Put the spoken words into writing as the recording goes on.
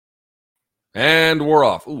And we're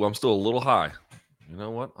off. Ooh, I'm still a little high. You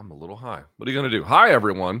know what? I'm a little high. What are you going to do? Hi,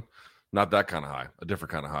 everyone. Not that kind of high. A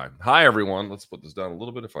different kind of high. Hi, everyone. Let's put this down a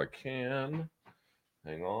little bit if I can.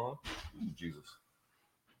 Hang on. Ooh, Jesus.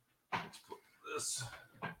 Let's put this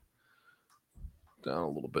down a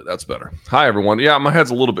little bit. That's better. Hi, everyone. Yeah, my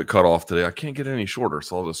head's a little bit cut off today. I can't get any shorter,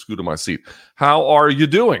 so I'll just scoot to my seat. How are you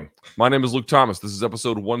doing? My name is Luke Thomas. This is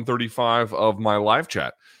episode 135 of my live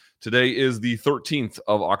chat. Today is the 13th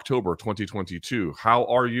of October, 2022. How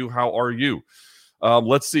are you? How are you?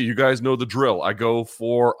 Let's see. You guys know the drill. I go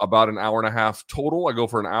for about an hour and a half total. I go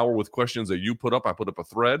for an hour with questions that you put up. I put up a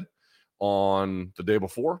thread on the day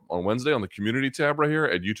before, on Wednesday, on the community tab right here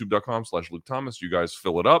at youtube.com/Luke Thomas. You guys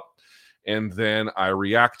fill it up, and then I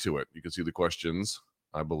react to it. You can see the questions,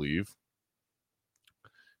 I believe,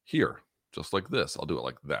 here, just like this. I'll do it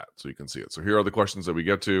like that so you can see it. So here are the questions that we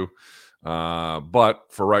get to. But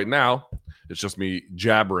for right now, it's just me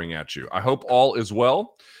jabbering at you. I hope all is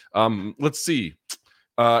well. Let's see.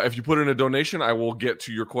 If you put in a donation, I will get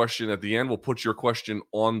to your question at the end. We'll put your question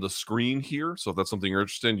on the screen here. So if that's something you're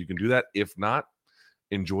interested in, you can do that. If not,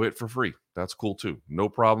 enjoy it for free. That's cool too. No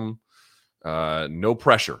problem. No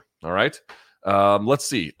pressure. All right. Let's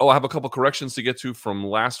see. I have a couple corrections to get to from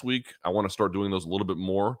last week. I want to start doing those a little bit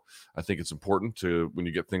more. I think it's important to, when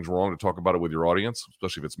you get things wrong, to talk about it with your audience,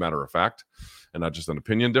 especially if it's matter of fact and not just an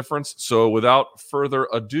opinion difference. So without further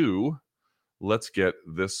ado, let's get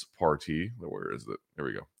this party. Where is it? There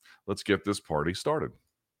we go. Let's get this party started.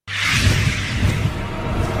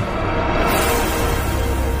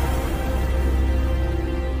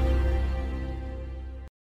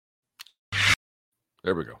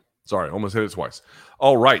 There we go. Sorry, almost hit it twice.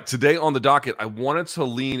 All right, today on the docket, I wanted to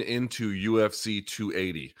lean into UFC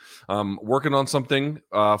 280. Working on something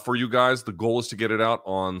for you guys. The goal is to get it out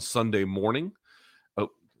on Sunday morning. Oh,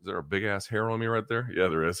 is there a big-ass hair on me right there? Yeah,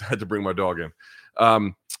 there is. I had to bring my dog in.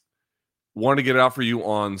 Wanted to get it out for you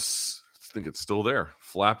on, I think it's still there,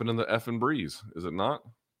 flapping in the effing breeze. Is it not?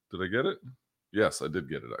 Did I get it? Yes, I did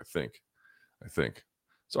get it, I think.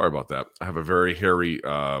 Sorry about that. I have a very hairy,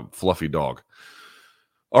 fluffy dog.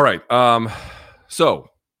 All right. So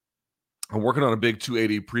I'm working on a big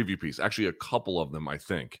 280 preview piece. Actually, a couple of them, I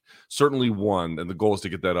think. Certainly one, and the goal is to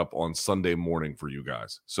get that up on Sunday morning for you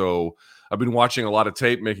guys. So I've been watching a lot of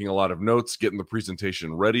tape, making a lot of notes, getting the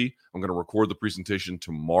presentation ready. I'm going to record the presentation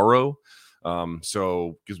tomorrow.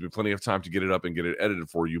 So gives me plenty of time to get it up and get it edited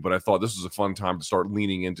for you. But I thought this was a fun time to start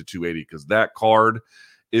leaning into 280 because that card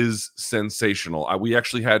is sensational. We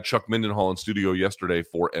actually had Chuck Mindenhall in studio yesterday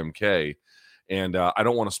for MK. And I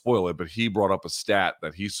don't want to spoil it, but he brought up a stat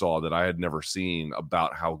that he saw that I had never seen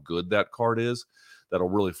about how good that card is. That'll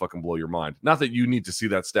really fucking blow your mind. Not that you need to see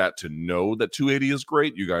that stat to know that 280 is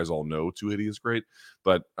great. You guys all know 280 is great.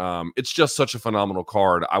 But it's just such a phenomenal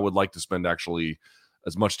card. I would like to spend actually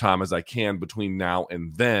as much time as I can between now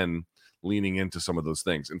and then leaning into some of those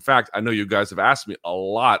things. In fact, I know you guys have asked me a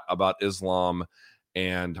lot about Islam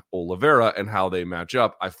and Oliveira and how they match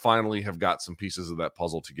up. I finally have got some pieces of that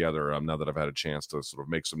puzzle together now that I've had a chance to sort of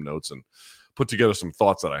make some notes and put together some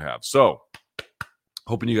thoughts that I have. So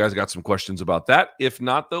hoping you guys got some questions about that. If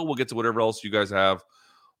not, though, we'll get to whatever else you guys have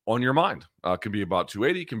on your mind. Can be about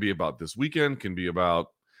 280, can be about this weekend, can be about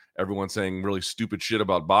everyone saying really stupid shit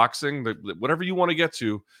about boxing. Whatever you want to get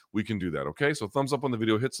to, we can do that, okay? So thumbs up on the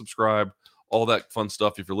video, hit subscribe, all that fun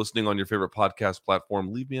stuff. If you're listening on your favorite podcast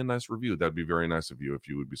platform, leave me a nice review. That'd be very nice of you if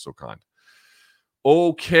you would be so kind.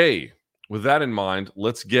 Okay, with that in mind,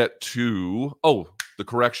 let's get to, the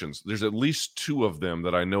corrections. There's at least two of them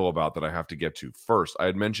that I know about that I have to get to. First, I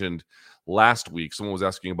had mentioned last week, someone was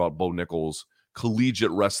asking about Bo Nichols'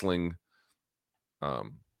 collegiate wrestling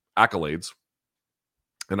accolades.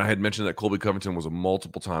 And I had mentioned that Colby Covington was a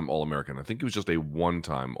multiple-time All-American. I think he was just a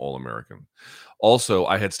one-time All-American. Also,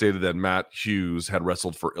 I had stated that Matt Hughes had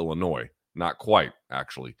wrestled for Illinois. Not quite,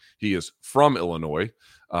 actually. He is from Illinois,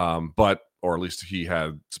 or at least he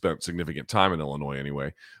had spent significant time in Illinois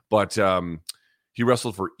anyway. But he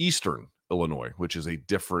wrestled for Eastern Illinois, which is a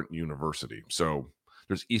different university. So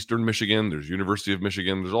there's Eastern Michigan, there's University of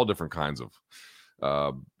Michigan, there's all different kinds of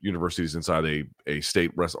universities inside a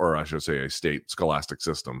state a state scholastic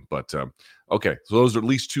system. But okay, so those are at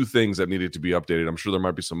least two things that needed to be updated. I'm sure there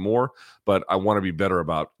might be some more, but I want to be better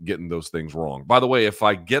about getting those things wrong. By the way, if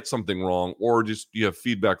I get something wrong or just you have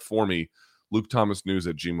feedback for me,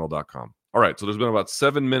 LukeThomasNews@gmail.com. All right, so there's been about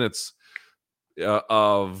 7 minutes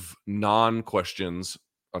of non-questions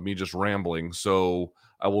of me just rambling, so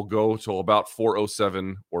I will go till about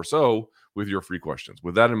 4:07 or so with your free questions.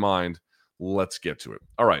 With that in mind, let's get to it.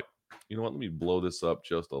 All right. You know what? Let me blow this up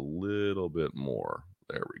just a little bit more.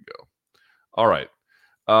 There we go. All right.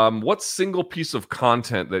 What single piece of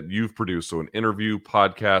content that you've produced, so an interview,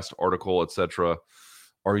 podcast, article, etc.,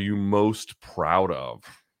 are you most proud of?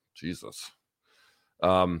 Jesus.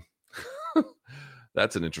 Um,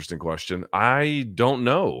 that's an interesting question. I don't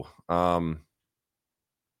know. A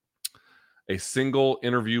single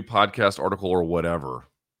interview, podcast, article, or whatever.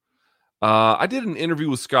 I did an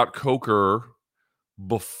interview with Scott Coker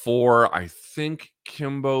before, I think,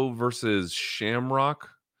 Kimbo versus Shamrock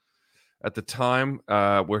at the time,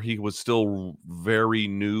 where he was still very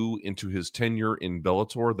new into his tenure in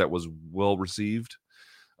Bellator. That was well received.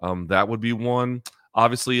 That would be one.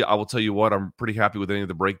 Obviously, I will tell you what, I'm pretty happy with any of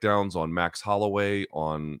the breakdowns on Max Holloway,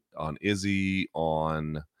 on Izzy,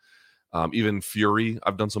 on even Fury.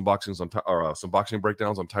 I've done some boxing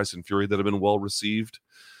breakdowns on Tyson Fury that have been well received.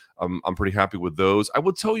 I'm pretty happy with those. I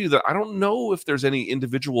would tell you that I don't know if there's any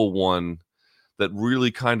individual one that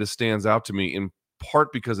really kind of stands out to me, in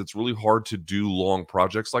part because it's really hard to do long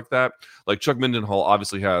projects like that. Like Chuck Mindenhall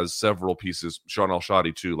obviously has several pieces. Sean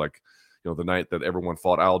Al-Shadi too, like, the night that everyone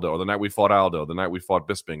fought Aldo, or the night we fought Aldo, the night we fought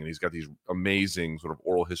Bisping, and he's got these amazing sort of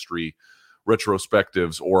oral history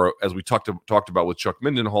retrospectives. Or as we talked about with Chuck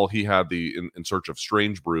Mindenhall, he had the in Search of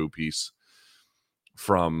Strange Brew piece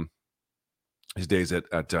from his days at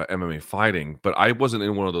MMA fighting. But I wasn't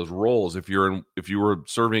in one of those roles. If you were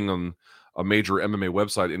serving on a major MMA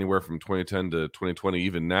website anywhere from 2010 to 2020,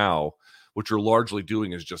 even now, what you're largely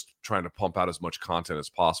doing is just trying to pump out as much content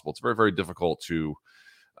as possible. It's very, very difficult to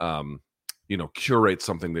curate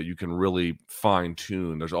something that you can really fine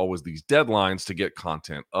tune. There's always these deadlines to get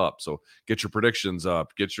content up. So get your predictions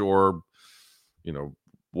up, get your,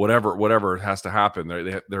 whatever has to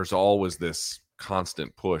happen. There's always this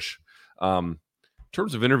constant push. In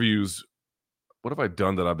terms of interviews, what have I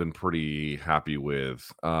done that I've been pretty happy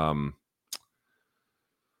with? God,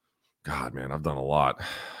 man, I've done a lot.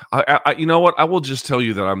 I you know what? I will just tell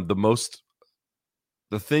you that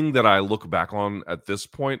the thing that I look back on at this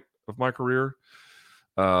point of my career,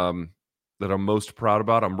 that I'm most proud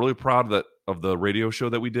about. I'm really proud of the radio show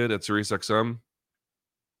that we did at SiriusXM.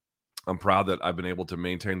 I'm proud that I've been able to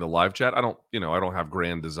maintain the live chat. I don't have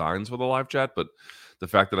grand designs for the live chat, but the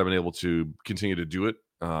fact that I've been able to continue to do it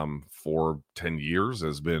for 10 years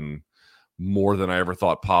has been more than I ever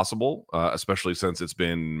thought possible, especially since it's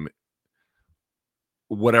been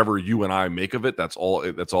whatever you and I make of it. That's all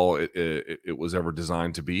it was ever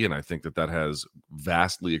designed to be. And I think that has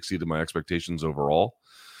vastly exceeded my expectations overall.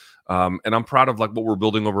 And I'm proud of what we're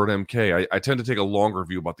building over at MK. I tend to take a longer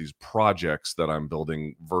view about these projects that I'm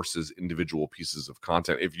building versus individual pieces of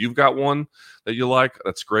content. If you've got one that you like,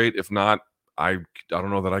 that's great. If not, I don't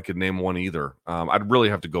know that I could name one either. I'd really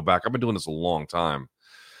have to go back. I've been doing this a long time,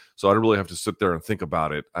 so I'd really have to sit there and think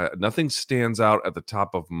about it. Nothing stands out at the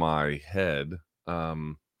top of my head.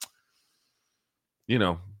 Some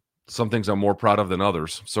things I'm more proud of than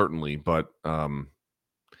others, certainly, but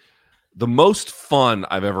the most fun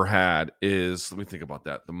I've ever had is, let me think about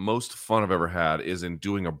that. The most fun I've ever had is in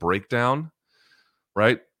doing a breakdown,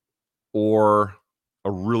 right? Or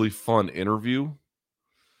a really fun interview.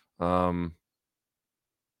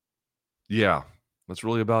 Yeah, that's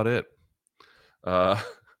really about it.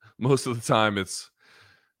 Most of the time it's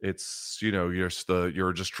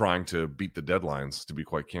you're just trying to beat the deadlines, to be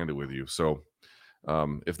quite candid with you. So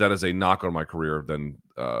if that is a knock on my career, then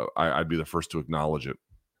I'd be the first to acknowledge it.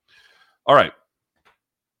 All right.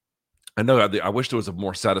 I know I wish there was a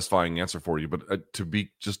more satisfying answer for you, but to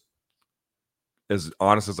be just as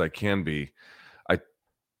honest as I can be,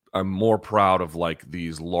 I'm more proud of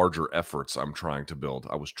these larger efforts I'm trying to build.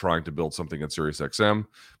 I was trying to build something at SiriusXM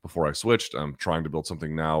before I switched. I'm trying to build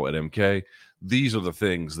something now at MK. These are the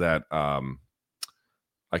things that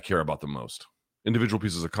I care about the most. Individual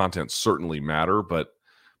pieces of content certainly matter, but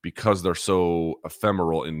because they're so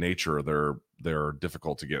ephemeral in nature, they're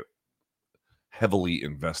difficult to get heavily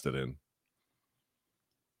invested in.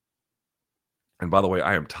 And by the way,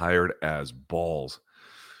 I am tired as balls.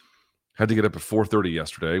 Had to get up at 4:30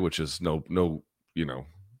 yesterday, which is no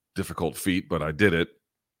difficult feat, but I did it.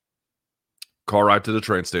 Car ride to the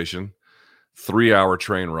train station, 3-hour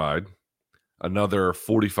train ride, another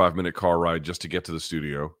 45-minute car ride just to get to the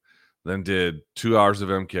studio, then did 2 hours of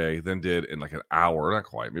MK, then did in an hour, not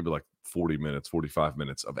quite, maybe 40 minutes, 45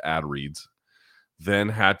 minutes of ad reads, then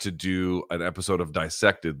had to do an episode of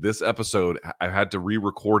Dissected. This episode, I had to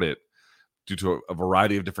re-record it due to a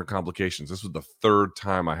variety of different complications. This was the third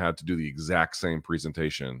time I had to do the exact same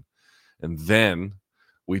presentation. And then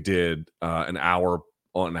we did an hour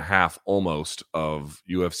and a half almost of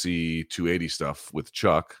UFC 280 stuff with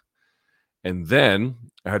Chuck. And then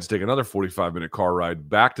I had to take another 45-minute car ride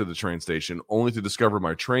back to the train station, only to discover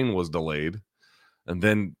my train was delayed. and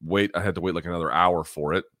then wait. I had to wait like another hour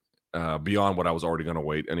for it, beyond what I was already going to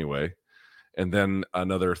wait anyway. And then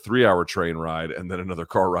another 3-hour train ride, and then another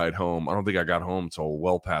car ride home. I don't think I got home till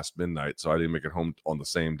well past midnight, so I didn't make it home on the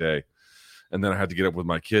same day. And then I had to get up with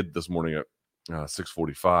my kid this morning at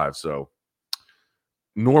 6:45. So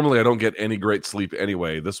normally I don't get any great sleep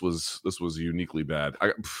anyway. This was uniquely bad.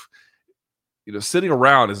 Sitting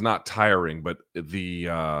around is not tiring, but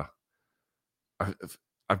I've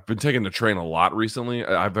been taking the train a lot recently.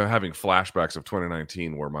 I've been having flashbacks of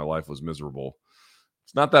 2019 where my life was miserable.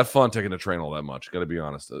 It's not that fun taking the train all that much. Got to be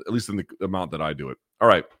honest, at least in the amount that I do it. All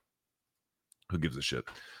right. Who gives a shit?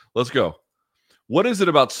 Let's go. What is it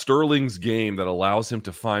about Sterling's game that allows him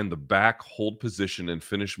to find the back, hold position, and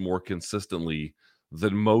finish more consistently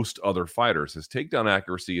than most other fighters? His takedown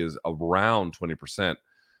accuracy is around 20%,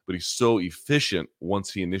 but he's so efficient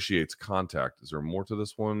once he initiates contact. Is there more to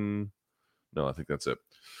this one? No, I think that's it.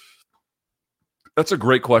 That's a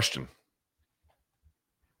great question.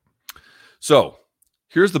 So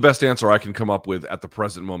here's the best answer I can come up with at the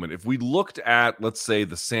present moment. If we looked at, let's say,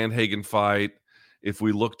 the Sandhagen fight, if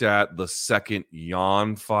we looked at the second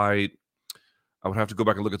Jan fight, I would have to go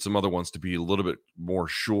back and look at some other ones to be a little bit more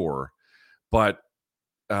sure. But,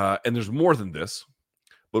 and there's more than this,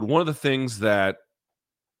 but one of the things that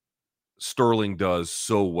Sterling does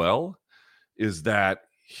so well is that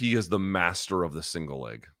he is the master of the single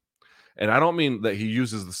leg. And I don't mean that he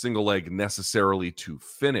uses the single leg necessarily to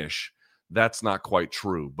finish. That's not quite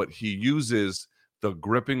true. But he uses the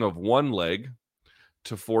gripping of one leg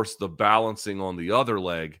to force the balancing on the other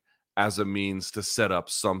leg as a means to set up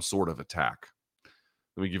some sort of attack.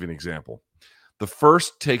 Let me give you an example. The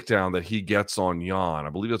first takedown that he gets on Jan, I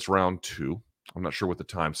believe it's round 2. I'm not sure what the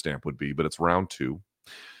timestamp would be, but it's round 2.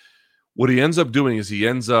 What he ends up doing is he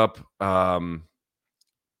ends up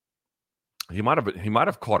he might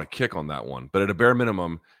have caught a kick on that one, but at a bare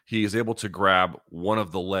minimum, he is able to grab one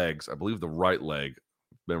of the legs, I believe the right leg,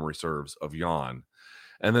 memory serves, of Jan.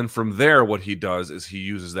 And then from there, what he does is he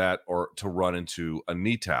uses that to run into a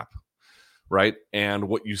knee tap, right? And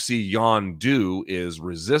what you see Jan do is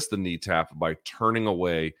resist the knee tap by turning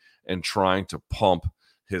away and trying to pump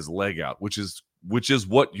his leg out, which is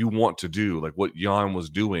what you want to do. Like what Jan was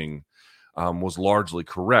doing was largely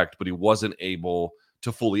correct, but he wasn't able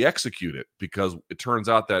to fully execute it because it turns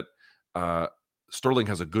out that Sterling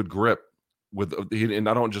has a good grip and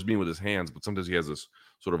I don't just mean with his hands, but sometimes he has this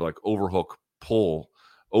sort of like overhook pull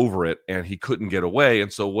over it, and he couldn't get away.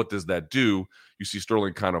 And so what does that do? You see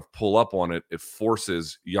Sterling kind of pull up on it. It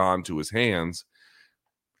forces Jan to his hands.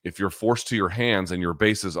 If you're forced to your hands and your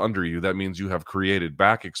base is under you, that means you have created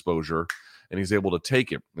back exposure, and he's able to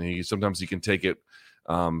take it. And sometimes he can take it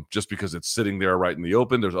just because it's sitting there right in the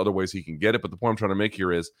open. There's other ways he can get it. But the point I'm trying to make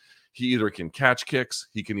here is he either can catch kicks,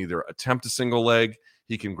 he can either attempt a single leg,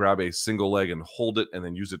 he can grab a single leg and hold it and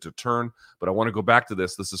then use it to turn. But I want to go back to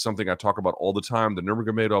this. This is something I talk about all the time. The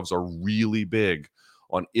Nurmagomedovs are really big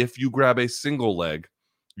on if you grab a single leg,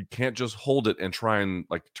 you can't just hold it and try and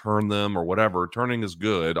like turn them or whatever. Turning is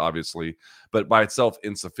good, obviously, but by itself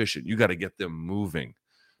insufficient. You got to get them moving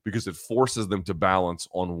because it forces them to balance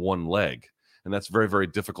on one leg. And that's very, very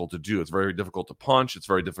difficult to do. It's very difficult to punch. It's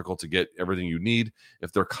very difficult to get everything you need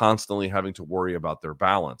if they're constantly having to worry about their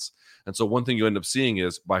balance. And so one thing you end up seeing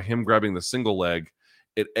is by him grabbing the single leg,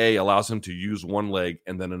 it allows him to use one leg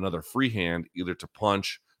and then another free hand, either to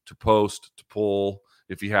punch, to post, to pull.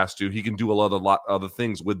 If he has to, he can do a lot of other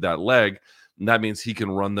things with that leg. And that means he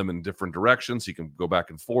can run them in different directions. He can go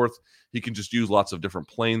back and forth. He can just use lots of different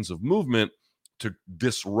planes of movement to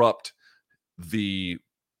disrupt the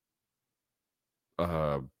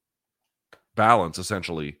balance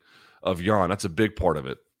essentially of Jan. That's a big part of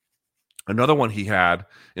it. Another one he had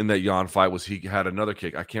in that Jan fight was he had another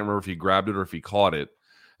kick. I can't remember if he grabbed it or if he caught it.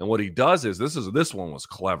 And what he does is this one was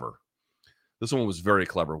clever. This one was very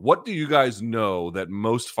clever. What do you guys know that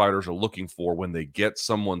most fighters are looking for when they get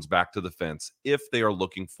someone's back to the fence if they are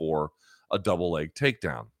looking for a double leg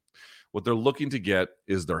takedown? What they're looking to get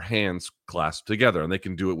is their hands clasped together, and they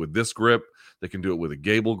can do it with this grip. They can do it with a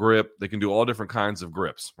gable grip. They can do all different kinds of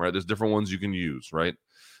grips, right? There's different ones you can use, right?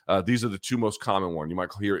 These are the two most common ones. You might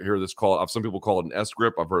hear this called, some people call it an S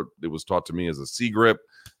grip. I've heard it was taught to me as a C grip.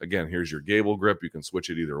 Again, here's your gable grip. You can switch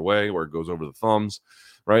it either way where it goes over the thumbs,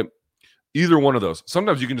 right? Either one of those.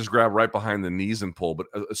 Sometimes you can just grab right behind the knees and pull, but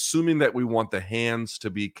assuming that we want the hands to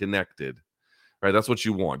be connected, right? That's what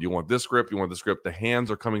you want. You want this grip. You want this grip. The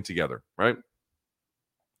hands are coming together, right?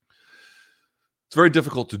 It's very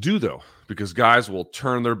difficult to do, though, because guys will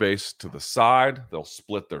turn their base to the side. They'll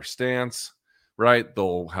split their stance, right?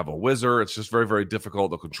 They'll have a whizzer. It's just very, very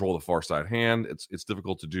difficult. They'll control the far side hand. It's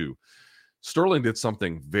difficult to do. Sterling did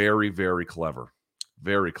something very, very clever.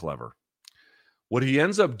 Very clever. What he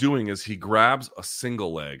ends up doing is he grabs a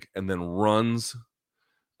single leg and then runs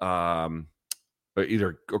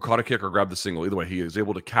either or caught a kick or grabbed the single. Either way, he is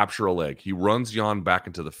able to capture a leg. He runs Jan back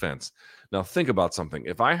into the fence. Now, think about something.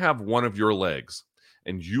 If I have one of your legs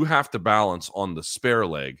and you have to balance on the spare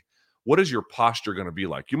leg, what is your posture going to be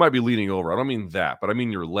like? You might be leaning over. I don't mean that, but I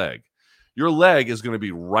mean your leg. Your leg is going to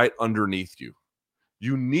be right underneath you.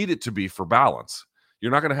 You need it to be for balance.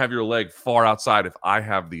 You're not going to have your leg far outside if I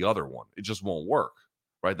have the other one. It just won't work,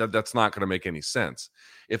 right? That's not going to make any sense.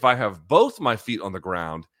 If I have both my feet on the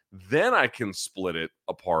ground, then I can split it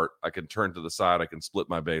apart. I can turn to the side. I can split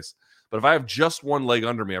my base. But if I have just one leg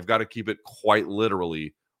under me, I've got to keep it quite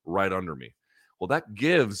literally right under me. Well, that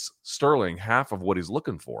gives Sterling half of what he's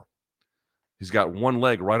looking for. He's got one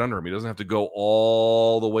leg right under him. He doesn't have to go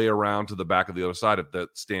all the way around to the back of the other side if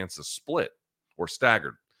that stance is split or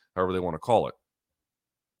staggered, however they want to call it.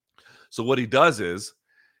 So what he does is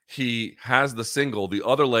he has the single, the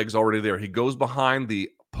other leg's already there. He goes behind the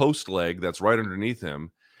post leg that's right underneath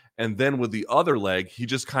him. And then with the other leg, he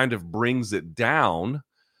just kind of brings it down.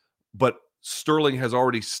 But Sterling has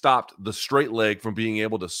already stopped the straight leg from being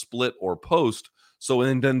able to split or post. So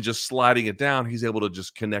and then just sliding it down, he's able to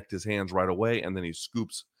just connect his hands right away. And then he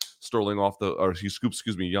scoops Jan off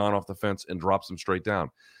the fence and drops him straight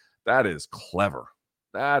down. That is clever.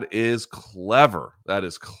 That is clever. That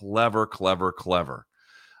is clever, clever, clever.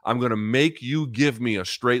 I'm going to make you give me a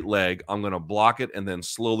straight leg. I'm going to block it and then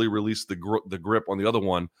slowly release the grip on the other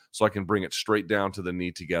one so I can bring it straight down to the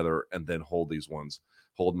knee together and then hold these ones,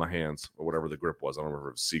 hold my hands or whatever the grip was. I don't remember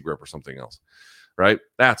if it was C grip or something else, right?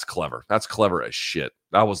 That's clever. That's clever as shit.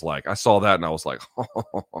 I saw that and I was like,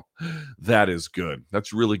 oh, that is good.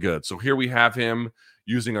 That's really good. So here we have him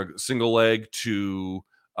using a single leg to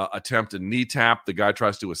attempt a knee tap. The guy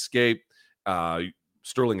tries to escape.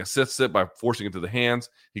 Sterling assists it by forcing it to the hands.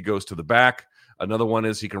 He goes to the back. Another one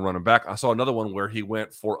is he can run him back. I saw another one where he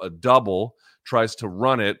went for a double, tries to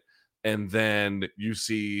run it, and then you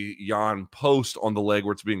see Jan post on the leg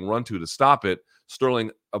where it's being run to stop it. Sterling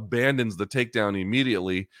abandons the takedown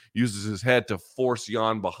immediately, uses his head to force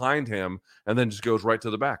Jan behind him, and then just goes right to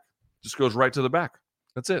the back. Just goes right to the back.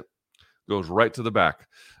 That's it. Goes right to the back.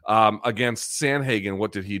 Against Sandhagen,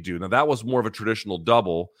 what did he do? Now, that was more of a traditional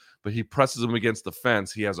double, but he presses him against the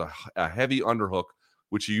fence. He has a heavy underhook,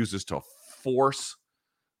 which he uses to force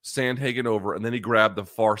Sandhagen over, and then he grabbed the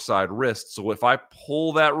far side wrist. So if I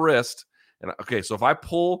pull that wrist, if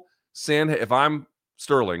I'm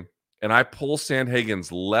Sterling, and I pull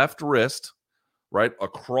Sandhagen's left wrist right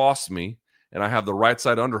across me, and I have the right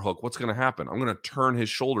side underhook, what's going to happen? I'm going to turn his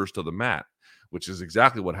shoulders to the mat, which is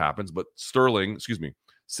exactly what happens. But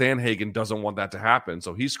Sandhagen doesn't want that to happen,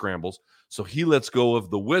 so he scrambles. So he lets go of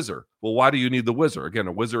the whizzer. Well, why do you need the whizzer? Again,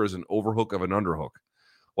 a whizzer is an overhook of an underhook.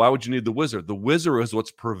 Why would you need the whizzer? The whizzer is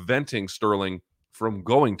what's preventing Sterling from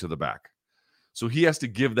going to the back. So he has to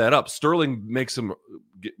give that up. Sterling makes him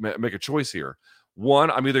make a choice here. One,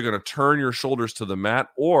 I'm either going to turn your shoulders to the mat,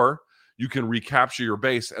 or you can recapture your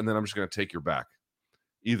base, and then I'm just going to take your back.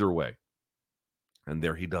 Either way. And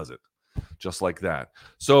there he does it. Just like that.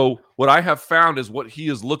 So what I have found is what he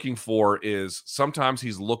is looking for is sometimes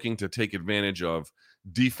he's looking to take advantage of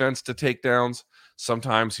defense to takedowns.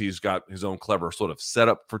 Sometimes he's got his own clever sort of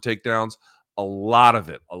setup for takedowns. A lot of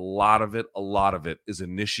it is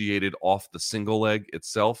initiated off the single leg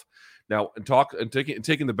itself. Now,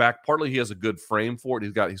 taking the back, partly he has a good frame for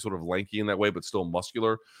it. He's sort of lanky in that way, but still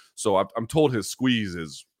muscular. So I'm told his squeeze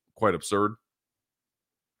is quite absurd.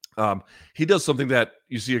 He does something that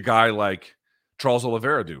you see a guy like Charles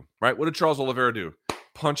Oliveira do, right? What did Charles Oliveira do?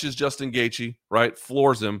 Punches Justin Gaethje, right?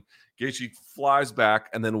 Floors him. Gaethje flies back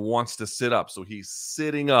and then wants to sit up. So he's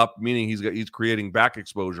sitting up, meaning he's creating back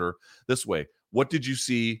exposure this way. What did you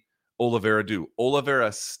see Oliveira do?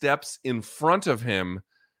 Oliveira steps in front of him,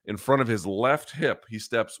 in front of his left hip. He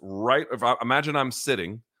steps right. Imagine I'm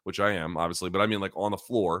sitting, which I am, obviously, but I mean like on the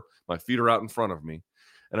floor. My feet are out in front of me.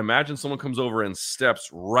 And imagine someone comes over and steps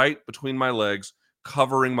right between my legs,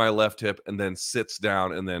 covering my left hip, and then sits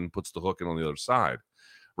down and then puts the hook in on the other side,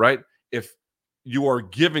 right? If you are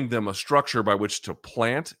giving them a structure by which to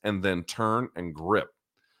plant and then turn and grip,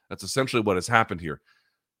 that's essentially what has happened here.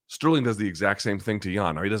 Sterling does the exact same thing to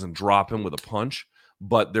Jan. Now, he doesn't drop him with a punch,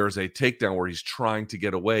 but there's a takedown where he's trying to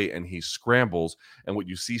get away and he scrambles. And what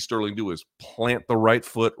you see Sterling do is plant the right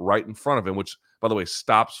foot right in front of him, which, by the way,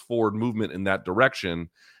 stops forward movement in that direction.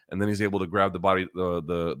 And then he's able to grab the body,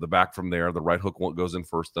 the back from there. The right hook goes in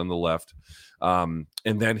first, then the left. And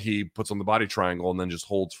then he puts on the body triangle and then just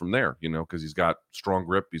holds from there, because he's got strong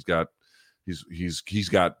grip. He's got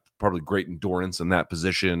probably great endurance in that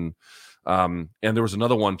position. And there was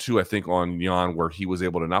another one too, I think, on Jan where he was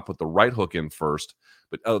able to not put the right hook in first,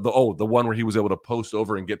 but the one where he was able to post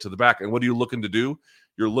over and get to the back. And what are you looking to do?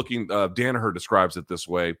 You're looking, Danaher describes it this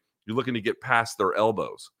way. You're looking to get past their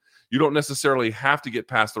elbows. You don't necessarily have to get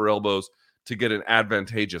past their elbows to get an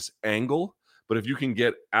advantageous angle, but if you can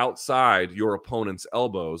get outside your opponent's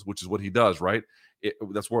elbows, which is what he does, right?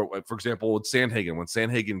 That's where, for example, with Sandhagen, when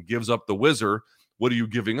Sandhagen gives up the whizzer, what are you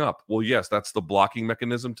giving up? Well, yes, that's the blocking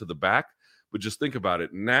mechanism to the back, but just think about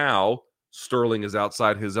it. Now, Sterling is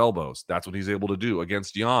outside his elbows. That's what he's able to do.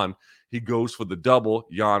 Against Jan, he goes for the double.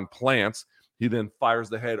 Jan plants. He then fires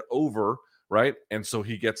the head over, right? And so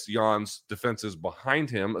he gets Jan's defenses behind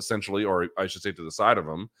him, essentially, or I should say to the side of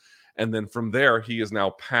him. And then from there, he is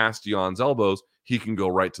now past Jan's elbows. He can go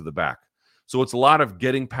right to the back. So it's a lot of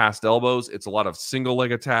getting past elbows. It's a lot of single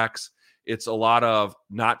leg attacks. It's a lot of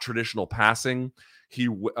not traditional passing. He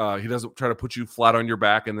doesn't try to put you flat on your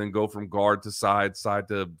back and then go from guard to side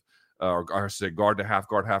to, or I should say guard to half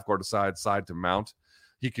guard to side to mount.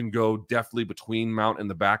 He can go deftly between mount and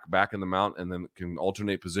the back and the mount, and then can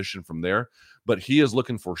alternate position from there. But he is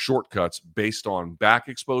looking for shortcuts based on back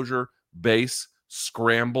exposure, base,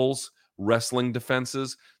 scrambles, wrestling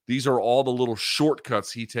defenses. These are all the little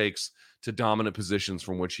shortcuts he takes to dominant positions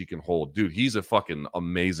from which he can hold. Dude, he's a fucking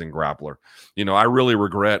amazing grappler. You know, I really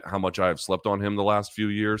regret how much I have slept on him the last few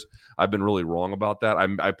years. I've been really wrong about that.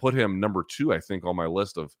 I put him number 2, I think, on my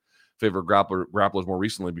list of favorite grapplers more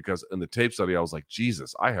recently, because in the tape study, I was like,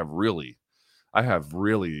 Jesus, I have really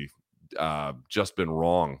just been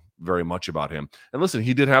wrong very much about him. And listen,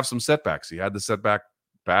 he did have some setbacks. He had the setback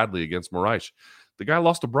badly against Moraes. The guy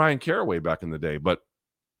lost to Brian Caraway back in the day, but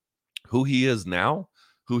who he is now,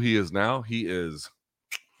 he's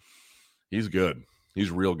good.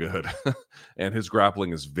 He's real good. And his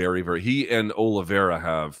grappling is very, very, he and Oliveira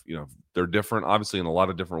have, you know, they're different, obviously, in a lot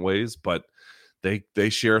of different ways, but they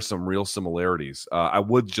share some real similarities. I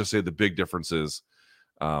would just say the big difference is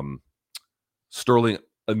Sterling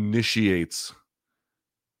initiates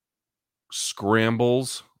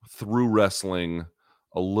scrambles through wrestling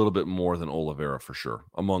a little bit more than Oliveira, for sure,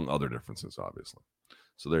 among other differences, obviously.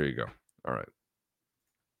 So there you go. All right.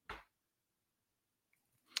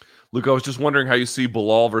 Luke, I was just wondering how you see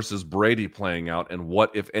Bilal versus Brady playing out, and what,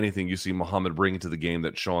 if anything, you see Muhammad bringing to the game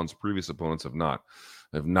that Sean's previous opponents have not.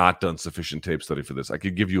 I've not done sufficient tape study for this. I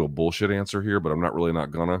could give you a bullshit answer here, but I'm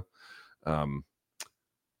not gonna.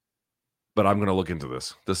 But I'm gonna look into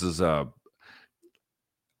this. This is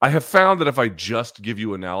I have found that if I just give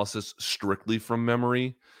you analysis strictly from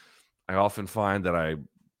memory, I often find that I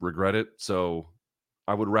regret it. So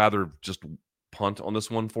I would rather just punt on this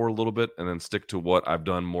one for a little bit and then stick to what I've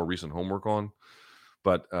done more recent homework on.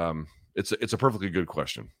 But it's a perfectly good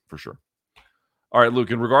question for sure. All right,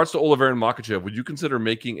 Luke, in regards to Oliveira-Makhachev, would you consider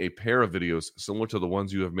making a pair of videos similar to the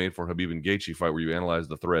ones you have made for Khabib and Gaethje fight, where you analyze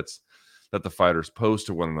the threats that the fighters pose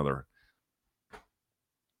to one another?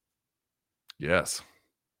 Yes,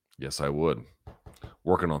 I would.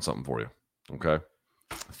 Working on something for you. Okay.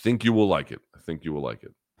 I think you will like it.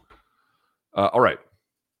 All right.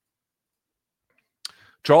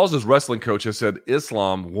 Charles's wrestling coach has said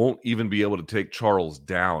Islam won't even be able to take Charles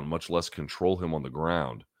down, much less control him on the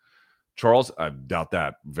ground. Charles, I doubt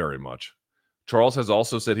that very much. Charles has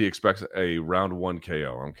also said he expects a round 1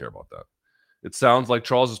 KO. I don't care about that. It sounds like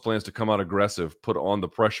Charles's plans to come out aggressive, put on the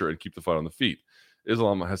pressure, and keep the fight on the feet.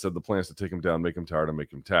 Islam has said the plan is to take him down, make him tired, and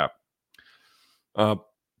make him tap.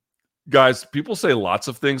 Guys, people say lots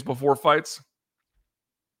of things before fights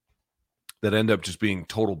that end up just being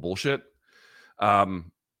total bullshit.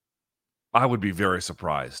 I would be very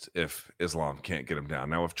surprised if Islam can't get him down.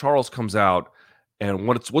 Now, if Charles comes out and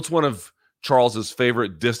what's one of Charles's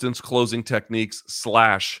favorite distance closing techniques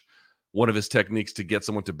 / one of his techniques to get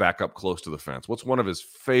someone to back up close to the fence? What's one of his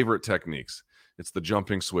favorite techniques? It's the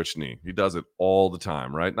jumping switch knee. He does it all the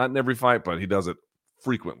time, right? Not in every fight, but he does it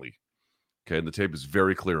frequently. Okay, and the tape is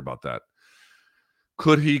very clear about that.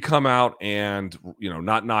 Could he come out and,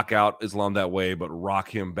 not knock out Islam that way, but rock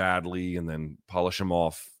him badly and then polish him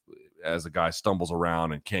off as the guy stumbles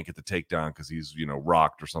around and can't get the takedown because he's,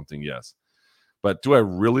 rocked or something? Yes. But do I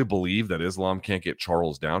really believe that Islam can't get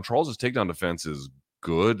Charles down? Charles's takedown defense is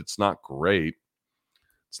good. It's not great.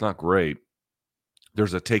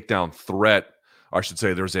 There's a takedown threat. I should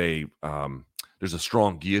say there's a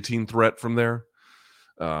strong guillotine threat from there.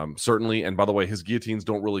 Certainly. And by the way, his guillotines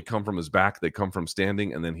don't really come from his back. They come from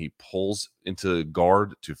standing, and then he pulls into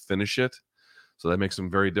guard to finish it. So that makes him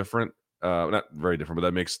very different. Not very different, but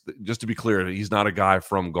that makes, just to be clear, he's not a guy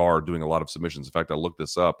from guard doing a lot of submissions. In fact, I looked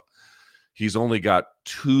this up. He's only got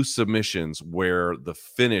 2 submissions where the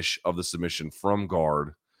finish of the submission from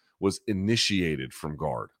guard was initiated from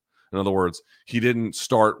guard. In other words, he didn't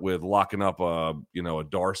start with locking up a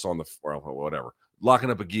darce on the, or whatever, locking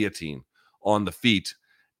up a guillotine on the feet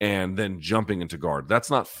and then jumping into guard. That's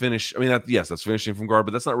not finish. I mean, that's finishing from guard,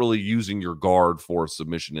 but that's not really using your guard for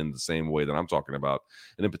submission in the same way that I'm talking about,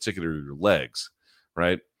 and in particular your legs,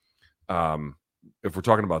 right? If we're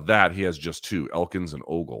talking about that, he has just 2, Elkins and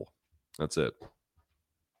Ogle. That's it.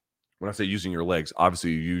 When I say using your legs,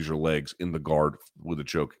 obviously you use your legs in the guard with a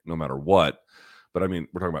choke no matter what. But I mean,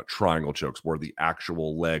 we're talking about triangle chokes where the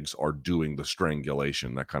actual legs are doing the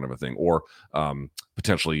strangulation, that kind of a thing, or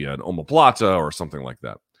potentially an omoplata or something like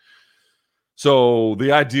that. So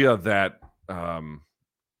the idea that,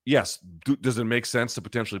 yes, does it make sense to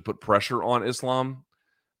potentially put pressure on Islam?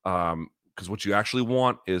 Because what you actually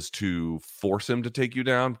want is to force him to take you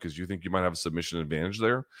down because you think you might have a submission advantage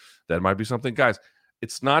there. That might be something. Guys,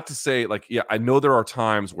 it's not to say, like, yeah, I know there are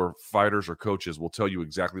times where fighters or coaches will tell you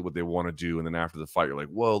exactly what they want to do, and then after the fight, you're like,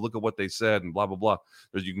 whoa, look at what they said, and blah, blah, blah.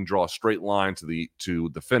 You can draw a straight line to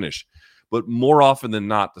the finish. But more often than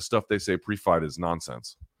not, the stuff they say pre-fight is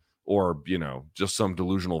nonsense or, just some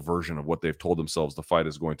delusional version of what they've told themselves the fight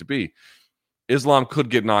is going to be. Islam could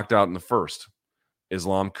get knocked out in the first.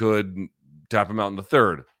 Islam could tap him out in the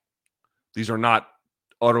third. These are not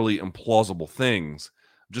utterly implausible things.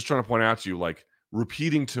 I'm just trying to point out to you, like,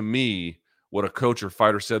 repeating to me what a coach or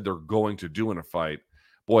fighter said they're going to do in a fight.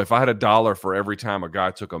 Boy, if I had $1 for every time a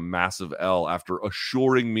guy took a massive L after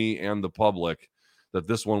assuring me and the public that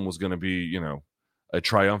this one was going to be, a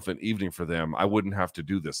triumphant evening for them, I wouldn't have to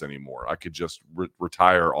do this anymore. I could just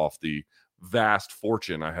retire off the vast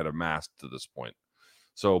fortune I had amassed to this point.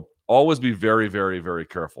 So always be very, very, very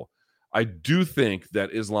careful. I do think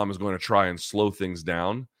that Islam is going to try and slow things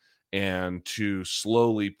down and to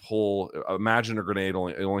slowly pull. Imagine a grenade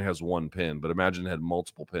only has 1 pin, but imagine it had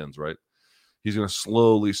multiple pins, right? He's going to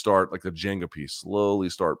slowly start, like a Jenga piece, slowly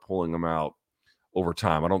start pulling them out over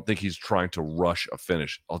time. I don't think he's trying to rush a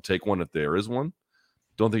finish. I'll take one if there is one.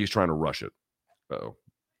 Don't think he's trying to rush it. Uh-oh.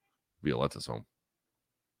 Violetta's home.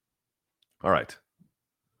 All right.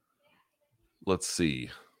 Let's see.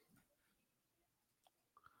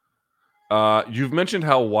 You've mentioned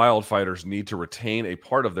how wild fighters need to retain a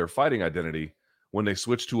part of their fighting identity when they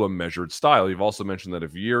switch to a measured style. You've also mentioned that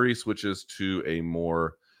if Yuri switches to a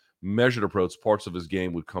more measured approach, parts of his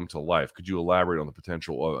game would come to life. Could you elaborate on the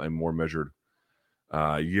potential of a more measured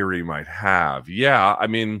Yuri might have? Yeah, I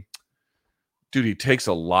mean, dude, he takes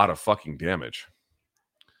a lot of fucking damage.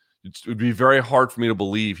 It would be very hard for me to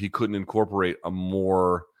believe he couldn't incorporate a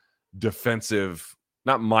more defensive,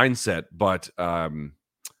 not mindset, but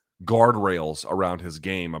guardrails around his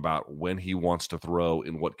game about when he wants to throw,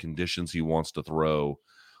 in what conditions he wants to throw,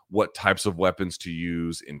 what types of weapons to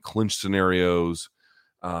use in clinch scenarios,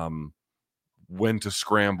 when to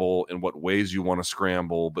scramble, in what ways you want to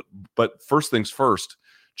scramble. But first things first,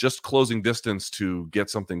 just closing distance to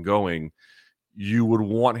get something going, you would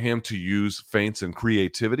want him to use feints and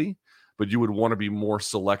creativity, but you would want to be more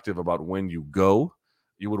selective about when you go.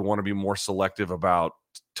 You would want to be more selective about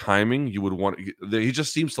timing. You would want, he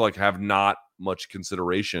just seems to have not much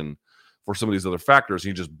consideration for some of these other factors.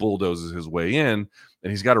 He just bulldozes his way in,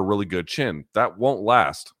 and he's got a really good chin. That won't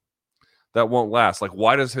last. Like,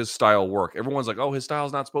 why does his style work? Everyone's like, oh, his style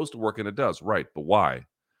is not supposed to work, and it does. Right, but why?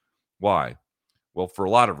 Well, for a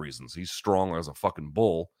lot of reasons. He's strong as a fucking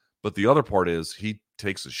bull, but the other part is he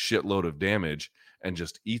takes a shitload of damage and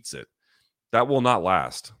just eats it. That will not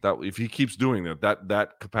last. That if he keeps doing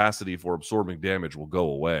that capacity for absorbing damage will go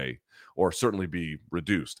away, or certainly be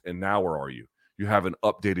reduced. And now where are you? You haven't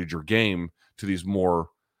updated your game to these more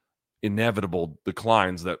inevitable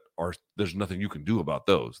declines that are, there's nothing you can do about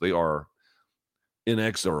those. They are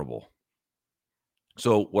inexorable.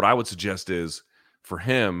 So what I would suggest is, for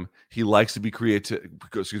him, he likes to be creative.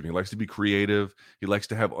 He likes to be creative. He likes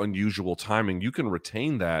to have unusual timing. You can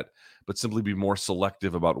retain that, but simply be more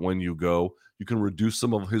selective about when you go. You can reduce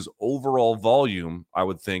some of his overall volume. I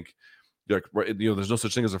would think, there's no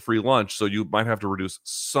such thing as a free lunch, so you might have to reduce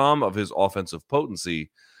some of his offensive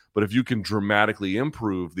potency. But if you can dramatically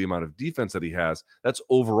improve the amount of defense that he has, that's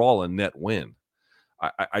overall a net win.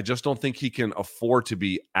 I just don't think he can afford to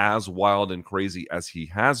be as wild and crazy as he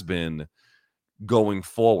has been going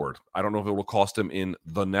forward. I don't know if it will cost him in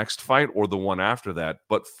the next fight or the one after that,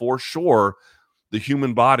 but for sure, the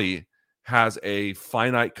human body has a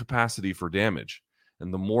finite capacity for damage.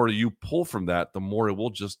 And the more you pull from that, the more it will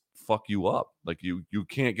just fuck you up. Like you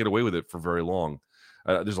can't get away with it for very long.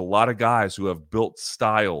 There's a lot of guys who have built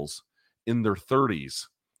styles in their 30s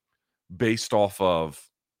based off of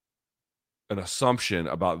an assumption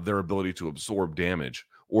about their ability to absorb damage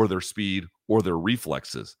or their speed or their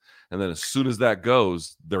reflexes. And then as soon as that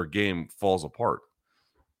goes, their game falls apart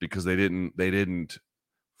because they didn't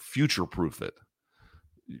future-proof it.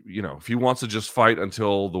 You know, if he wants to just fight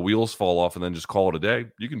until the wheels fall off and then just call it a day,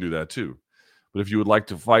 you can do that too. But if you would like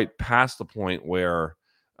to fight past the point where,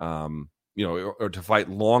 you know, or to fight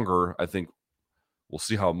longer, I think we'll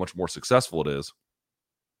see how much more successful it is.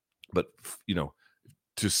 But, you know,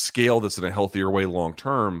 to scale this in a healthier way long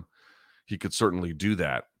term, he could certainly do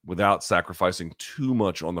that without sacrificing too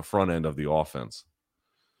much on the front end of the offense.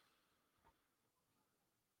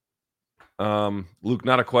 Luke,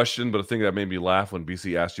 not a question, but a thing that made me laugh when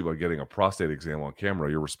BC asked you about getting a prostate exam on camera.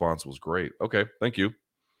 Your response was great. Okay, thank you.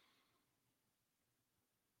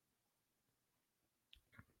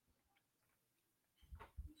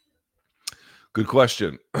 Good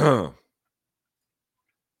question.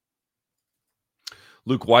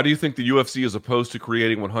 Luke, why do you think the UFC is opposed to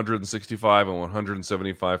creating 165 and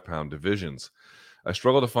 175 pound divisions? I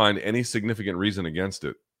struggle to find any significant reason against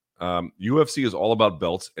it. UFC is all about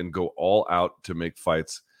belts and go all out to make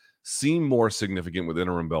fights seem more significant with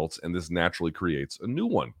interim belts, and this naturally creates a new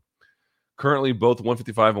one. Currently, both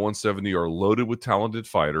 155 and 170 are loaded with talented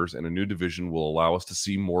fighters, and a new division will allow us to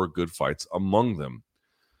see more good fights among them.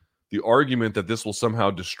 The argument that this will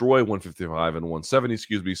somehow destroy 155 and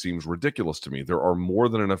 170, seems ridiculous to me. There are more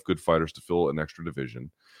than enough good fighters to fill an extra division.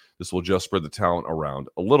 This will just spread the talent around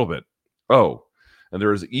a little bit. Oh, and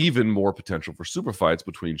there is even more potential for super fights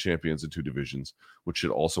between champions in two divisions, which should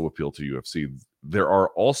also appeal to UFC. There are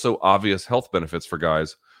also obvious health benefits for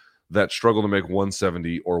guys that struggle to make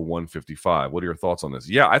 170 or 155. What are your thoughts on this?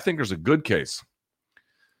 Yeah, I think there's a good case.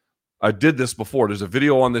 I did this before. There's a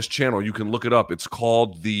video on this channel. You can look it up. It's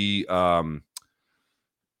called the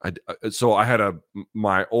so I had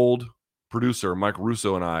my old producer, Mike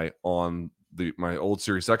Russo, and I on my old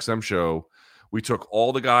Sirius XM show. We took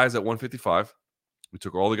all the guys at 155. We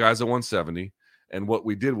took all the guys at 170. And what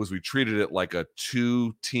we did was we treated it like a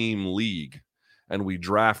 2-team league, and we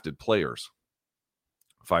drafted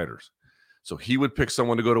fighters. So he would pick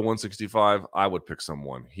someone to go to 165. I would pick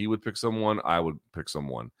someone. He would pick someone. I would pick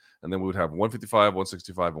someone. And then we would have 155,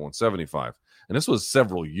 165, and 175. And this was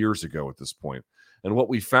several years ago at this point. And what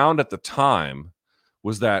we found at the time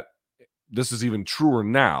was that this is even truer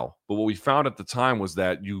now. But what we found at the time was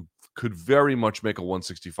that you could very much make a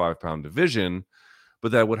 165-pound division,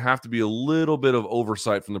 but that would have to be a little bit of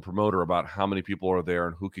oversight from the promoter about how many people are there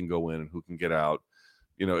and who can go in and who can get out.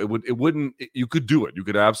 You know, you could do it. You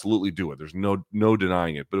could absolutely do it. There's no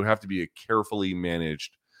denying it, but it would have to be a carefully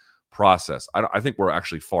managed process. I think we're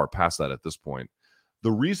actually far past that at this point.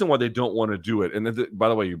 The reason why they don't want to do it, and by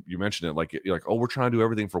the way, you mentioned it, like you're like, oh, we're trying to do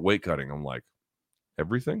everything for weight cutting. I'm like,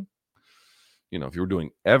 everything? You know, if you were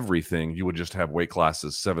doing everything, you would just have weight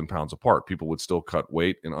classes 7 pounds apart. People would still cut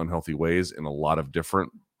weight in unhealthy ways in a lot of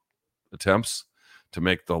different attempts to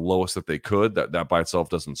make the lowest that they could. That by itself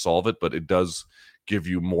doesn't solve it, but it does give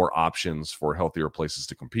you more options for healthier places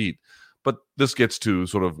to compete. But this gets to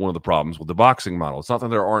sort of one of the problems with the boxing model. It's not that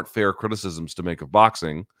there aren't fair criticisms to make of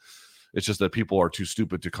boxing. It's just that people are too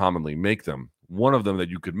stupid to commonly make them. One of them that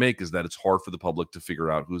you could make is that it's hard for the public to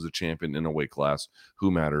figure out who's a champion in a weight class,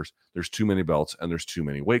 who matters. There's too many belts and there's too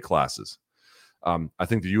many weight classes. I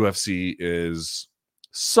think the UFC is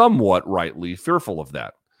somewhat rightly fearful of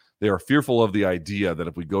that. They are fearful of the idea that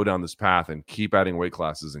if we go down this path and keep adding weight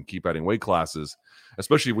classes,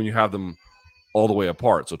 especially when you have them all the way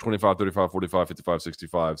apart. So 25, 35, 45, 55,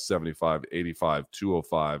 65, 75, 85,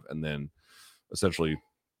 205, and then essentially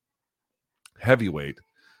heavyweight,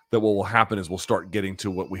 that what will happen is we'll start getting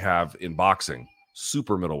to what we have in boxing,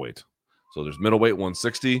 super middleweight. So there's middleweight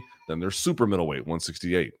 160, then there's super middleweight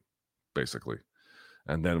 168, basically.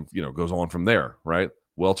 And then, you know, goes on from there, right?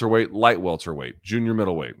 Welterweight, light welterweight, junior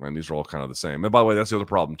middleweight, and these are all kind of the same. And by the way, that's the other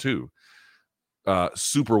problem too.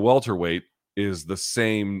 Super welterweight is the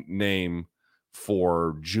same name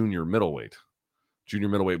for junior middleweight. Junior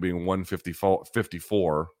middleweight being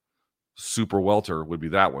 154, super welter would be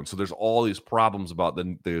that one. So there's all these problems about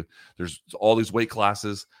there's all these weight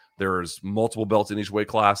classes. There's multiple belts in each weight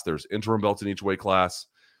class. There's interim belts in each weight class.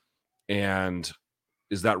 And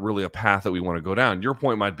is that really a path that we want to go down? Your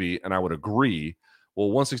point might be, and I would agree, well,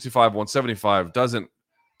 165, 175 doesn't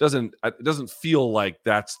feel like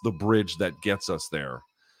that's the bridge that gets us there.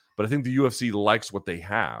 But I think the UFC likes what they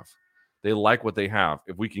have. They like what they have.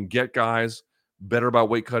 If we can get guys better about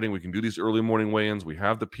weight cutting, we can do these early morning weigh-ins. We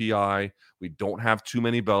have the PI. We don't have too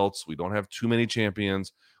many belts. We don't have too many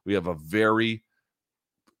champions. We have a very,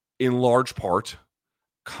 in large part,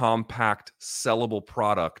 compact, sellable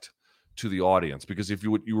product to the audience. Because if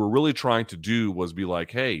what you were really trying to do was be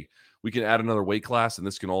like, hey, we can add another weight class and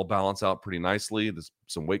this can all balance out pretty nicely. There's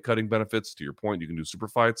some weight cutting benefits. To your point, you can do super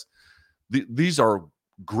fights. These are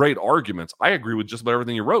great arguments. I agree with just about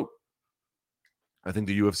everything you wrote. I think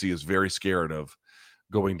the UFC is very scared of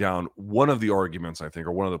going down one of the arguments, I think,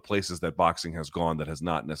 or one of the places that boxing has gone that has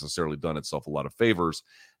not necessarily done itself a lot of favors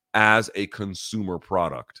as a consumer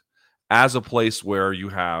product, as a place where you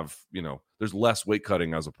have, there's less weight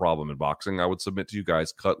cutting as a problem in boxing. I would submit to you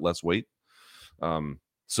guys, cut less weight.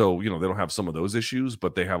 So, they don't have some of those issues,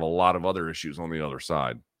 but they have a lot of other issues on the other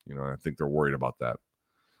side. I think they're worried about that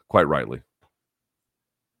quite rightly,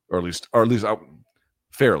 or at least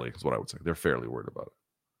fairly is what I would say. They're fairly worried about it.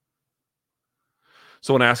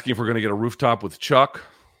 Someone asking if we're going to get a rooftop with Chuck.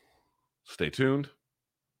 Stay tuned.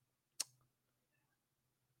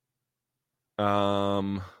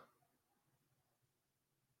 Here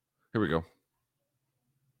we go.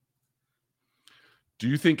 Do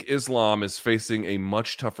you think Islam is facing a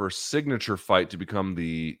much tougher signature fight to become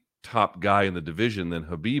the top guy in the division than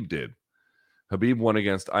Khabib did? Khabib won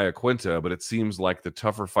against Iaquinta, but it seems like the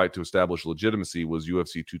tougher fight to establish legitimacy was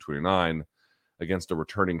UFC 229 against a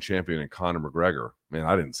returning champion in Conor McGregor. Man,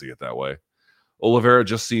 I didn't see it that way. Oliveira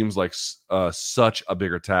just seems like such a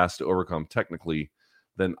bigger task to overcome technically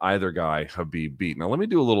than either guy Khabib beat. Now, let me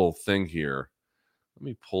do a little thing here. Let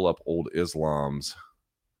me pull up old Islam's.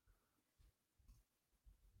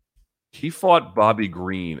 He fought Bobby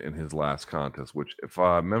Green in his last contest, which, if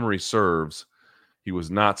memory serves, he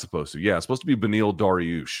was not supposed to. Yeah, it's supposed to be Beneil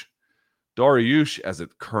Dariush. Dariush, as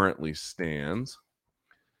it currently stands,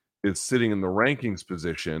 is sitting in the rankings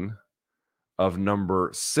position of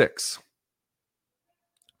number 6.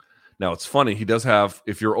 Now, it's funny. He does have,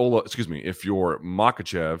 if you're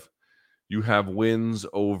Makhachev, you have wins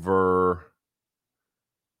over,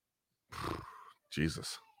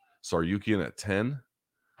 Jesus, Saryukian at 10.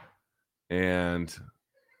 And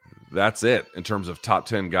that's it in terms of top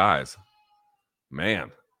 10 guys.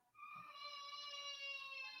 Man.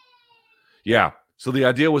 Yeah. So the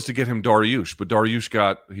idea was to get him Dariush, but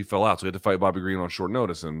Dariush he fell out. So he had to fight Bobby Green on short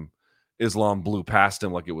notice, and Islam blew past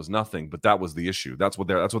him like it was nothing. But that was the issue. That's what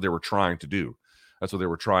they were trying to do. That's what they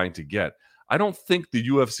were trying to get. I don't think the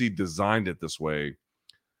UFC designed it this way,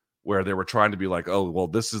 where they were trying to be like, oh, well,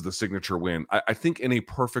 this is the signature win. I think in a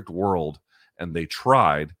perfect world, and they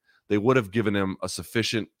tried, they would have given him a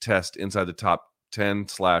sufficient test inside the top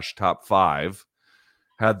 10/top 5,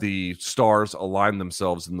 had the stars align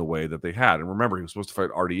themselves in the way that they had. And remember, he was supposed to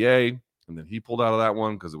fight RDA, and then he pulled out of that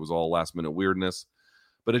one because it was all last-minute weirdness.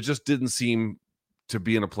 But it just didn't seem to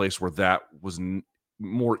be in a place where that was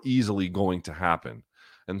more easily going to happen.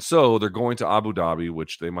 And so they're going to Abu Dhabi,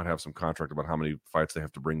 which they might have some contract about how many fights they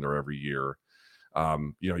have to bring there every year.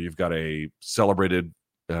 You've got a celebrated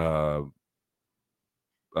Muslim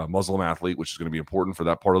athlete, which is going to be important for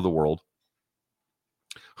that part of the world,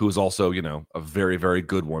 who is also, a very, very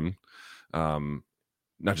good one.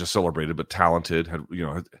 Not just celebrated, but talented.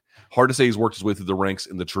 Hard to say he's worked his way through the ranks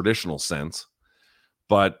in the traditional sense,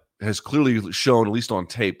 but has clearly shown, at least on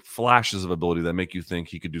tape, flashes of ability that make you think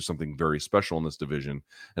he could do something very special in this division.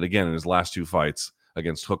 And again, in his last 2 fights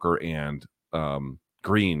against Hooker and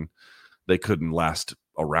Green, they couldn't last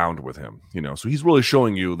a round with him. So he's really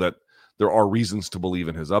showing you that there are reasons to believe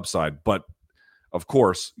in his upside. But of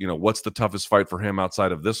course, what's the toughest fight for him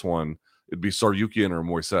outside of this one? It'd be Saryukian or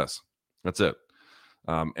Moises. That's it.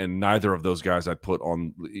 And neither of those guys I'd put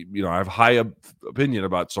on. I have high opinion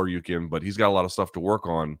about Saryukian, but he's got a lot of stuff to work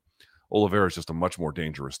on. Oliveira is just a much more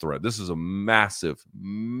dangerous threat. This is a massive,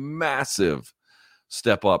 massive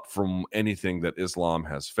step up from anything that Islam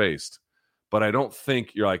has faced. But I don't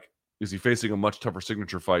think you're like, is he facing a much tougher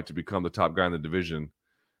signature fight to become the top guy in the division?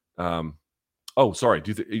 Sorry.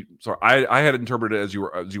 I had interpreted it as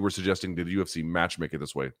you were suggesting, did UFC match make it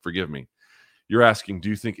this way? Forgive me. You're asking, do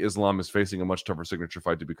you think Islam is facing a much tougher signature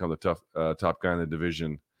fight to become the top guy in the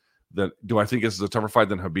division? Do I think this is a tougher fight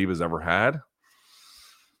than Khabib has ever had?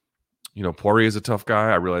 Poirier is a tough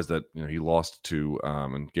guy. I realize that he lost to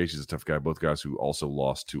and Gaethje's a tough guy. Both guys who also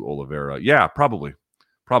lost to Oliveira. Yeah, probably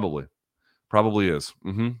is.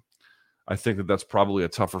 I think that's probably a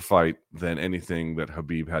tougher fight than anything that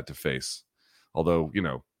Khabib had to face. Although,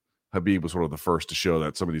 Khabib was sort of the first to show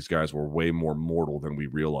that some of these guys were way more mortal than we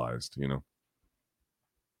realized,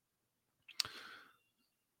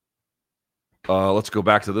 Let's go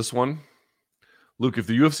back to this one. Luke, if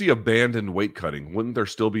the UFC abandoned weight cutting, wouldn't there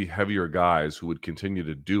still be heavier guys who would continue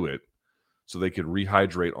to do it so they could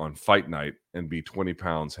rehydrate on fight night and be 20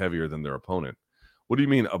 pounds heavier than their opponent? What do you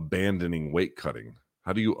mean abandoning weight cutting?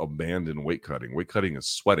 How do you abandon weight cutting? Weight cutting is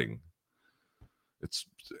sweating.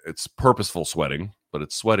 It's purposeful sweating, but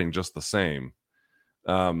it's sweating just the same.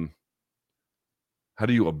 How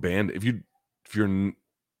do you abandon if you're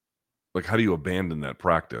like, how do you abandon that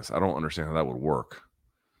practice? I don't understand how that would work.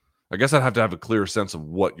 I guess I'd have to have a clear sense of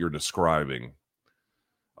what you're describing.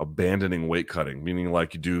 Abandoning weight cutting, meaning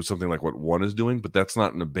like you do something like what one is doing, but that's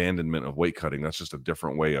not an abandonment of weight cutting. That's just a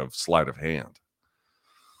different way of sleight of hand.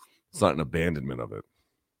 It's not an abandonment of it.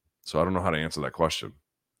 So I don't know how to answer that question.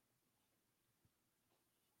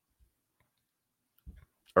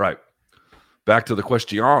 All right. Back to the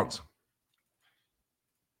questions.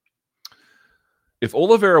 If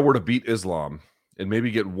Oliveira were to beat Islam and maybe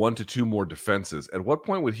get 1 to 2 more defenses, at what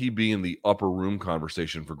point would he be in the upper room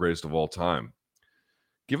conversation for greatest of all time?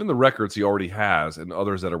 Given the records he already has and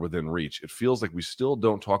others that are within reach, it feels like we still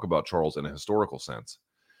don't talk about Charles in a historical sense.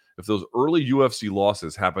 If those early UFC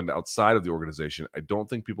losses happened outside of the organization, I don't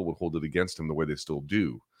think people would hold it against him the way they still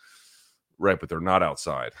do. Right, but they're not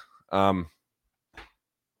outside.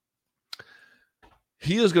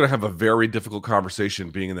 He is going to have a very difficult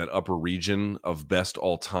conversation being in that upper region of best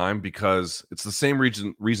all time because it's the same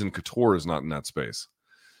reason Couture is not in that space.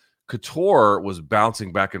 Couture was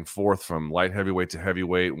bouncing back and forth from light heavyweight to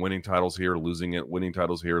heavyweight, winning titles here, losing it, winning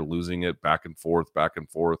titles here, losing it, back and forth.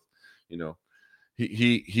 You know,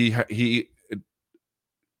 he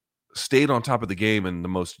stayed on top of the game in the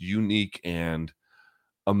most unique and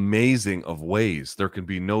amazing of ways. There can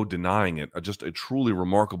be no denying it. Just a truly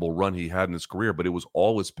remarkable run he had in his career, but it was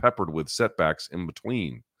always peppered with setbacks in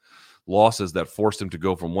between. Losses that forced him to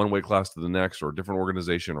go from one weight class to the next or a different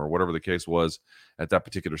organization or whatever the case was at that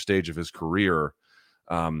particular stage of his career.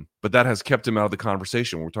 But that has kept him out of the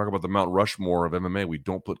conversation. When we talk about the Mount Rushmore of MMA, we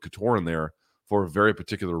don't put Couture in there for a very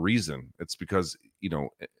particular reason. It's because,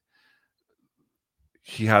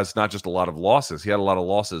 he has not just a lot of losses. He had a lot of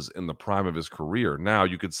losses in the prime of his career. Now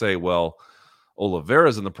you could say, well,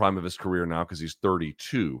 Oliveira's in the prime of his career now because he's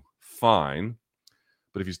 32. Fine.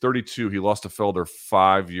 But if he's 32, he lost to Felder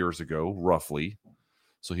 5 years ago, roughly.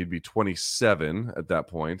 So he'd be 27 at that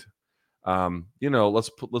point. Let's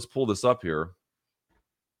pull this up here.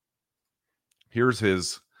 Here's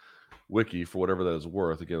his wiki for whatever that is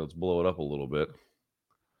worth. Again, let's blow it up a little bit.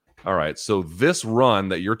 All right. So this run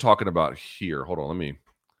that you're talking about here, hold on.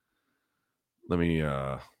 Let me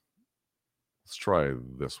let's try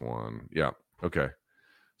this one. Yeah. Okay.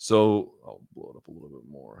 So I'll blow it up a little bit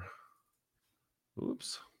more.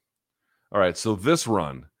 Oops. All right, so this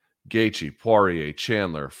run, Gaethje, Poirier,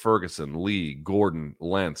 Chandler, Ferguson, Lee, Gordon,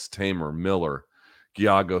 Lentz, Tamer, Miller,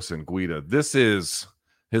 Giagos, and Guida. This is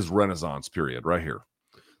his renaissance period right here.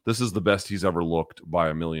 This is the best he's ever looked by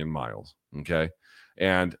a million miles, okay?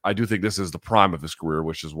 And I do think this is the prime of his career,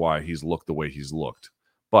 which is why he's looked the way he's looked.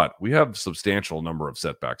 But we have a substantial number of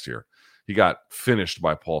setbacks here. He got finished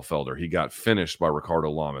by Paul Felder. He got finished by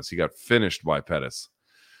Ricardo Lamas. He got finished by Pettis.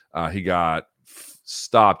 He got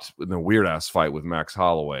stopped in a weird-ass fight with Max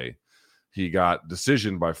Holloway. He got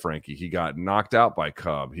decisioned by Frankie. He got knocked out by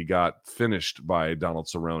Cub. He got finished by Donald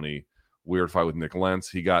Cerrone. Weird fight with Nick Lentz.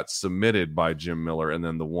 He got submitted by Jim Miller, and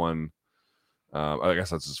then the one, I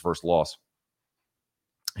guess that's his first loss.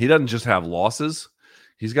 He doesn't just have losses.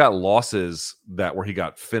 He's got losses where he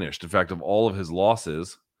got finished. In fact, of all of his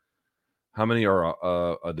losses, how many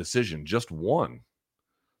are a decision? Just one.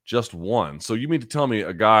 Just one. So you mean to tell me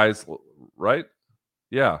a guy's, right?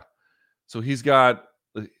 Yeah. So he's got,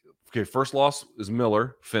 okay, first loss is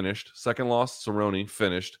Miller, finished. Second loss, Cerrone,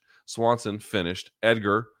 finished. Swanson, finished.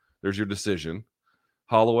 Edgar, there's your decision.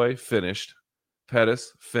 Holloway, finished.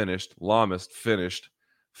 Pettis, finished. Lamas, finished.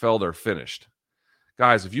 Felder, finished.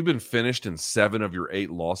 Guys, if you've been finished in 7 of your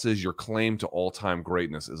 8 losses, your claim to all-time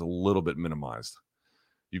greatness is a little bit minimized.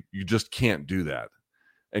 You just can't do that.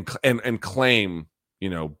 And claim,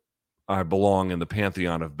 I belong in the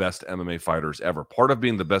pantheon of best MMA fighters ever. Part of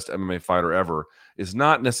being the best MMA fighter ever is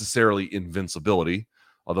not necessarily invincibility,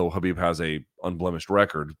 although Khabib has a unblemished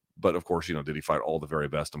record. But of course, did he fight all the very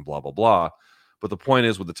best and blah, blah, blah. But the point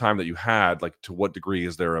is, with the time that you had, like, to what degree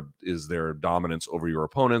is there dominance over your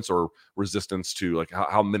opponents or resistance to, like,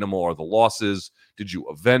 how minimal are the losses? Did you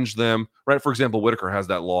avenge them? Right? For example, Whitaker has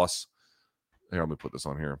that loss. Here, let me put this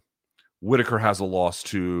on here. Whitaker has a loss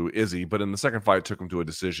to Izzy, but in the second fight, took him to a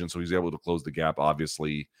decision, so he's able to close the gap,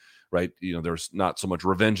 obviously, right? There's not so much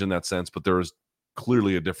revenge in that sense, but there's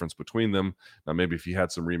clearly a difference between them. Now, maybe if he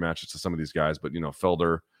had some rematches to some of these guys, but,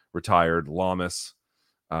 Felder retired, Lamas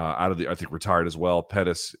I think retired as well,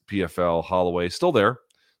 Pettis, PFL, Holloway, still there.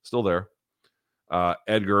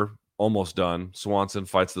 Edgar, almost done. Swanson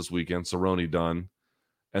fights this weekend, Cerrone done.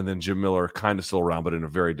 And then Jim Miller kind of still around, but in a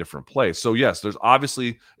very different place. So, yes, there's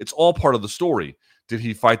obviously, it's all part of the story. Did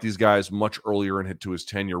he fight these guys much earlier and hit to his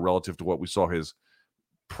tenure relative to what we saw his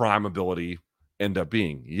prime ability end up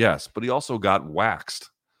being? Yes, but he also got waxed,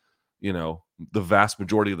 the vast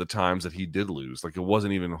majority of the times that he did lose. Like, it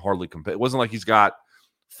wasn't even hardly it wasn't like he's got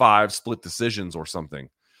 5 split decisions or something.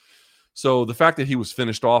 So the fact that he was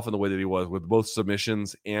finished off in the way that he was with both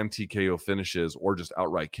submissions and TKO finishes, or just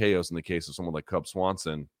outright KOs in the case of someone like Cub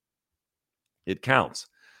Swanson, it counts.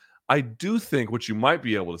 I do think what you might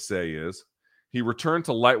be able to say is he returned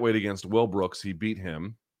to lightweight against Will Brooks. He beat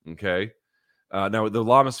him. Okay. Now, the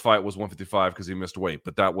Lamas fight was 155 because he missed weight,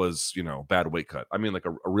 but that was, bad weight cut. I mean, like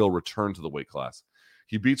a real return to the weight class.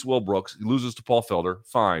 He beats Will Brooks. He loses to Paul Felder.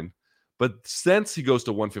 Fine. But since he goes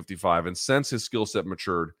to 155 and since his skill set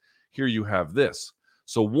matured, here you have this.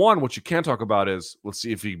 So, one, what you can talk about is, let's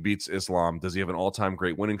see if he beats Islam. Does he have an all-time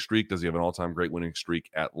great winning streak? Does he have an all-time great winning streak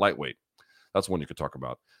at lightweight? That's one you could talk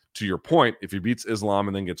about. To your point, if he beats Islam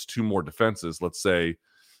and then gets 2 more defenses, let's say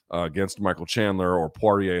against Michael Chandler or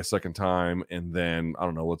Poirier a second time, and then, I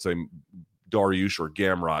don't know, let's say Dariush or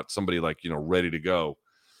Gamrot, somebody like, ready to go,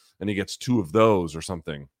 and he gets 2 of those or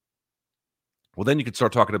something, well, then you could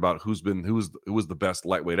start talking about who was the best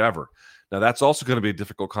lightweight ever. Now, that's also going to be a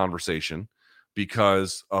difficult conversation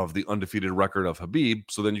because of the undefeated record of Khabib.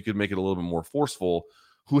 So then you could make it a little bit more forceful.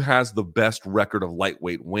 Who has the best record of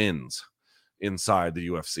lightweight wins inside the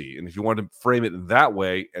UFC? And if you want to frame it in that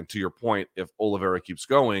way, and to your point, if Oliveira keeps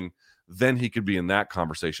going, then he could be in that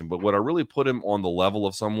conversation. But would I really put him on the level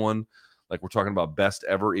of someone like we're talking about best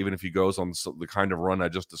ever, even if he goes on the kind of run I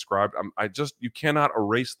just described? You cannot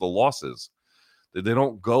erase the losses. They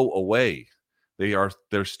don't go away.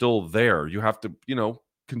 They're still there. You have to,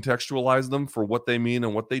 contextualize them for what they mean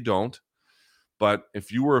and what they don't. But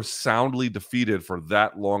if you were soundly defeated for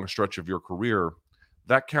that long stretch of your career,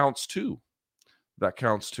 that counts too. But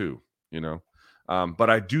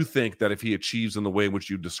I do think that if he achieves in the way in which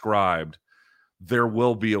you described, there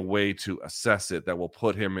will be a way to assess it that will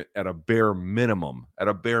put him at a bare minimum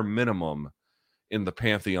in the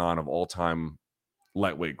pantheon of all-time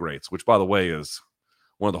lightweight greats, which, by the way, is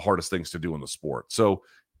one of the hardest things to do in the sport. So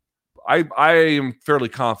I am fairly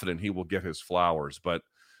confident he will get his flowers, but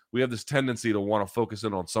we have this tendency to want to focus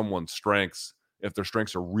in on someone's strengths if their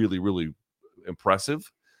strengths are really, really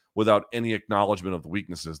impressive without any acknowledgement of the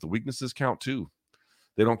weaknesses. The weaknesses count too.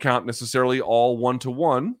 They don't count necessarily all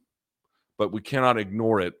 1-to-1, but we cannot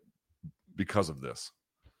ignore it because of this.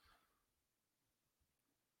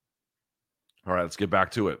 All right, let's get back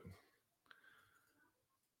to it.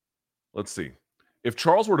 Let's see. If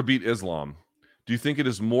Charles were to beat Islam, do you think it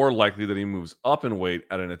is more likely that he moves up in weight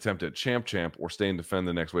at an attempt at champ or stay and defend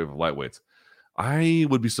the next wave of lightweights? I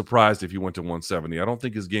would be surprised if he went to 170. I don't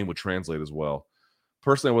think his game would translate as well.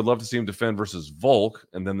 Personally, I would love to see him defend versus Volk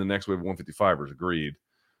and then the next wave of 155ers. Agreed.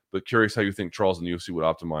 But curious how you think Charles and the UFC would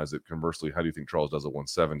optimize it. Conversely, how do you think Charles does at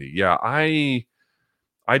 170? Yeah, I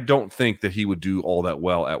don't think that he would do all that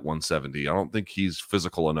well at 170. I don't think he's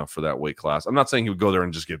physical enough for that weight class. I'm not saying he would go there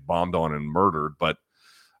and just get bombed on and murdered, but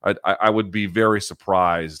I would be very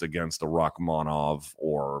surprised against a Rachmanov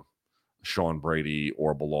or Sean Brady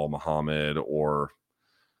or Bilal Muhammad or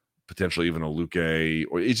potentially even a Luque.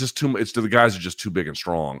 Or it's just too. It's the guys are just too big and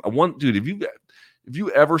strong. Dude, have you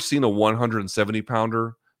ever seen a 170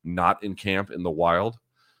 pounder not in camp in the wild?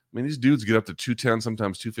 I mean, these dudes get up to 210,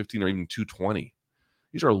 sometimes 215, or even 220.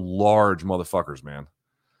 These are large motherfuckers, man.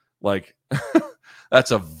 Like,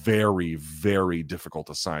 that's a very, very difficult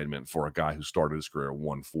assignment for a guy who started his career at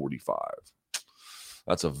 145.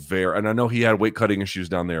 And I know he had weight cutting issues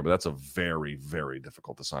down there, but that's a very, very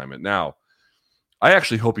difficult assignment. Now, I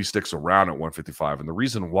actually hope he sticks around at 155. And the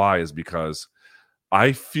reason why is because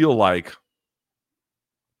I feel like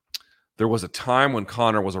there was a time when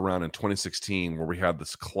Conor was around in 2016 where we had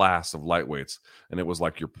this class of lightweights, and it was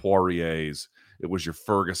like your Poiriers, it was your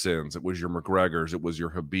Fergusons, it was your McGregors, it was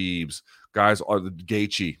your Habibs, guys are the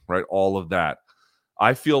Gaethje, right? All of that.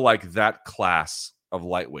 I feel like that class of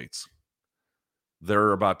lightweights,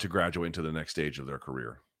 they're about to graduate into the next stage of their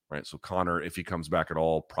career, right? So Conor, if he comes back at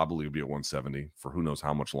all, probably will be at 170 for who knows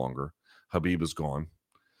how much longer. Habib is gone.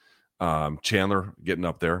 Chandler getting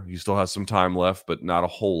up there. He still has some time left, but not a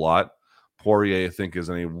whole lot. Poirier, I think, is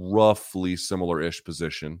in a roughly similar-ish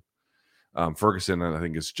position. Ferguson, I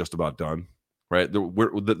think, is just about done, right?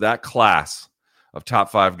 That class of top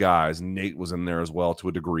 5 guys, Nate was in there as well to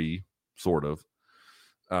a degree, sort of.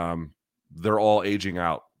 They're all aging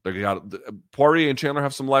out. Poirier and Chandler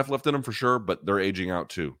have some life left in them for sure, but they're aging out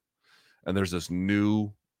too. And there's this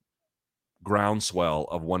new groundswell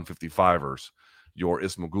of 155ers, your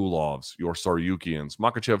Ismagulovs, your Saryukians,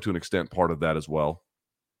 Makhachev to an extent part of that as well,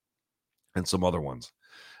 and some other ones.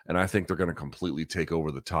 and I think they're going to completely take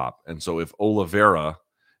over the top. And so if Oliveira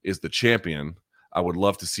is the champion, I would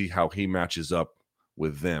love to see how he matches up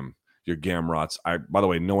with them. Your Gamrots. By the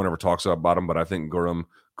way, no one ever talks about him, but I think Guram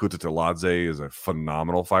Kutateladze is a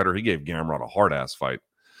phenomenal fighter. He gave Gamrot a hard-ass fight.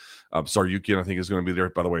 Saryukin, I think, is going to be there.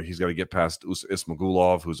 By the way, he's got to get past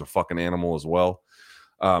Ismagulov, who's a fucking animal as well.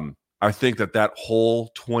 I think that whole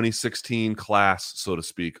 2016 class, so to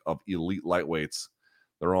speak, of elite lightweights,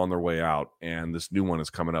 they're on their way out, and this new one is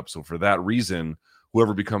coming up. So for that reason,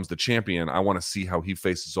 whoever becomes the champion, I want to see how he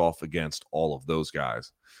faces off against all of those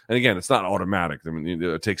guys. And again, it's not automatic. I mean,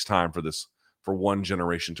 it takes time for one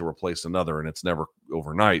generation to replace another, and it's never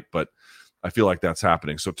overnight, but I feel like that's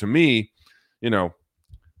happening. So to me,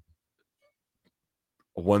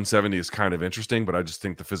 170 is kind of interesting, but I just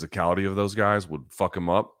think the physicality of those guys would fuck him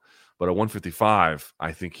up. But at 155,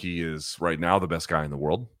 I think he is right now the best guy in the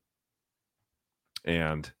world.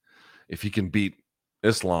 And if he can beat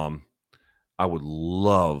Islam, I would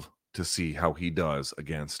love to see how he does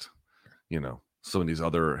against, some of these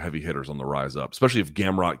other heavy hitters on the rise up, especially if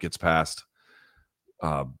Gamrot gets past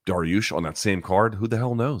Dariush on that same card. Who the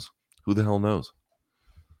hell knows?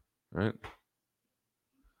 Right?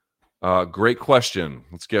 Great question.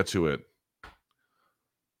 Let's get to it.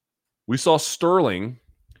 We saw Sterling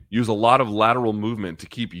use a lot of lateral movement to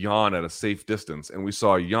keep Jan at a safe distance, and we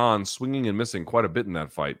saw Jan swinging and missing quite a bit in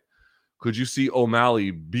that fight. Could you see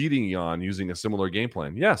O'Malley beating Jan using a similar game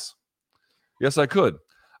plan? Yes, I could.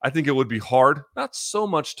 I think it would be hard, not so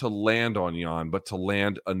much to land on Jan, but to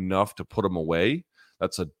land enough to put him away.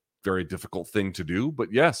 That's a very difficult thing to do.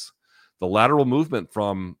 But yes, the lateral movement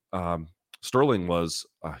from Sterling was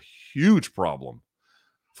a huge problem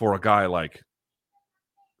for a guy like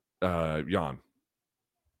Jan.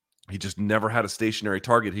 He just never had a stationary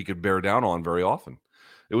target he could bear down on very often.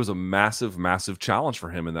 It was a massive, massive challenge for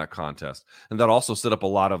him in that contest. And that also set up a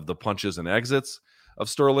lot of the punches and exits of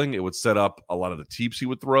Sterling. It would set up a lot of the teeps he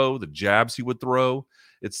would throw, the jabs he would throw.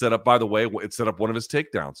 It set up, by the way, it set up one of his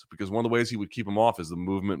takedowns, because one of the ways he would keep him off is the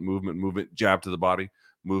movement, jab to the body,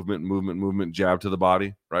 movement, jab to the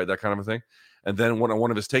body, right? That kind of a thing. And then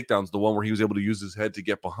one of his takedowns, the one where he was able to use his head to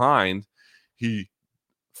get behind, he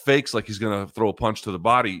fakes like he's going to throw a punch to the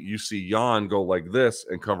body. You see Jan go like this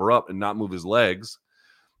and cover up and not move his legs.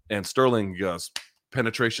 And Sterling goes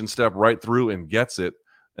penetration step right through and gets it,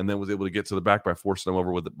 and then was able to get to the back by forcing him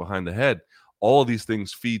over with it behind the head. All of these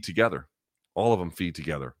things feed together. All of them feed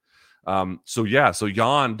together. So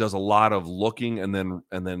Jan does a lot of looking and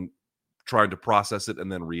then trying to process it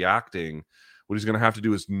and then reacting. What he's going to have to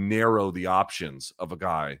do is narrow the options of a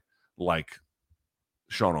guy like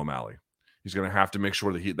Sean O'Malley. He's going to have to make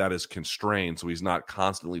sure that is constrained, so he's not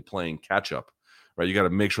constantly playing catch up. Right? You got to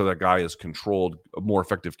make sure that guy is controlled. A more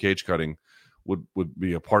effective cage cutting would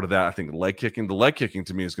be a part of that. I think leg kicking. The leg kicking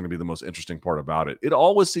to me is going to be the most interesting part about it. It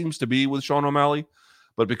always seems to be with Sean O'Malley,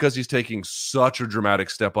 but because he's taking such a dramatic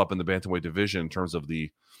step up in the bantamweight division in terms of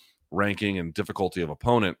the ranking and difficulty of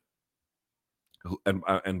opponent,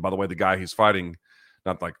 and by the way, the guy he's fighting,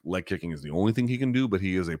 not like leg kicking is the only thing he can do, but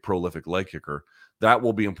he is a prolific leg kicker. That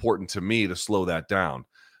will be important to me to slow that down.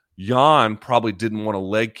 Jan probably didn't want to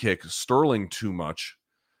leg kick Sterling too much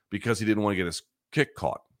because he didn't want to get his kick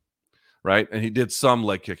caught, right? And he did some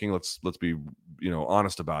leg kicking. Let's be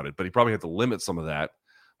honest about it. But he probably had to limit some of that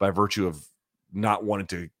by virtue of not wanting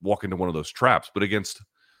to walk into one of those traps. But against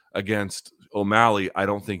O'Malley, I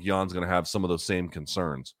don't think Jan's going to have some of those same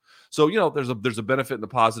concerns. So there's a benefit and a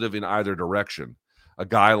positive in either direction. A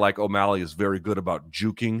guy like O'Malley is very good about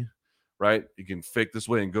juking. Right? He can fake this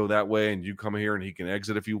way and go that way, and you come here and he can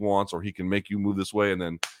exit if he wants, or he can make you move this way and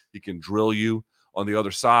then he can drill you. On the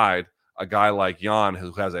other side, a guy like Jan,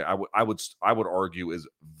 who has I would argue is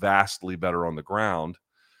vastly better on the ground,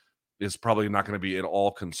 is probably not going to be at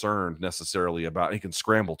all concerned necessarily about. He can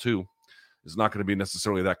scramble too. Is not going to be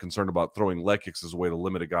necessarily that concerned about throwing leg kicks as a way to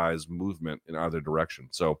limit a guy's movement in either direction.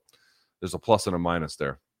 So there's a plus and a minus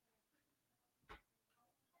there.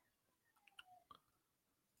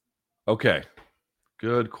 Okay,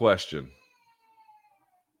 good question.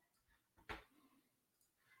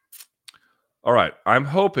 All right, I'm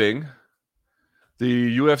hoping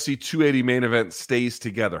the UFC 280 main event stays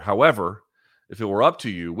together. However, if it were up to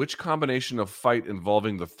you, which combination of fight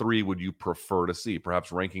involving the three would you prefer to see?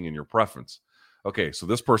 Perhaps ranking in your preference. Okay, so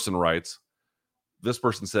this person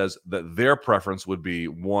says that their preference would be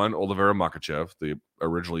 1, Oliveira-Makhachev, the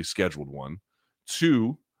originally scheduled one.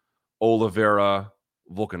 2,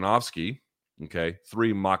 Oliveira-Volkanovski. Okay,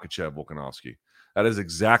 3, Makhachev-Volkanovski. That is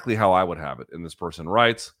exactly how I would have it. And this person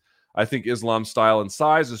writes, I think Islam's style and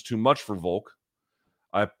size is too much for Volk.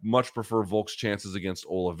 I much prefer Volk's chances against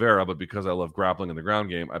Oliveira, but because I love grappling in the ground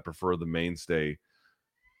game, I prefer the main, stay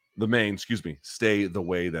the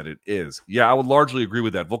way that it is. Yeah, I would largely agree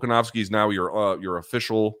with that. Volkanovski is now your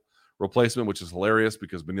official replacement, which is hilarious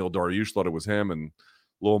because Beneil Dariush thought it was him, and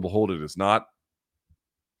lo and behold, it is not.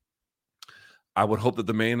 I would hope that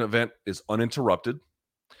the main event is uninterrupted,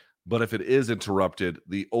 but if it is interrupted,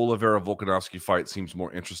 the Oliveira-Volkanovski fight seems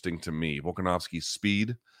more interesting to me. Volkanovski's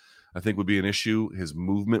speed, I think, would be an issue. His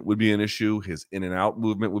movement would be an issue. His in and out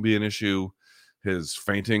movement would be an issue. His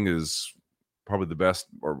feinting is probably the best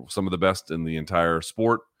or some of the best in the entire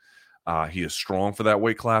sport. He is strong for that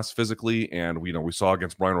weight class physically, and we saw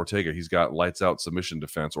against Brian Ortega, he's got lights out submission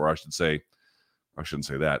defense, or I shouldn't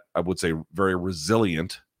say that. I would say very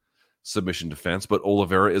resilient submission defense, but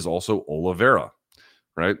Oliveira is also Oliveira,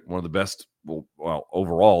 right? One of the best, well,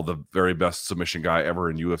 overall, the very best submission guy ever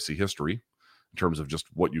in UFC history in terms of just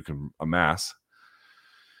what you can amass.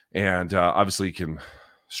 And obviously he can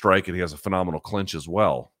strike, and he has a phenomenal clinch as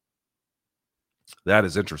well. That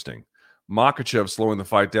is interesting. Makhachev slowing the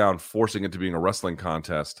fight down, forcing it to being a wrestling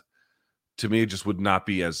contest, to me, just would not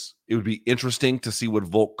be as... It would be interesting to see what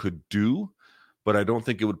Volk could do, but I don't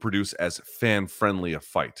think it would produce as fan-friendly a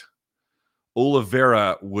fight.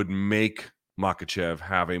 Oliveira would make Makhachev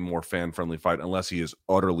have a more fan-friendly fight unless he is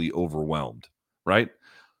utterly overwhelmed, right?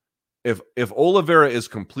 If Oliveira is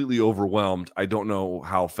completely overwhelmed, I don't know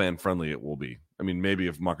how fan-friendly it will be. I mean, maybe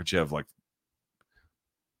if Makhachev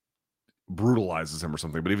brutalizes him or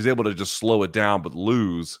something, but if he's able to just slow it down but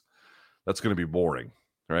lose, that's going to be boring,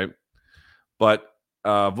 right? But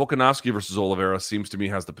Volkanovski versus Oliveira seems to me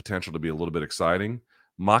has the potential to be a little bit exciting.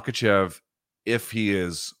 Makhachev, if he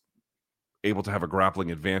is able to have a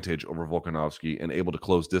grappling advantage over Volkanovski and able to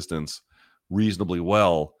close distance reasonably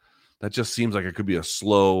well, that just seems like it could be a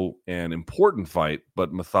slow and important fight,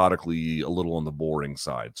 but methodically a little on the boring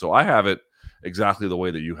side. So I have it exactly the way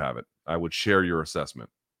that you have it. I would share your assessment.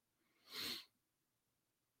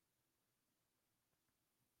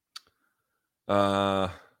 I'm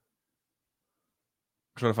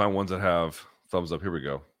trying to find ones that have thumbs up. Here we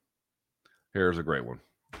go. Here's a great one.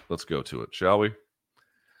 Let's go to it, shall we?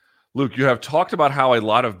 Luke, you have talked about how a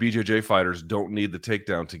lot of BJJ fighters don't need the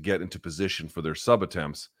takedown to get into position for their sub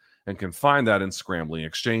attempts and can find that in scrambling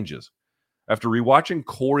exchanges. After rewatching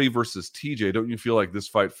Corey versus TJ, don't you feel like this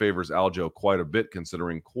fight favors Aljo quite a bit,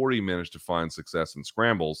 considering Corey managed to find success in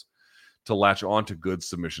scrambles to latch on to good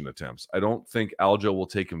submission attempts? I don't think Aljo will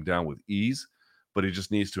take him down with ease, but he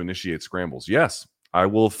just needs to initiate scrambles. Yes, I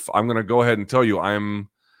will. I'm going to go ahead and tell you I'm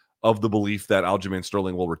of the belief that Aljamain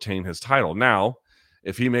Sterling will retain his title. Now,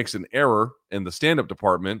 if he makes an error in the stand-up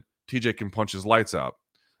department, TJ can punch his lights out,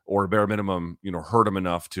 or bare minimum, hurt him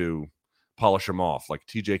enough to polish him off. Like,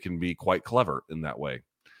 TJ can be quite clever in that way.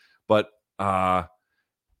 But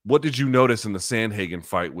what did you notice in the Sandhagen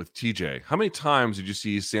fight with TJ? How many times did you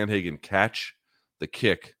see Sandhagen catch the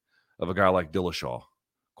kick of a guy like Dillashaw?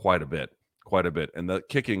 Quite a bit. And the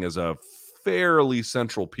kicking is a fairly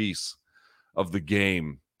central piece of the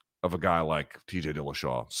game of a guy like TJ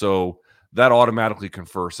Dillashaw. So that automatically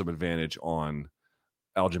confers some advantage on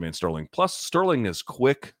Aljamain Sterling. Plus, Sterling is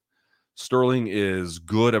quick. Sterling is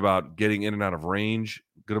good about getting in and out of range,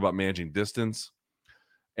 good about managing distance.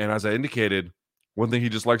 And as I indicated, one thing he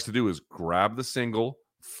just likes to do is grab the single,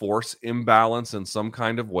 force imbalance in some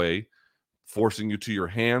kind of way, forcing you to your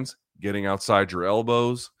hands, getting outside your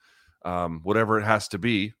elbows, whatever it has to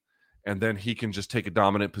be. And then he can just take a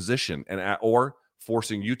dominant position or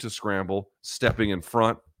forcing you to scramble, stepping in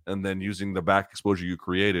front, and then using the back exposure you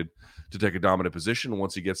created to take a dominant position.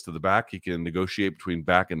 Once he gets to the back, he can negotiate between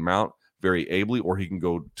back and mount very ably, or he can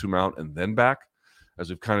go to mount and then back, as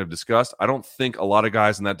we've kind of discussed. I don't think a lot of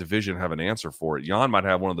guys in that division have an answer for it. Jan might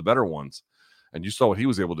have one of the better ones, and you saw what he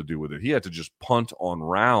was able to do with it. He had to just punt on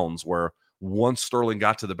rounds where once Sterling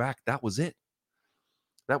got to the back, that was it.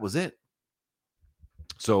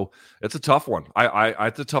 So it's a tough one.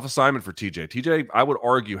 It's a tough assignment for TJ. TJ, I would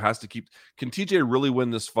argue, has to keep... Can TJ really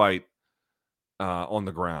win this fight on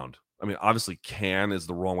the ground? I mean, obviously can is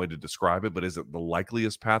the wrong way to describe it, but is it the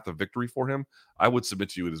likeliest path of victory for him? I would submit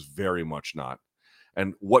to you it is very much not.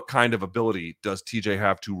 And what kind of ability does TJ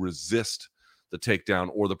have to resist the takedown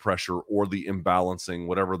or the pressure or the imbalancing,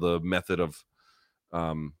 whatever the method of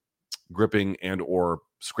gripping and or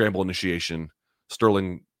scramble initiation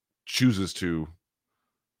Sterling chooses to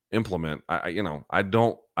implement? That's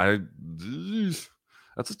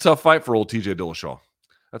a tough fight for old TJ Dillashaw.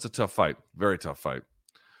 That's a tough fight. Very tough fight.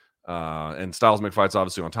 And Styles make fights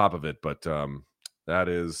obviously on top of it, but that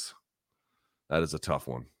is a tough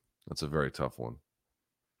one. That's a very tough one.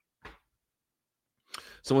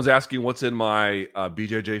 Someone's asking what's in my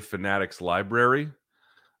BJJ Fanatics library.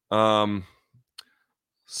 Some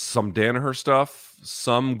Danaher stuff,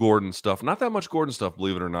 some Gordon stuff. Not that much Gordon stuff,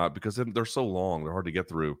 believe it or not, because they're so long. They're hard to get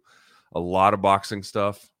through. A lot of boxing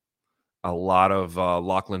stuff. A lot of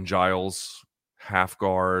Lachlan Giles, half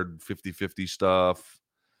guard, 50-50 stuff.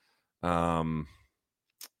 A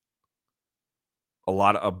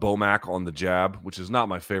lot of Bomac on the jab, which is not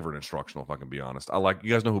my favorite instructional, if I can be honest.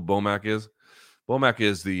 You guys know who Bomac is? Bomac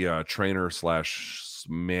is the trainer /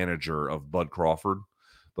 manager of Bud Crawford.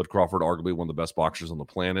 Bud Crawford, arguably one of the best boxers on the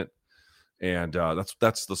planet. And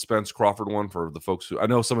that's the Spence Crawford one for the folks who, I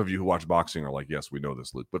know some of you who watch boxing are like, yes, we know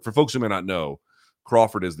this, Luke. But for folks who may not know,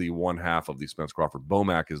 Crawford is the one half of the Spence Crawford.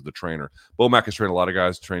 Bomac is the trainer. Bomac has trained a lot of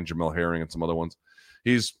guys, trained Jamel Herring and some other ones.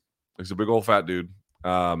 He's a big old fat dude.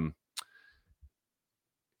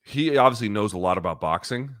 He obviously knows a lot about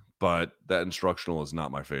boxing, but that instructional is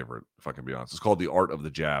not my favorite, if I can be honest. It's called The Art of the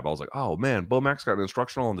Jab. I was like, oh, man, Bomac's got an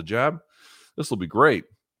instructional on the jab. This will be great.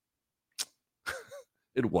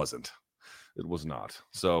 It wasn't. It was not.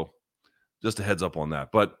 So just a heads up on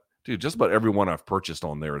that. But, dude, just about everyone I've purchased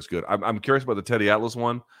on there is good. I'm curious about the Teddy Atlas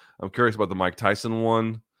one. I'm curious about the Mike Tyson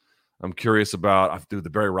one. I'm curious about, the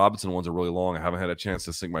Barry Robinson ones are really long. I haven't had a chance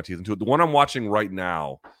to sink my teeth into it. The one I'm watching right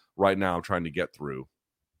now, I'm trying to get through.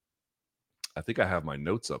 I think I have my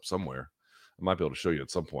notes up somewhere. I might be able to show you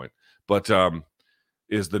at some point. But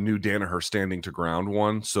is the new Danaher standing to ground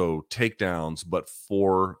one. So takedowns, but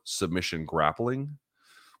for submission grappling,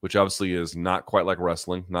 which obviously is not quite like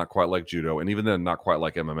wrestling, not quite like judo, and even then not quite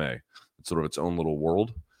like MMA. It's sort of its own little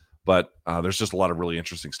world. But there's just a lot of really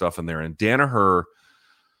interesting stuff in there. And Danaher,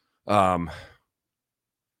 man,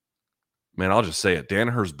 I'll just say it.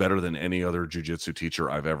 Danaher's better than any other jiu-jitsu teacher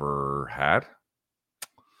I've ever had.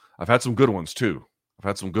 I've had some good ones too.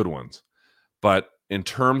 But in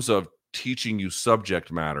terms of teaching you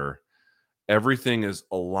subject matter, everything is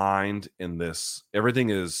aligned in this.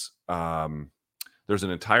 Everything is, there's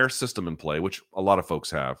an entire system in play, which a lot of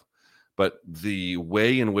folks have. But the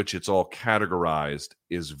way in which it's all categorized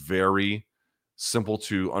is very simple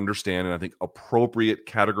to understand. And I think appropriate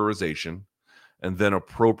categorization and then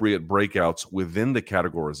appropriate breakouts within the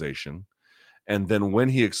categorization. And then when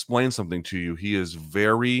he explains something to you, he is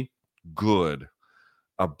very good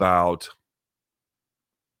about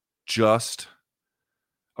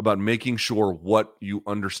making sure what you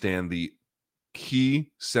understand the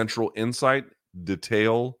key central insight,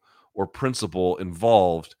 detail, or principle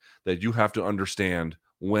involved that you have to understand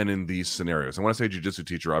when in these scenarios. And when I say jiu-jitsu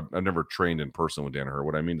teacher, I've never trained in person with Danaher.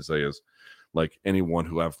 What I mean to say is like anyone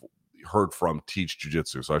who I've heard from teach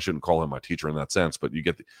jiu-jitsu. So I shouldn't call him my teacher in that sense, but you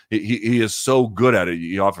get he is so good at it.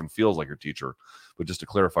 He often feels like your teacher. But just to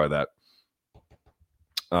clarify that,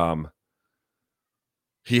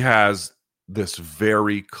 he has this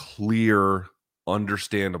very clear,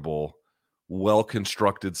 understandable,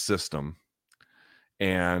 well-constructed system.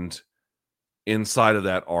 And inside of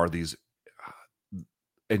that are these,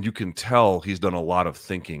 and you can tell he's done a lot of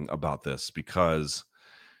thinking about this because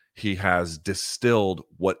he has distilled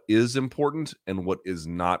what is important and what is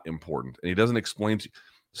not important. And he doesn't explain to you.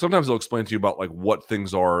 Sometimes he'll explain to you about like what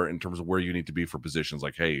things are in terms of where you need to be for positions.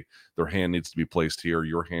 Like, hey, their hand needs to be placed here.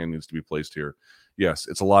 Your hand needs to be placed here. Yes,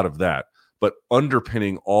 it's a lot of that. But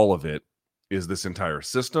underpinning all of it is this entire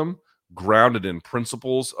system grounded in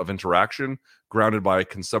principles of interaction, grounded by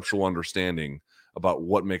conceptual understanding about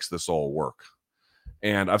what makes this all work.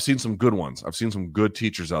 And I've seen some good ones. I've seen some good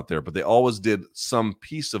teachers out there, but they always did some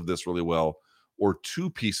piece of this really well or two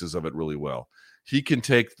pieces of it really well. He can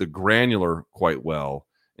take the granular quite well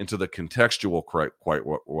into the contextual quite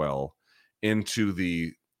well, into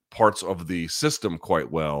the parts of the system quite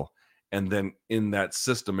well, and then in that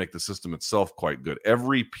system, make the system itself quite good.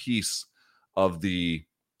 Every piece of the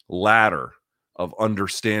ladder of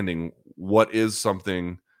understanding what is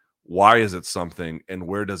something, why is it something, and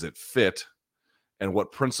where does it fit, and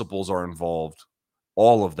what principles are involved,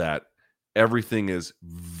 all of that, everything is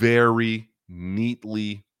very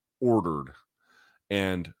neatly ordered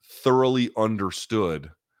and thoroughly understood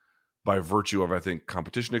by virtue of, I think,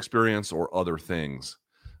 competition experience or other things.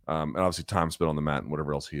 And obviously time spent on the mat and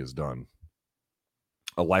whatever else he has done.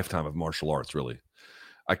 A lifetime of martial arts, really.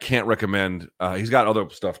 I can't recommend, he's got other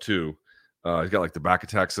stuff too. He's got like the back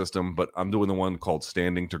attack system, but I'm doing the one called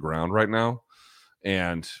Standing to Ground right now.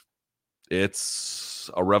 And it's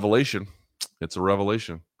a revelation. It's a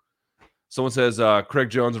revelation. Someone says Craig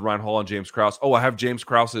Jones and Ryan Hall and James Krause. Oh, I have James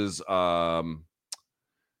Krause's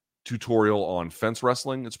tutorial on fence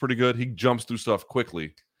wrestling. It's pretty good. He jumps through stuff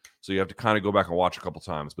quickly, so you have to kind of go back and watch a couple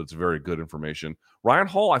times, but it's very good information. Ryan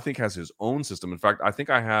Hall, I think, has his own system. In fact, I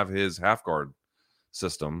think I have his half guard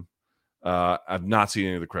system. I've not seen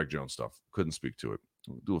any of the Craig Jones stuff. Couldn't speak to it.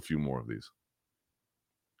 We'll do a few more of these.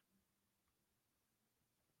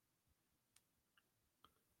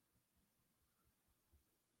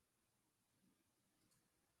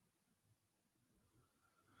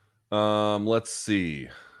 Let's see.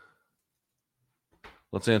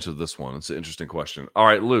 Let's answer this one. It's an interesting question. All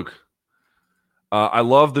right, Luke. I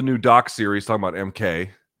love the new doc series talking about MK.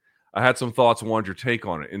 I had some thoughts and wanted your take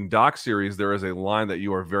on it. In doc series, there is a line that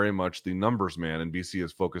you are very much the numbers man, and BC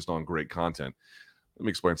is focused on great content. Let me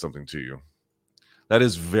explain something to you. That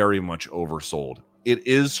is very much oversold. It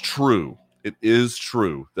is true. It is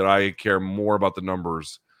true that I care more about the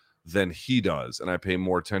numbers than he does, and I pay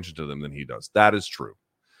more attention to them than he does. That is true.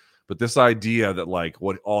 But this idea that like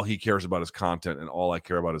what all he cares about is content and all I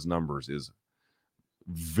care about is numbers is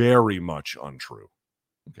very much untrue.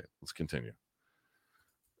 Okay, let's continue.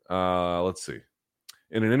 Let's see.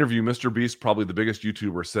 In an interview, Mr. Beast, probably the biggest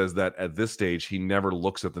YouTuber, says that at this stage, he never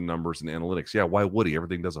looks at the numbers and analytics. Yeah, why would he?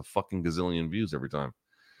 Everything does a fucking gazillion views every time.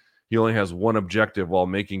 He only has one objective while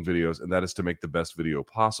making videos, and that is to make the best video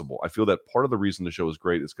possible. I feel that part of the reason the show is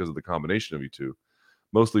great is because of the combination of you two.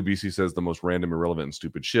 Mostly BC says the most random, irrelevant, and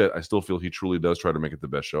stupid shit. I still feel he truly does try to make it the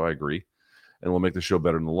best show. I agree. And will make the show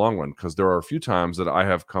better in the long run, because there are a few times that I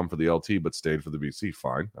have come for the LT but stayed for the BC.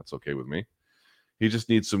 Fine. That's okay with me. He just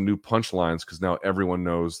needs some new punchlines because now everyone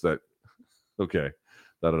knows that, okay,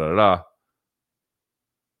 da-da-da-da.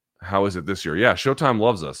 How is it this year? Yeah, Showtime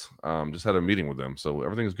loves us. Just had a meeting with them, so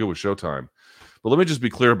everything is good with Showtime. But let me just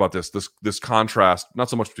be clear about this contrast, not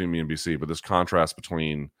so much between me and BC, but this contrast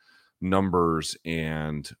between numbers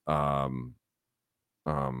and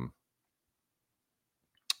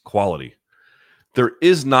quality. There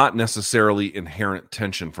is not necessarily inherent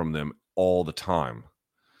tension from them all the time.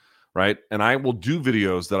 Right. And I will do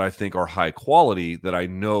videos that I think are high quality that I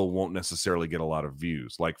know won't necessarily get a lot of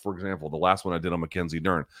views. Like, for example, the last one I did on Mackenzie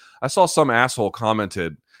Dern, I saw some asshole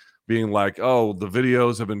commented being like, oh, the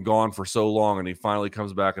videos have been gone for so long and he finally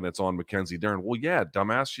comes back and it's on Mackenzie Dern. Well, yeah,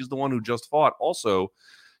 dumbass. She's the one who just fought. Also,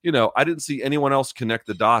 you know, I didn't see anyone else connect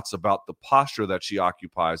the dots about the posture that she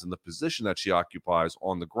occupies and the position that she occupies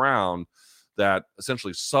on the ground that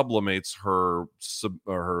essentially sublimates her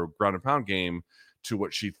ground and pound game to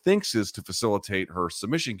what she thinks is to facilitate her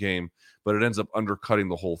submission game, but it ends up undercutting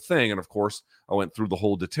the whole thing. And of course, I went through the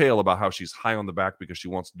whole detail about how she's high on the back because she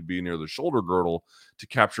wants to be near the shoulder girdle to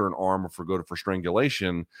capture an arm or go for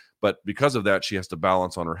strangulation. But because of that, she has to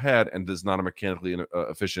balance on her head and is not a mechanically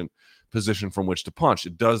efficient position from which to punch.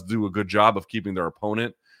 It does do a good job of keeping their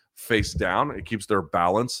opponent face down. It keeps their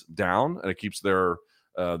balance down, and it keeps their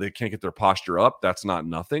they can't get their posture up. That's not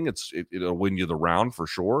nothing. It'll win you the round for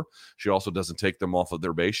sure. She also doesn't take them off of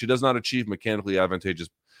their base. She does not achieve mechanically advantageous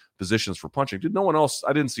positions for punching. Dude, no one else,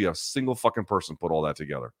 I didn't see a single fucking person put all that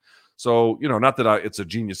together. So, you know, not that it's a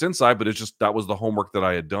genius insight, but it's just that was the homework that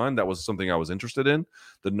I had done. That was something I was interested in.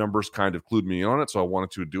 The numbers kind of clued me on it, so I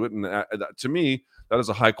wanted to do it. And to me, that is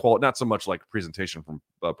a high quality, not so much like presentation from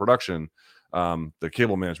production. The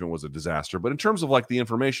cable management was a disaster. But in terms of like the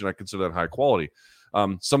information, I consider that high quality.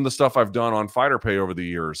 Some of the stuff I've done on Fighter Pay over the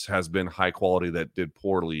years has been high quality that did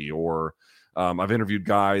poorly, or I've interviewed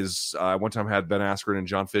guys. One time had Ben Askren and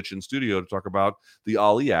John Fitch in studio to talk about the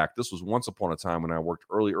Ali Act. This was once upon a time when I worked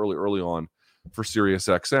early on for Sirius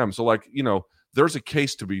XM. So like, you know, there's a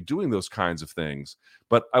case to be doing those kinds of things.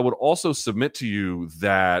 But I would also submit to you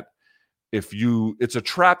that it's a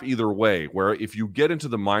trap either way, where if you get into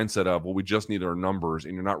the mindset of, well, we just need our numbers,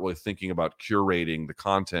 and you're not really thinking about curating the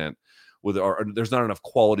content, there's not enough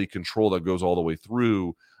quality control that goes all the way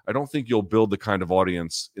through, I don't think you'll build the kind of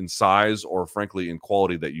audience in size or frankly in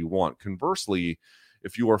quality that you want. Conversely,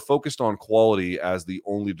 if you are focused on quality as the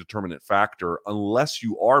only determinant factor, unless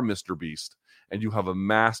you are Mr. Beast and you have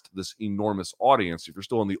amassed this enormous audience, if you're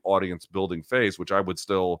still in the audience building phase, which I would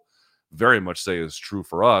still very much say is true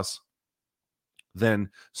for us, then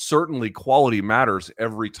certainly quality matters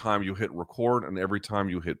every time you hit record and every time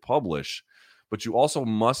you hit publish. But you also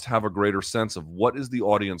must have a greater sense of what is the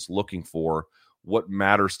audience looking for, what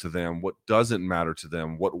matters to them, what doesn't matter to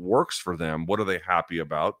them, what works for them, what are they happy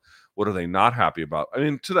about, what are they not happy about. I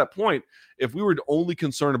mean, to that point, if we were only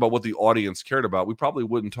concerned about what the audience cared about, we probably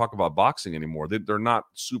wouldn't talk about boxing anymore. They're not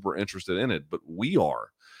super interested in it, but we are.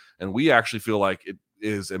 And we actually feel like it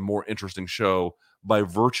is a more interesting show by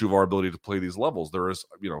virtue of our ability to play these levels. There is,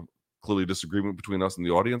 you know, clearly disagreement between us and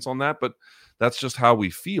the audience on that, but that's just how we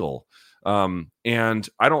feel. And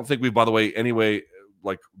I don't think we've, by the way, anyway,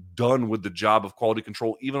 like done with the job of quality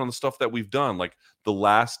control, even on the stuff that we've done, like the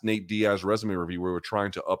last Nate Diaz resume review, where we're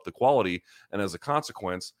trying to up the quality. And as a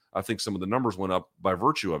consequence, I think some of the numbers went up by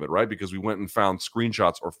virtue of it, right? Because we went and found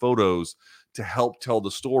screenshots or photos to help tell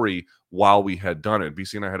the story while we had done it.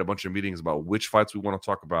 BC and I had a bunch of meetings about which fights we want to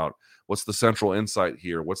talk about. What's the central insight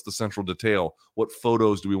here? What's the central detail? What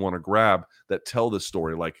photos do we want to grab that tell this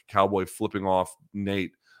story? Like Cowboy flipping off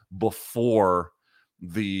Nate before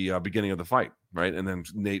the beginning of the fight, right? And then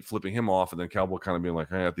Nate flipping him off, and then Cowboy kind of being like,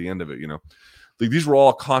 hey, at the end of it, you know. Like, these were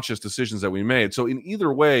all conscious decisions that we made. So in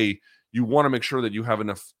either way, you want to make sure that you have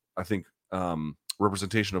enough, I think,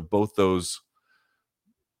 representation of both those.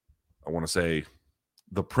 I want to say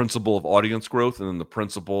the principle of audience growth and then the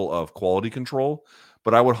principle of quality control.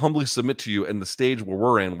 But I would humbly submit to you, in the stage where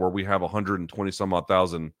we're in, where we have 120 some odd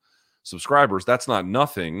thousand subscribers, that's not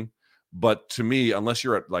nothing. But to me, unless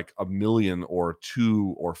you're at like 1 million or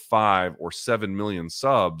 2 or 5 or 7 million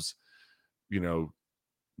subs, you know,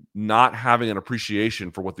 not having an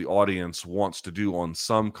appreciation for what the audience wants to do on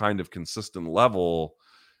some kind of consistent level,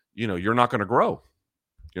 you know, you're not going to grow.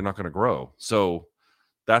 You're not going to grow. So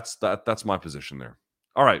that's my position there.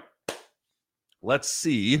 All right. Let's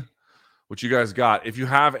see what you guys got. If you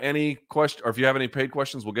have any question, or if you have any paid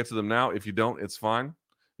questions, we'll get to them now. If you don't, it's fine.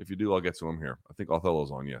 If you do, I'll get to them here. I think Othello's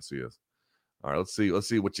on. Yes, he is. All right, let's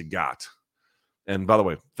see what you got. And by the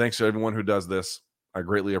way, thanks to everyone who does this. I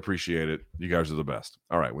greatly appreciate it. You guys are the best.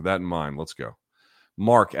 All right, with that in mind, let's go.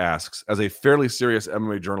 Mark asks, as a fairly serious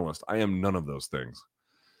MMA journalist, I am none of those things.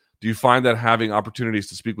 Do you find that having opportunities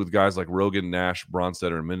to speak with guys like Rogan, Nash,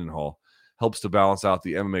 Bronstetter, and Mendenhall helps to balance out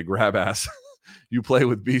the MMA grab ass you play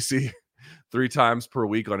with BC 3 times per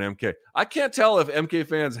week on MK? I can't tell if MK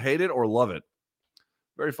fans hate it or love it.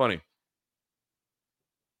 Very funny.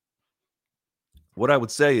 What I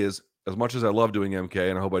would say is, as much as I love doing MK,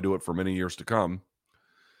 and I hope I do it for many years to come,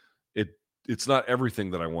 it's not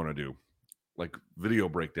everything that I want to do, like video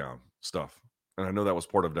breakdown stuff. And I know that was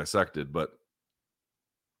part of Dissected, but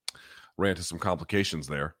ran into some complications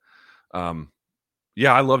there.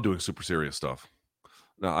 Yeah, I love doing super serious stuff.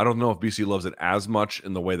 Now, I don't know if BC loves it as much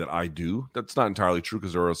in the way that I do. That's not entirely true,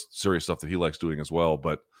 because there is serious stuff that he likes doing as well,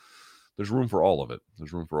 but there's room for all of it.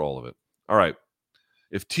 There's room for all of it. All right.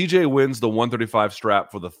 If TJ wins the 135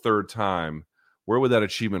 strap for the 3rd time, where would that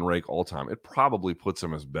achievement rank all time? It probably puts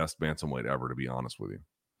him as best bantamweight ever, to be honest with you.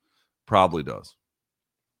 Probably does,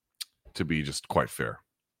 to be just quite fair.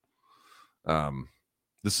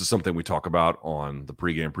 This is something we talk about on the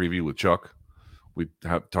pregame preview with Chuck. We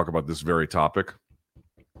talk about this very topic.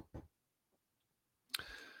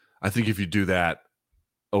 I think if you do that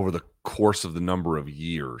over the course of the number of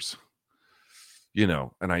years, you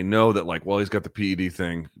know, and I know that, like, well, he's got the PED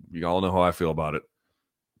thing. You all know how I feel about it,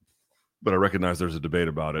 but I recognize there's a debate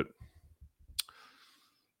about it.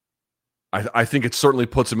 I think it certainly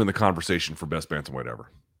puts him in the conversation for best bantamweight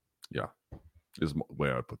ever. Yeah, is the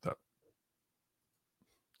way I would put that.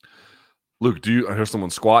 Luke, I hear someone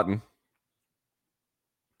squatting.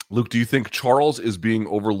 Luke, do you think Charles is being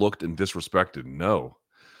overlooked and disrespected? No.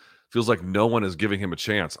 Feels like no one is giving him a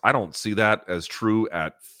chance. I don't see that as true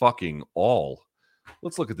at fucking all.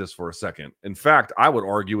 Let's look at this for a second. In fact, I would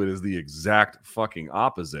argue it is the exact fucking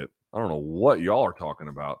opposite. I don't know what y'all are talking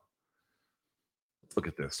about. Let's look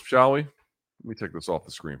at this, shall we? Let me take this off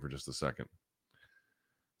the screen for just a second.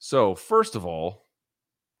 So, first of all,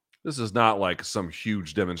 this is not like some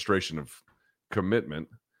huge demonstration of commitment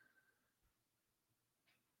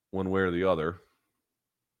one way or the other.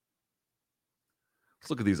 Let's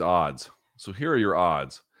look at these odds. So here are your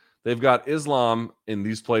odds. They've got Islam in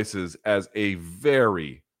these places as a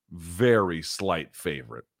very, very slight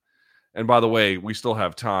favorite. And by the way, we still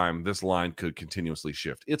have time. This line could continuously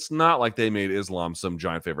shift. It's not like they made Islam some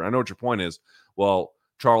giant favorite. I know what your point is. Well,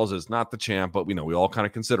 Charles is not the champ, but we all kind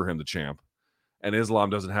of consider him the champ. And Islam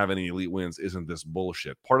doesn't have any elite wins. Isn't this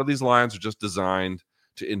bullshit? Part of these lines are just designed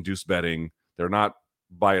to induce betting. They're not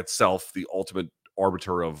by itself the ultimate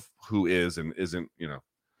arbiter of who is and isn't,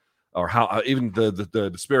 or how even the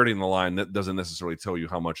disparity in the line that doesn't necessarily tell you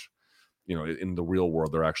how much, in the real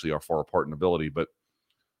world, they actually are far apart in ability. But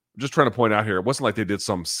I'm just trying to point out here, it wasn't like they did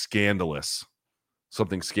something scandalous. I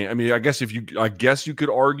mean, I guess you could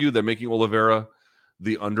argue that making Oliveira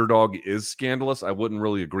the underdog is scandalous. I wouldn't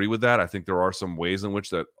really agree with that. I think there are some ways in which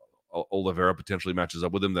that Oliveira potentially matches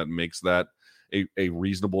up with him that makes that a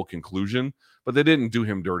reasonable conclusion, but they didn't do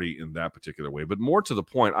him dirty in that particular way. But more to the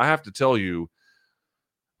point, I have to tell you,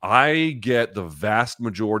 I get the vast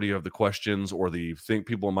majority of the questions or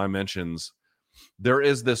people in my mentions. There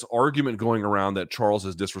is this argument going around that Charles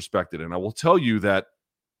is disrespected. And I will tell you that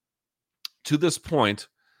to this point,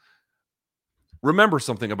 remember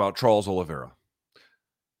something about Charles Oliveira.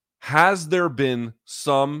 Has there been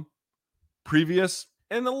some previous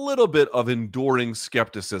and a little bit of enduring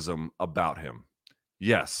skepticism about him?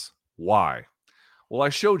 Yes. Why? Well, I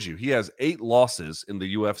showed you he has 8 losses in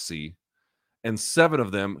the UFC, and 7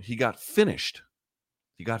 of them he got finished.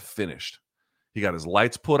 He got finished. He got his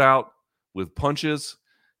lights put out with punches.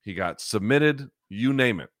 He got submitted, you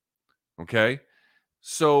name it. Okay?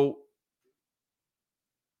 So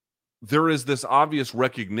there is this obvious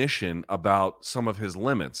recognition about some of his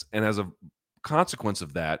limits. And as a consequence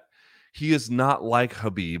of that, he is not like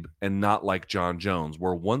Khabib and not like John Jones,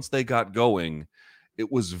 where once they got going,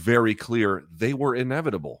 it was very clear they were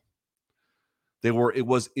inevitable. It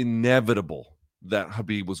was inevitable that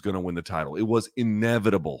Khabib was going to win the title. It was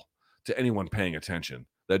inevitable to anyone paying attention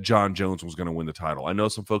that John Jones was going to win the title. I know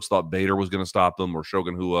some folks thought Bader was going to stop them or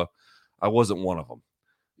Shogun Rua. I wasn't one of them.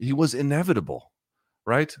 He was inevitable,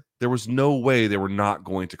 right? There was no way they were not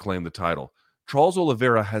going to claim the title. Charles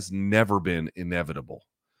Oliveira has never been inevitable.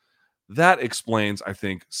 That explains, I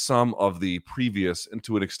think, some of the previous, and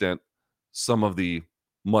to an extent, some of the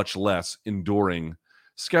much less enduring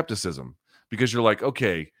skepticism. Because you're like,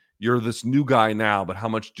 okay, you're this new guy now, but how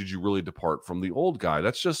much did you really depart from the old guy?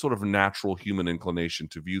 That's just sort of a natural human inclination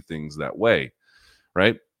to view things that way,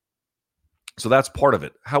 right? So that's part of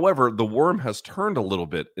it. However, the worm has turned a little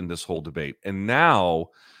bit in this whole debate. And now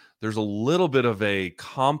there's a little bit of a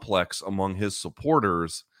complex among his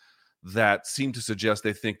supporters that seem to suggest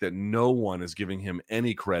they think that no one is giving him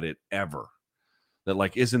any credit ever. That,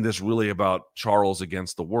 like, isn't this really about Charles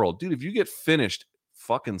against the world? Dude, if you get finished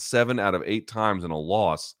fucking 7 out of 8 times in a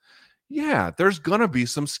loss, yeah, there's going to be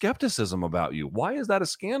some skepticism about you. Why is that a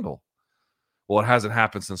scandal? Well, it hasn't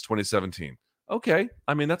happened since 2017. Okay.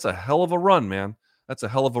 I mean, that's a hell of a run, man. That's a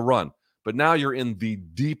hell of a run. But now you're in the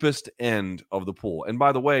deepest end of the pool. And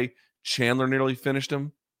by the way, Chandler nearly finished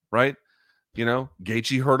him, right? You know,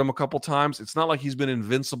 Gaethje hurt him a couple times. It's not like he's been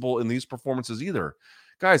invincible in these performances either.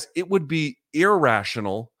 Guys, it would be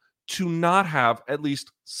irrational to not have at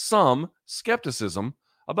least some skepticism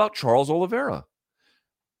about Charles Oliveira.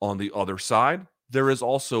 On the other side, there is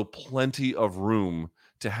also plenty of room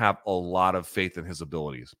to have a lot of faith in his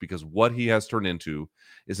abilities, because what he has turned into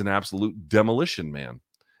is an absolute demolition man.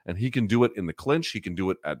 And he can do it in the clinch, he can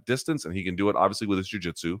do it at distance, and he can do it obviously with his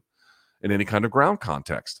jiu-jitsu in any kind of ground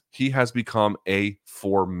context. He has become a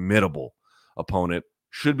formidable opponent,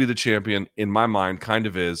 should be the champion in my mind, kind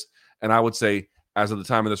of is. And I would say, as of the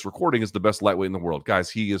time of this recording, is the best lightweight in the world.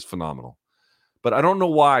 Guys, he is phenomenal. But I don't know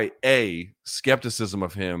why, A, skepticism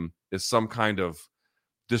of him is some kind of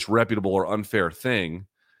disreputable or unfair thing.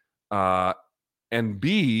 And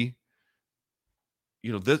B,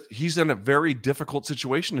 you know, he's in a very difficult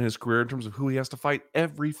situation in his career in terms of who he has to fight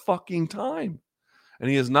every fucking time. And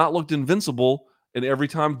he has not looked invincible in every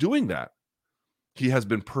time doing that. He has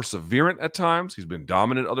been perseverant at times. He's been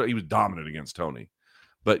dominant. He was dominant against Tony.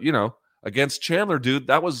 But, you know, against Chandler, dude,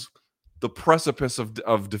 that was the precipice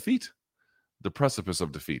of defeat. The precipice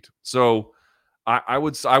of defeat. So I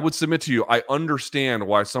would submit to you, I understand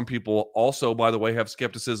why some people also, by the way, have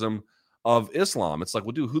skepticism of Islam. It's like,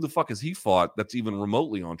 well, dude, who the fuck has he fought that's even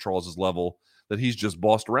remotely on Charles's level that he's just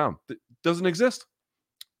bossed around? Doesn't exist.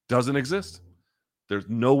 Doesn't exist. There's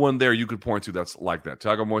no one there you could point to that's like that.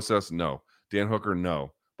 Thiago Moises, no. Dan Hooker,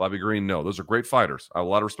 no. Bobby Green, no. Those are great fighters. I have a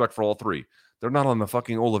lot of respect for all three. They're not on the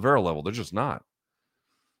fucking Oliveira level. They're just not.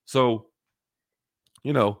 So,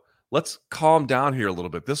 you know, let's calm down here a little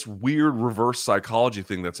bit. This weird reverse psychology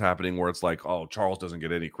thing that's happening where it's like, oh, Charles doesn't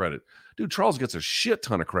get any credit. Dude, Charles gets a shit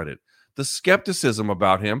ton of credit. The skepticism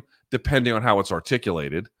about him, depending on how it's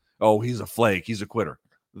articulated, oh, he's a flake, he's a quitter.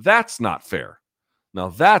 That's not fair. Now,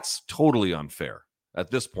 that's totally unfair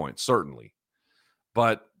at this point, certainly.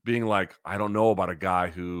 But being like, I don't know about a guy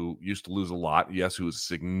who used to lose a lot. Yes, who is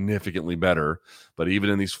significantly better. But even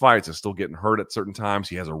in these fights, is still getting hurt at certain times.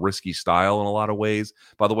 He has a risky style in a lot of ways.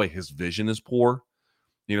 By the way, his vision is poor.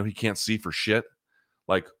 You know, he can't see for shit.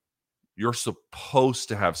 Like, you're supposed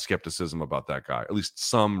to have skepticism about that guy. At least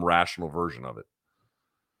some rational version of it.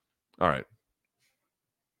 All right.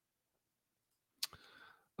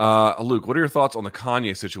 Luke, what are your thoughts on the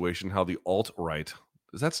Kanye situation? How the alt-right,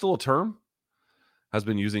 is that still a term? Has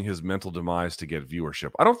been using his mental demise to get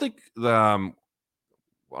viewership. I don't think I don't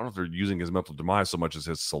know if they're using his mental demise so much as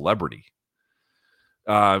his celebrity.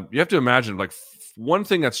 You have to imagine, like, one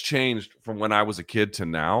thing that's changed from when I was a kid to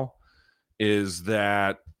now is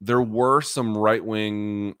that there were some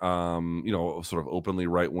right-wing, you know, sort of openly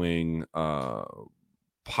right-wing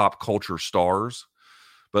pop culture stars,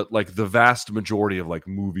 but like the vast majority of like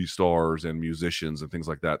movie stars and musicians and things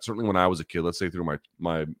like that, certainly when I was a kid, let's say through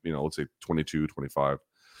my let's say 22, 25,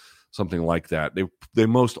 something like that, they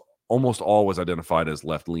almost always identified as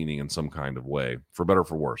left leaning in some kind of way, for better or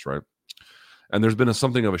for worse, right? And there's been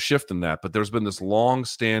something of a shift in that, but there's been this long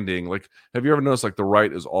standing, like, have you ever noticed like the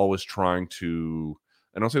right is always trying to,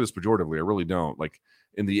 and I don't say this pejoratively, I really don't, like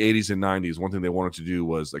in the 80s and 90s, one thing they wanted to do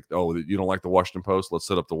was like, oh, you don't like the Washington Post? Let's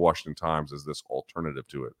set up the Washington Times as this alternative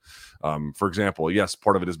to it. For example, yes,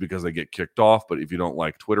 part of it is because they get kicked off, but if you don't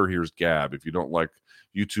like Twitter, here's Gab. If you don't like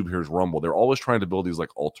YouTube, here's Rumble. They're always trying to build these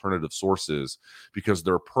like alternative sources because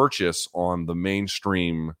their purchase on the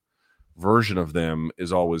mainstream version of them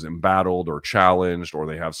is always embattled or challenged, or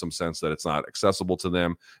they have some sense that it's not accessible to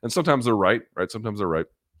them. And sometimes they're right? Sometimes they're right.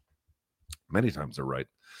 Many times they're right.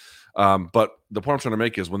 But the point I'm trying to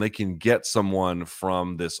make is when they can get someone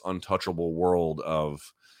from this untouchable world of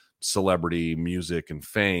celebrity, music, and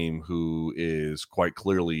fame who is quite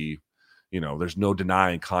clearly, there's no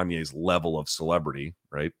denying Kanye's level of celebrity,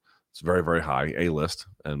 right? It's very, very high, A-list,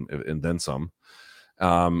 and then some.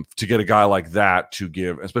 To get a guy like that to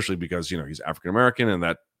give, especially because, he's African-American, and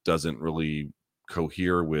that doesn't really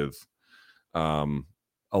cohere with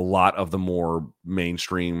a lot of the more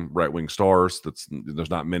mainstream right-wing stars. There's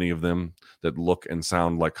not many of them that look and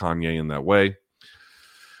sound like Kanye in that way.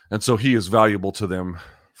 And so he is valuable to them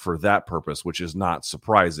for that purpose, which is not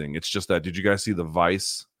surprising. It's just that, did you guys see the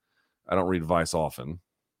Vice? I don't read Vice often.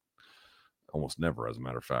 Almost never, as a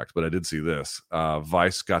matter of fact. But I did see this.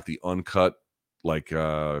 Vice got the uncut,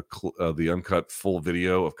 the uncut full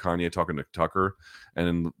video of Kanye talking to Tucker, and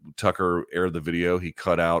then Tucker aired the video. He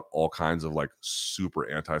cut out all kinds of like super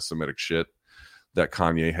anti-Semitic shit that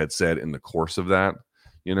Kanye had said in the course of that,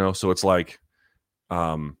 so it's like,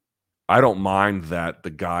 I don't mind that the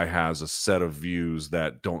guy has a set of views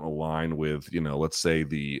that don't align with, let's say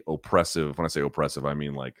the oppressive. When I say oppressive, I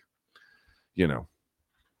mean like,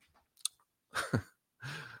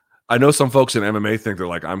 I know some folks in MMA think they're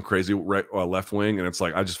like, I'm crazy left wing. And it's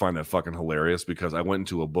like, I just find that fucking hilarious because I went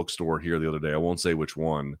into a bookstore here the other day. I won't say which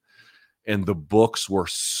one. And the books were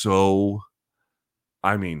so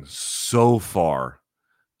far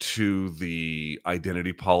to the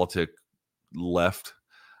identity politic left.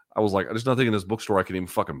 I was like, there's nothing in this bookstore I can even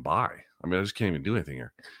fucking buy. I just can't even do anything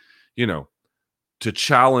here. To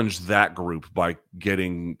challenge that group by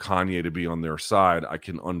getting Kanye to be on their side, I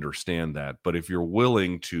can understand that. But if you're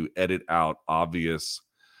willing to edit out obvious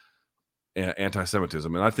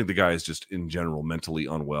anti-Semitism, and I think the guy is just in general mentally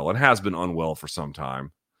unwell and has been unwell for some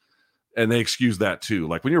time, and they excuse that too.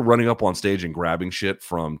 Like when you're running up on stage and grabbing shit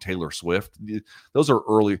from Taylor Swift, those are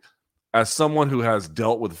early. As someone who has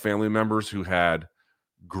dealt with family members who had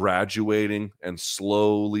graduating and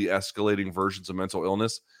slowly escalating versions of mental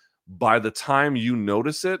illness, by the time you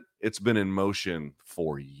notice it, it's been in motion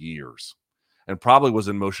for years, and probably was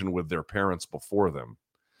in motion with their parents before them,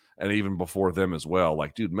 and even before them as well.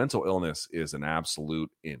 Like, dude, mental illness is an absolute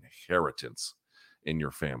inheritance in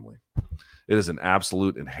your family. It is an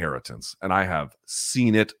absolute inheritance, and I have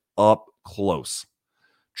seen it up close.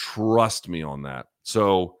 Trust me on that.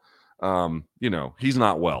 So, he's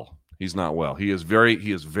not well. He's not well. He is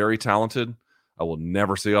very talented. I will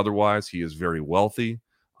never say otherwise. He is very wealthy.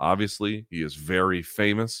 Obviously, he is very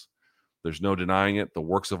famous. There's no denying it. The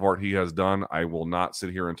works of art he has done, I will not sit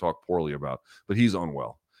here and talk poorly about. But he's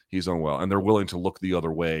unwell. He's unwell. And they're willing to look the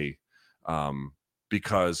other way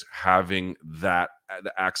because having that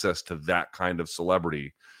access to that kind of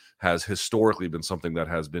celebrity has historically been something that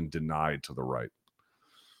has been denied to the right.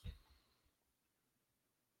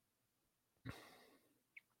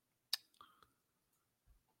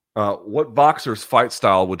 What boxer's fight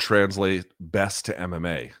style would translate best to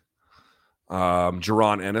MMA?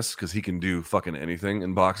 Jaron Ennis, because he can do fucking anything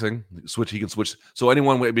in boxing. He can switch. So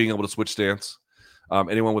anyone being able to switch stance,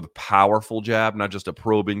 anyone with a powerful jab, not just a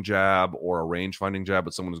probing jab or a range-finding jab,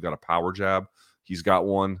 but someone who's got a power jab. He's got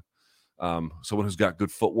one. Someone who's got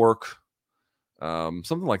good footwork,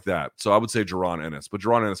 something like that. So I would say Jaron Ennis, but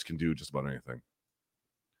Jaron Ennis can do just about anything.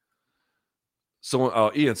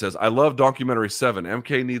 Someone, Ian says, I love Documentary 7.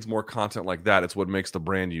 MK needs more content like that. It's what makes the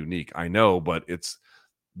brand unique. I know, but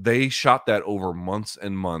they shot that over months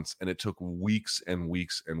and months, and it took weeks and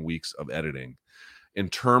weeks and weeks of editing. In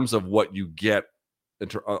terms of what you get,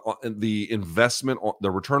 the investment, the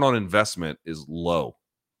return on investment is low.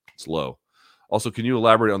 It's low. Also, can you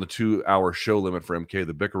elaborate on the 2-hour show limit for MK?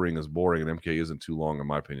 The bickering is boring, and MK isn't too long, in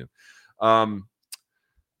my opinion.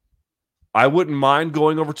 I wouldn't mind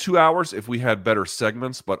going over 2 hours if we had better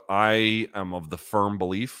segments, but I am of the firm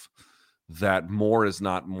belief that more is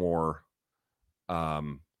not more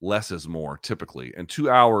less is more typically. And 2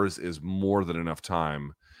 hours is more than enough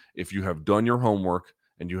time if you have done your homework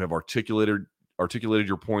and you have articulated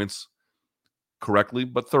your points correctly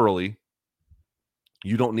but thoroughly.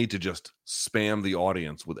 You don't need to just spam the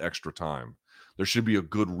audience with extra time. There should be a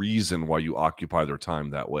good reason why you occupy their time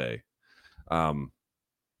that way.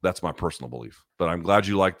 That's my personal belief. But I'm glad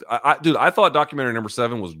you liked. Dude, I thought documentary number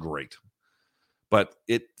 7 was great, but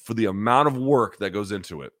for the amount of work that goes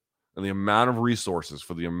into it and the amount of resources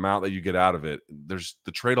for the amount that you get out of it,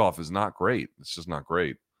 the trade-off is not great. It's just not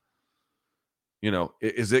great. You know,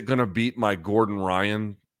 is it going to beat my Gordon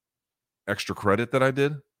Ryan extra credit that I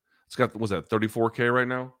did? It's got, was that 34K right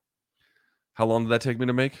now? How long did that take me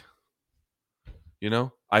to make? You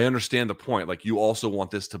know, I understand the point. Like, you also want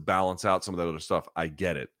this to balance out some of that other stuff. I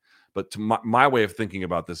get it. But to my way of thinking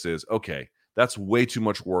about this is, okay, that's way too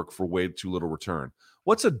much work for way too little return.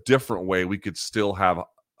 What's a different way we could still have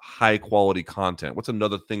high quality content? What's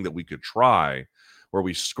another thing that we could try where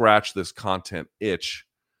we scratch this content itch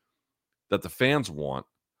that the fans want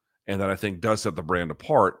and that I think does set the brand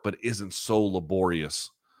apart, but isn't so laborious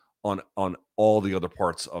on all the other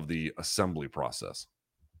parts of the assembly process?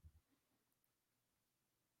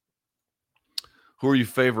 Who are you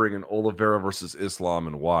favoring in Oliveira versus Islam,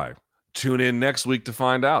 and why? Tune in next week to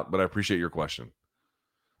find out, but I appreciate your question.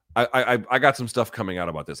 I got some stuff coming out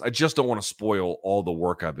about this. I just don't want to spoil all the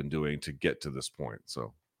work I've been doing to get to this point.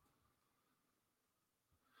 So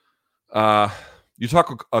you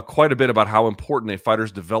talk quite a bit about how important a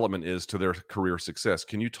fighter's development is to their career success.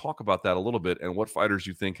 Can you talk about that a little bit and what fighters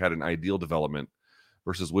you think had an ideal development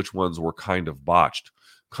versus which ones were kind of botched?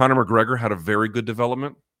 Conor McGregor had a very good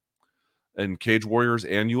development in Cage Warriors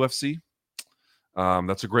and UFC.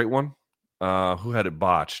 That's a great one. Who had it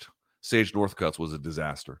botched? Sage Northcutt's was a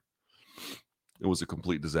disaster. It was a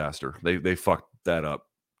complete disaster. They fucked that up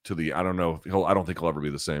to the, I don't know. I don't think he'll ever be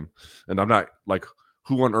the same. And I'm not like,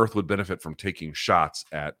 who on earth would benefit from taking shots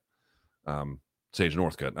at Sage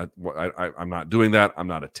Northcutt? I'm not doing that. I'm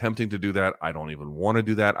not attempting to do that. I don't even want to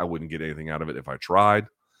do that. I wouldn't get anything out of it if I tried.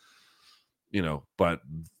 You know, but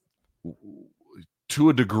to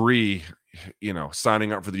a degree, you know,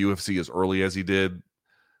 signing up for the UFC as early as he did,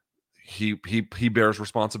 he bears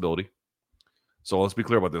responsibility. So let's be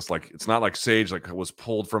clear about this. Like, it's not like Sage was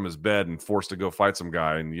pulled from his bed and forced to go fight some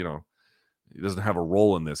guy, and, you know, he doesn't have a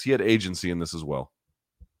role in this. He had agency in this as well.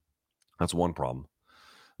 That's one problem.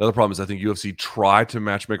 The other problem is I think UFC tried to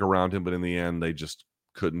matchmake around him, but in the end they just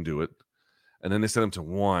couldn't do it. And then they sent him to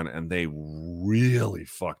one, and they really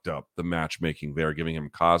fucked up the matchmaking there, giving him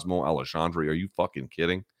Cosmo Alexandre. Are you fucking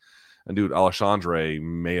kidding? And dude, Alexandre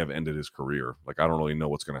may have ended his career. Like, I don't really know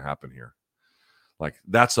what's going to happen here. Like,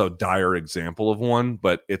 that's a dire example of one,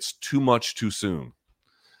 but it's too much too soon.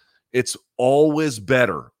 It's always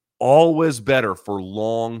better for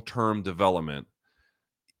long-term development,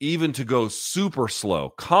 even to go super slow,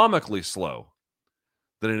 comically slow,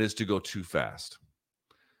 than it is to go too fast.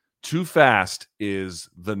 Too fast is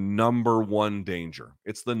the number one danger.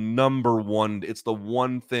 It's the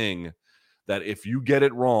one thing that if you get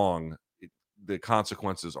it wrong, the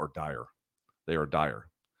consequences are dire. They are dire.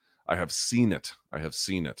 I have seen it.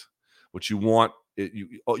 What you want,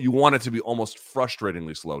 you want it to be almost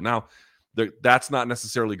frustratingly slow. Now, that's not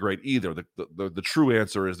necessarily great either. The true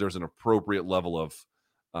answer is there's an appropriate level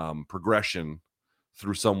of progression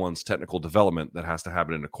through someone's technical development that has to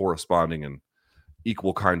happen in a corresponding and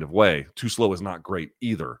equal kind of way. Too slow is not great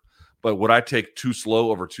either. But would I take too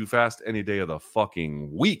slow over too fast any day of the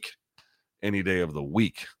fucking week? Any day of the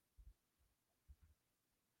week.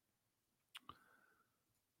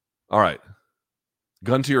 All right.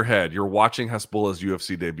 Gun to your head. You're watching Hasbullah's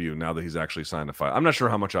UFC debut now that he's actually signed a fight. I'm not sure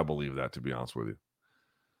how much I believe that, to be honest with you.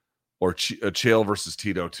 Or Chael versus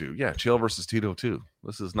Tito 2. Yeah, Chael versus Tito 2.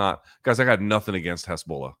 This is not... Guys, I got nothing against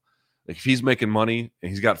Hasbullah. Like, if he's making money and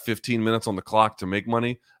he's got 15 minutes on the clock to make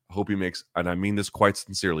money, I hope he makes... And I mean this quite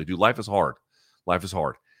sincerely. Dude, life is hard. Life is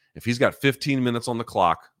hard. If he's got 15 minutes on the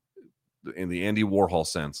clock, in the Andy Warhol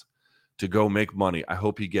sense, to go make money, I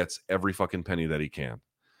hope he gets every fucking penny that he can.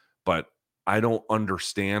 But I don't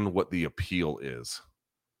understand what the appeal is.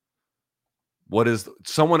 What is...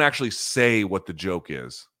 Someone actually say what the joke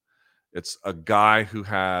is. It's a guy who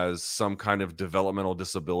has some kind of developmental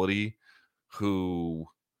disability who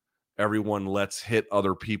everyone lets hit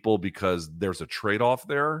other people because there's a trade-off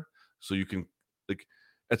there. So you can, like,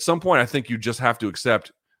 at some point, I think you just have to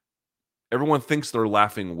accept everyone thinks they're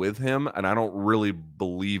laughing with him, and I don't really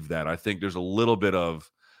believe that. I think there's a little bit of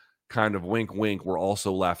kind of wink, wink. We're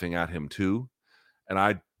also laughing at him too.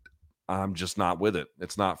 And I'm just not with it.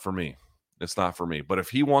 It's not for me. It's not for me. But if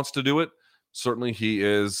he wants to do it, certainly he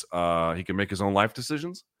is. He can make his own life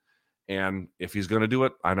decisions. And if he's going to do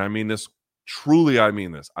it, and I mean this, truly I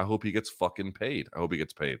mean this, I hope he gets fucking paid. I hope he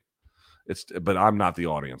gets paid. But I'm not the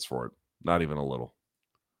audience for it. Not even a little.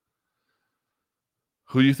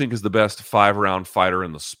 Who do you think is the best 5-round fighter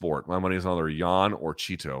in the sport? My money is on either Jan or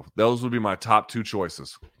Chito. Those would be my top 2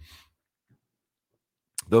 choices.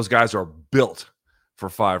 Those guys are built for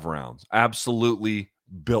 5 rounds. Absolutely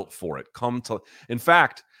built for it. In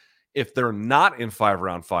fact, if they're not in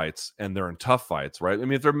 5-round fights and they're in tough fights, right? I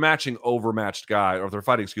mean, if they're matching overmatched guys, or if they're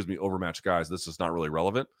fighting, overmatched guys, this is not really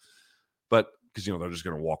relevant. But because, they're just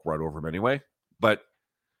going to walk right over him anyway. But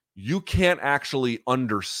you can't actually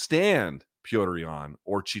understand Petr Yan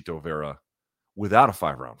or Chito Vera without a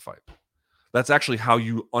 5-round fight. That's actually how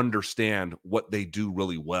you understand what they do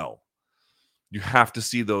really well. You have to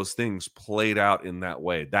see those things played out in that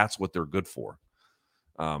way. That's what they're good for.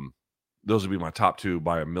 Those would be my top 2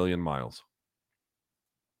 by a million miles.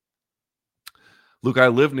 Luke, I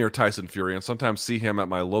live near Tyson Fury and sometimes see him at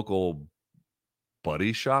my local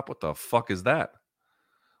buddy shop. What the fuck is that?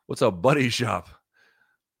 What's a buddy shop?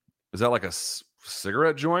 Is that like a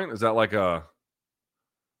cigarette joint? Is that like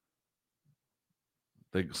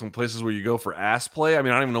some places where you go for ass play? I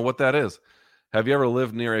mean, I don't even know what that is. Have you ever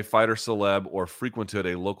lived near a fighter celeb or frequented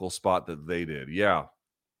a local spot that they did? Yeah.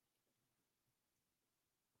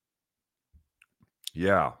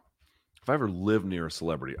 Yeah. If I ever lived near a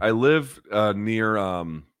celebrity, I live near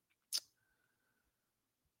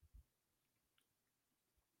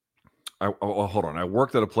hold on. I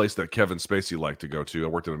worked at a place that Kevin Spacey liked to go to. I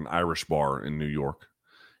worked at an Irish bar in New York.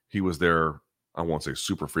 He was there, I won't say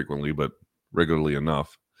super frequently, but regularly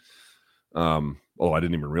enough. I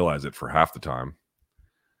didn't even realize it for half the time.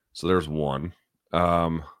 So there's one.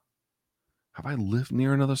 Have I lived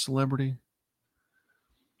near another celebrity?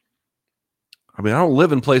 I mean, I don't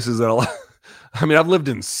live in places that I've lived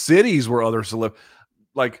in cities where other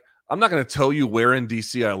I'm not going to tell you where in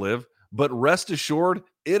DC I live, but rest assured,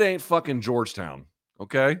 it ain't fucking Georgetown.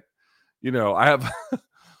 Okay. I have,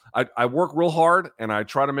 I work real hard and I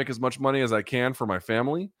try to make as much money as I can for my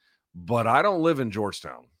family, but I don't live in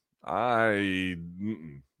Georgetown. Nope.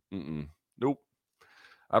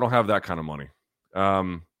 I don't have that kind of money.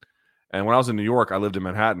 And when I was in New York, I lived in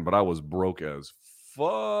Manhattan, but I was broke as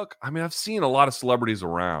fuck. I mean, I've seen a lot of celebrities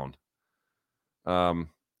around. I'm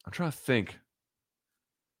trying to think.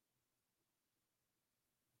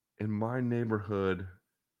 In my neighborhood,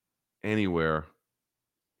 anywhere.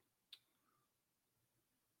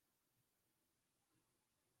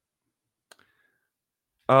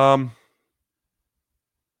 I'm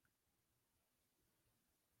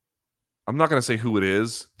not going to say who it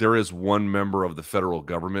is. There is one member of the federal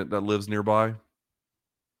government that lives nearby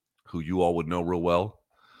who you all would know real well.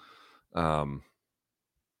 We're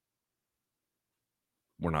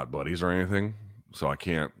not buddies or anything, so I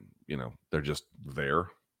can't, they're just there.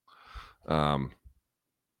 But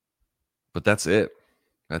that's it.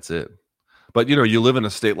 That's it. But, you live in a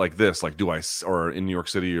state like this, or in New York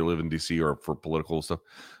City, you live in DC, or for political stuff.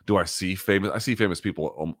 I see famous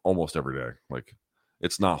people almost every day. Like,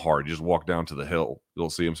 it's not hard. You just walk down to the Hill. You'll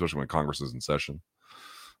see them, especially when Congress is in session.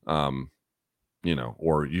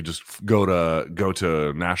 Or you just go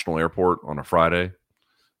to National Airport on a Friday.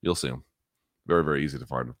 You'll see them. Very, very easy to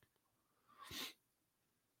find them.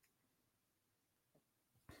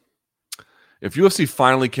 If UFC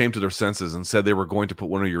finally came to their senses and said they were going to put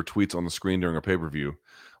one of your tweets on the screen during a pay-per-view,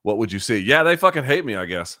 what would you say? Yeah, they fucking hate me, I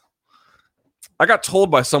guess. I got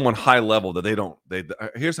told by someone high level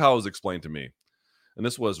that here's how it was explained to me. And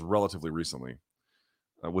this was relatively recently,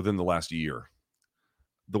 within the last year.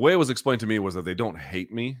 The way it was explained to me was that they don't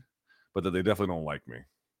hate me, but that they definitely don't like me,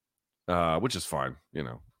 which is fine.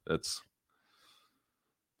 It's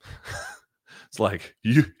it's like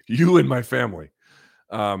you and my family.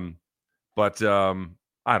 But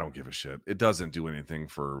I don't give a shit. It doesn't do anything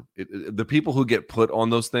for it. The people who get put on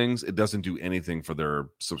those things, it doesn't do anything for their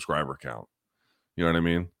subscriber count. You know what I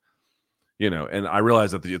mean? And I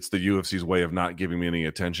realize that it's the UFC's way of not giving me any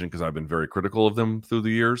attention because I've been very critical of them through the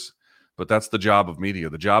years. But that's the job of media.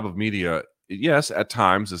 The job of media, yes, at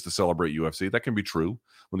times is to celebrate UFC. That can be true.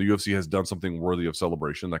 When the UFC has done something worthy of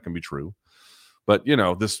celebration, that can be true. But,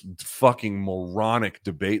 this fucking moronic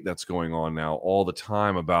debate that's going on now all the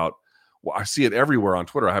time about, well, I see it everywhere on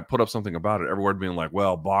Twitter. I had put up something about it. Everywhere being like,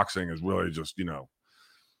 well, boxing is really just,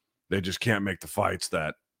 they just can't make the fights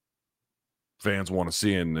that fans want to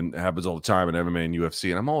see, and it happens all the time in MMA and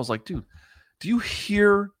UFC. And I'm always like, dude, do you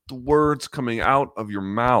hear the words coming out of your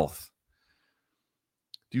mouth?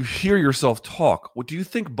 Do you hear yourself talk? What do you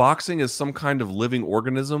think boxing is some kind of living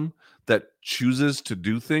organism that chooses to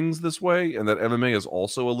do things this way, and that MMA is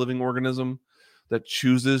also a living organism that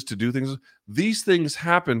chooses to do things. These things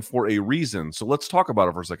happen for a reason. So let's talk about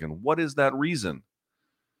it for a second. What is that reason?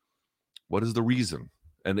 What is the reason?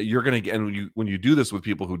 And you're going to get, and when you do this with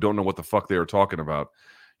people who don't know what the fuck they are talking about,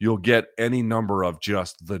 you'll get any number of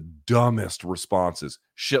just the dumbest responses.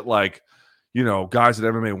 Shit like, guys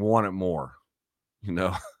at MMA want it more.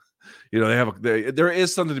 There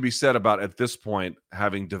is something to be said about, at this point,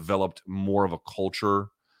 having developed more of a culture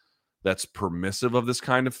that's permissive of this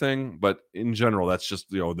kind of thing. But in general, that's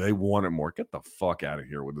just, they want it more. Get the fuck out of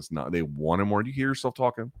here with this. They want it more. Do you hear yourself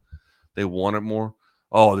talking? They want it more.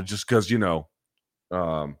 Oh, just because,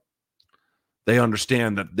 they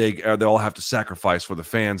understand that they all have to sacrifice for the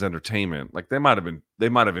fans' entertainment. Like they might have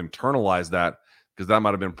internalized that because that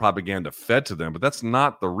might have been propaganda fed to them, but that's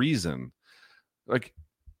not the reason. Like,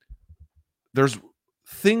 there's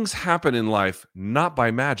things happen in life not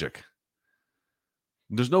by magic.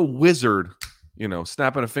 There's no wizard,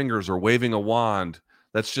 snapping of fingers or waving a wand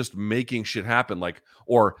that's just making shit happen.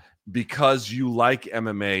 Or because you like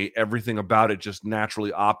MMA, everything about it just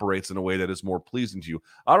naturally operates in a way that is more pleasing to you.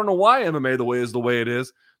 I don't know why MMA is the way it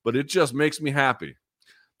is, but it just makes me happy.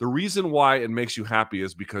 The reason why it makes you happy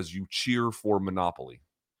is because you cheer for monopoly.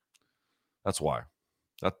 That's why.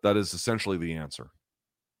 That is essentially the answer.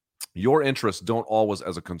 Your interests don't always,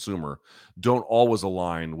 as a consumer, don't always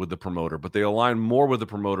align with the promoter, but they align more with the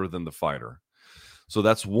promoter than the fighter. So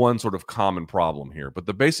that's one sort of common problem here. But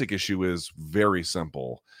the basic issue is very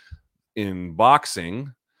simple. In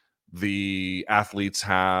boxing, the athletes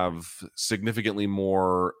have significantly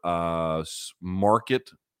more market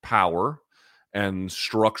power and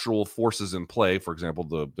structural forces in play. For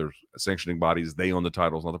example, there's sanctioning bodies, they own the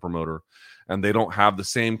titles, not the promoter. And they don't have the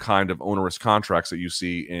same kind of onerous contracts that you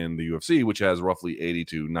see in the UFC, which has roughly 80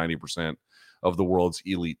 to 90% of the world's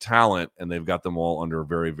elite talent. And they've got them all under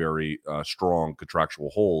very, very strong contractual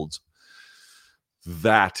holds.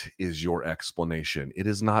 That is your explanation. It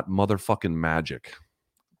is not motherfucking magic.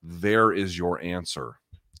 There is your answer.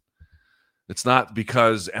 It's not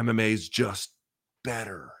because MMA is just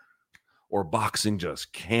better or boxing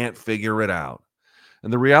just can't figure it out.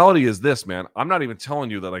 And the reality is this, man. I'm not even telling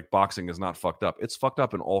you that boxing is not fucked up. It's fucked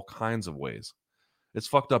up in all kinds of ways. And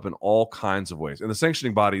the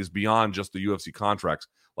sanctioning bodies, beyond just the UFC contracts,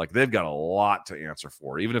 they've got a lot to answer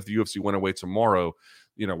for. Even if the UFC went away tomorrow,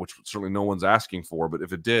 which certainly no one's asking for, but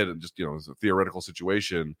if it did, it just, it's a theoretical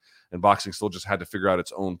situation, and boxing still just had to figure out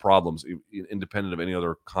its own problems, independent of any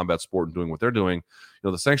other combat sport and doing what they're doing.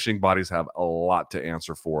 The sanctioning bodies have a lot to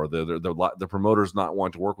answer for. The promoters not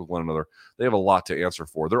wanting to work with one another, they have a lot to answer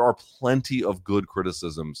for. There are plenty of good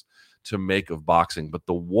criticisms to make of boxing, but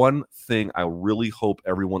the one thing I really hope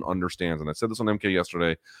everyone understands, and I said this on MK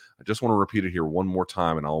yesterday, I just want to repeat it here one more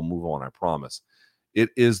time and I'll move on, I promise. It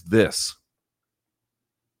is this.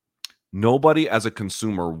 Nobody as a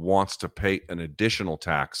consumer wants to pay an additional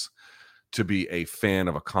tax to be a fan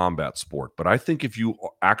of a combat sport. But I think if you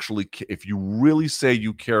really say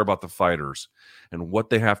you care about the fighters and what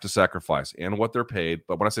they have to sacrifice and what they're paid,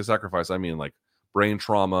 but when I say sacrifice, I mean brain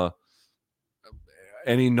trauma,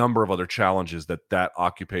 any number of other challenges that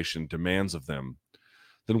occupation demands of them,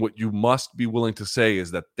 then what you must be willing to say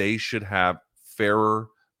is that they should have fairer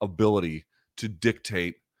ability to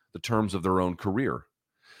dictate the terms of their own career.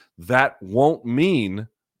 That won't mean,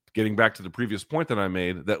 getting back to the previous point that I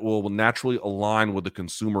made, that will naturally align with the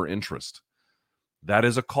consumer interest. That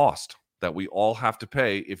is a cost that we all have to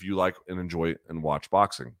pay if you like and enjoy and watch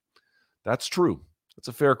boxing. That's true. It's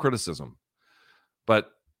a fair criticism.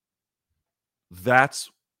 But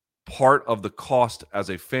that's part of the cost as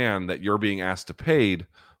a fan that you're being asked to pay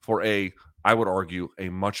for I would argue, a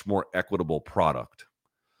much more equitable product.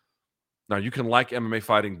 Now, you can like MMA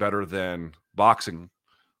fighting better than boxing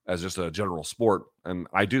as just a general sport, and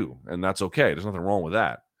I do, and that's okay. There's nothing wrong with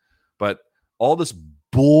that. But all this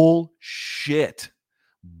bullshit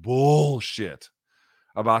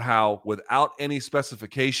about how without any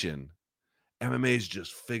specification, MMA's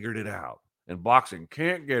just figured it out and boxing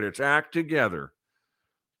can't get its act together.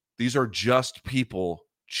 These are just people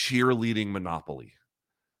cheerleading monopoly.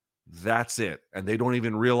 That's it. And they don't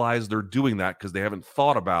even realize they're doing that because they haven't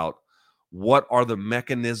thought about what are the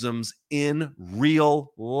mechanisms in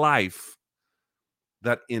real life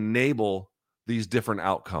that enable these different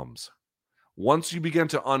outcomes. Once you begin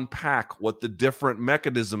to unpack what the different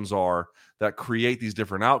mechanisms are that create these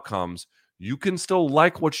different outcomes, you can still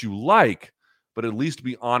like what you like, but at least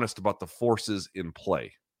be honest about the forces in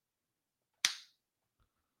play.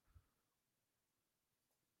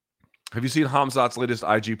 Have you seen Hamzat's latest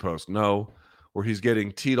IG post? No, where he's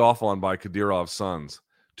getting teed off on by Kadyrov's sons.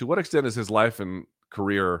 To what extent is his life and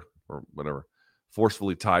career, or whatever,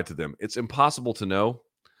 forcefully tied to them. It's impossible to know.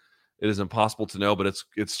 It is impossible to know, but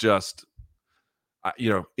it's just,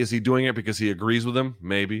 is he doing it because he agrees with him?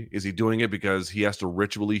 Maybe. Is he doing it because he has to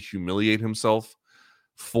ritually humiliate himself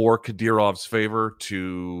for Kadyrov's favor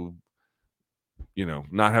to,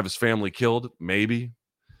 not have his family killed? Maybe.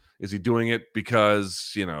 Is he doing it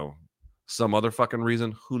because, some other fucking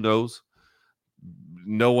reason? Who knows?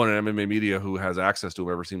 No one in MMA media who has access to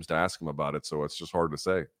him ever seems to ask him about it, so it's just hard to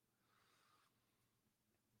say.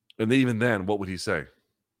 And even then, what would he say?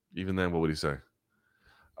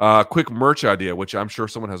 Quick merch idea, which I'm sure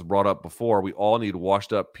someone has brought up before. We all need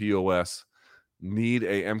washed up POS. Need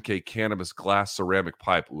a MK Cannabis glass ceramic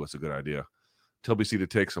pipe. Ooh, that's a good idea. Tell BC to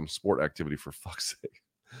take some sport activity for fuck's sake.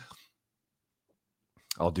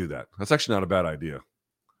 I'll do that. That's actually not a bad idea.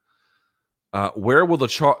 Where will the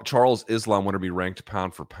Charles Islam winner be ranked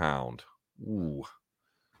pound for pound? Ooh,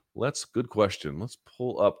 good question. Let's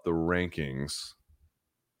pull up the rankings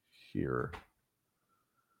here.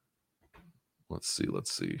 Let's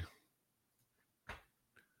see.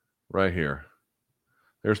 Right here.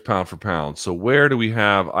 There's pound for pound. So where do we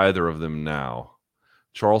have either of them now?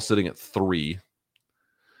 Charles sitting at 3.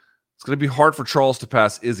 It's going to be hard for Charles to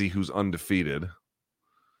pass Izzy, who's undefeated.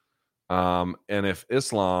 And if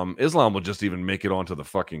Islam will just even make it onto the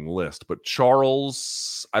fucking list. But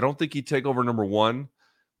Charles, I don't think he'd take over number 1.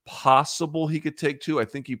 Possible he could take 2. I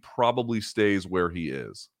think he probably stays where he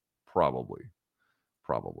is. Probably.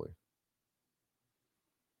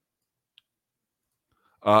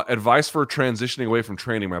 Advice for transitioning away from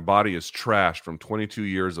training. My body is trashed from 22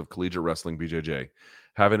 years of collegiate wrestling, BJJ.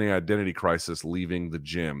 Having an identity crisis leaving the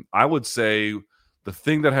gym. I would say the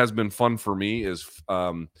thing that has been fun for me is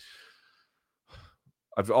I've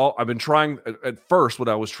been trying at first. What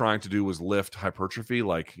I was trying to do was lift hypertrophy,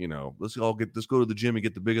 let's go to the gym and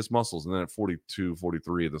get the biggest muscles. And then at 42,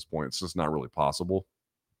 43 at this point, it's just not really possible.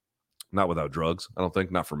 Not without drugs, I don't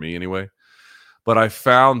think. Not for me anyway. But I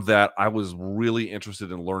found that I was really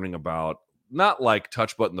interested in learning about, not like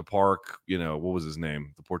Touch Butt in the Park, what was his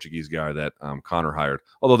name? The Portuguese guy that Connor hired.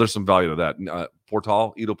 Although there's some value to that.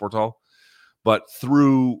 Ido Portal. But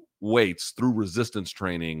through weights, through resistance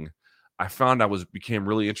training, I found became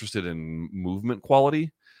really interested in movement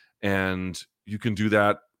quality. And you can do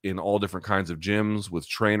that in all different kinds of gyms with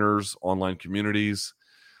trainers, online communities.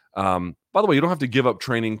 By the way, you don't have to give up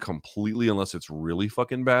training completely unless it's really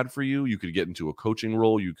fucking bad for you. You could get into a coaching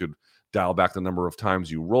role. You could dial back the number of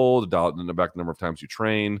times you roll, dial back the number of times you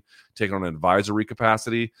train, take on an advisory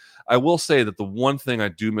capacity. I will say that the one thing I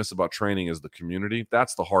do miss about training is the community.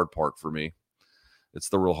 That's the hard part for me. It's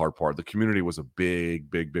the real hard part. The community was a big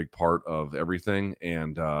part of everything.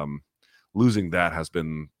 And losing that has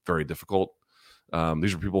been very difficult.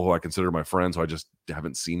 These are people who I consider my friends who I just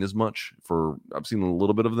haven't seen as much. I've seen a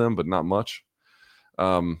little bit of them, but not much.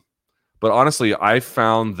 But honestly, I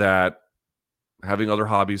found that having other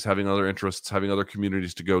hobbies, having other interests, having other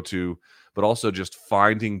communities to go to, but also just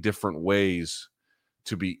finding different ways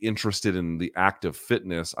to be interested in the act of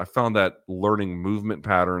fitness. I found that learning movement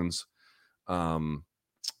patterns and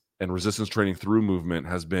resistance training through movement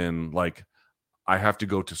has been like, I have to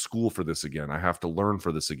go to school for this again. I have to learn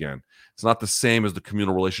for this again. It's not the same as the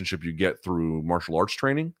communal relationship you get through martial arts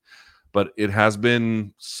training, but it has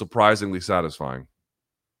been surprisingly satisfying.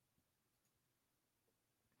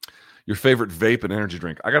 Your favorite vape and energy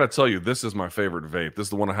drink? I got to tell you, this is my favorite vape. This is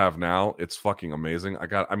the one I have now. It's fucking amazing. I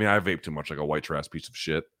vape too much like a white trash piece of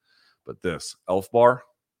shit. But this Elf Bar,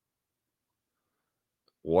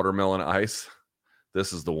 watermelon ice,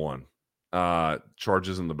 this is the one.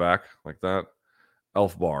 Charges in the back like that.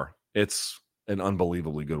 Elf Bar. It's an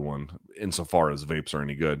unbelievably good one insofar as vapes are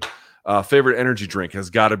any good. Favorite energy drink has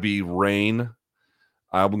got to be Rain.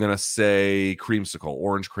 I'm going to say creamsicle,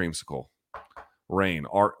 orange creamsicle. Rain,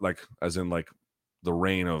 as in the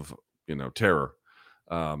reign of, terror.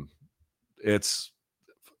 Bang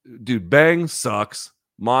sucks.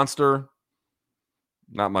 Monster,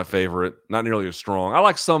 not my favorite. Not nearly as strong. I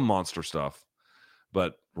like some Monster stuff,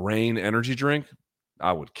 but Rain energy drink,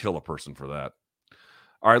 I would kill a person for that.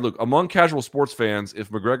 All right, look, among casual sports fans,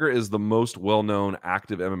 if McGregor is the most well-known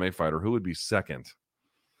active MMA fighter, who would be second?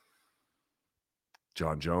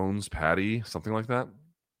 John Jones, Patty, something like that?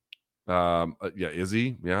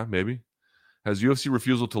 Izzy, yeah, maybe. Has UFC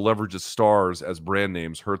refusal to leverage its stars as brand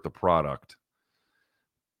names hurt the product?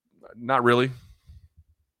 Not really.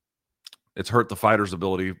 It's hurt the fighter's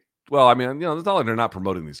ability. Well, I mean, it's not like they're not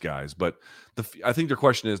promoting these guys, but I think their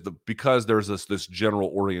question is because there's this general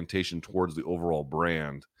orientation towards the overall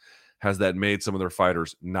brand, has that made some of their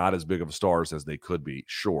fighters not as big of stars as they could be?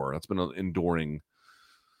 Sure, that's been an enduring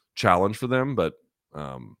challenge for them, but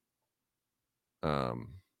I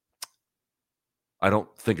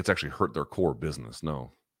don't think it's actually hurt their core business.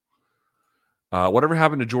 No. Whatever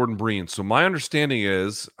happened to Jordan Breen? So my understanding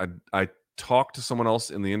is I talked to someone else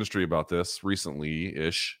in the industry about this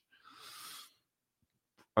recently-ish.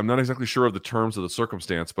 I'm not exactly sure of the terms of the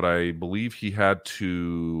circumstance, but I believe he had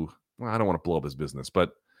to, well, I don't want to blow up his business,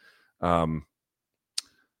 but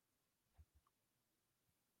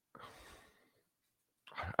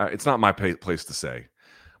it's not my place to say.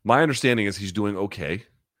 My understanding is he's doing okay.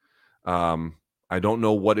 I don't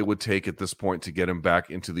know what it would take at this point to get him back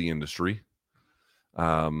into the industry.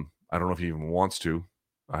 I don't know if he even wants to.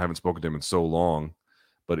 I haven't spoken to him in so long.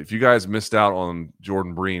 But if you guys missed out on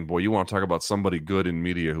Jordan Breen, boy, you want to talk about somebody good in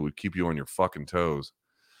media who would keep you on your fucking toes.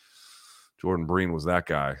 Jordan Breen was that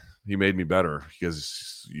guy. He made me better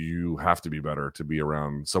because you have to be better to be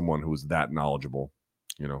around someone who's that knowledgeable,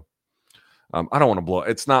 you know. I don't want to blow.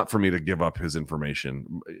 It's not for me to give up his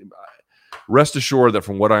information. Rest assured that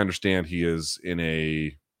from what I understand, he is in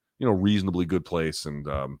a, reasonably good place. And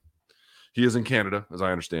he is in Canada, as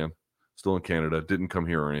I understand. Still in Canada. Didn't come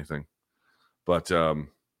here or anything. But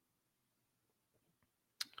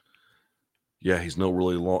yeah, he's no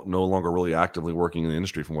longer really actively working in the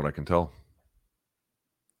industry, from what I can tell.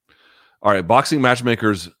 All right, boxing match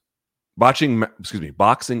makes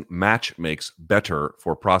better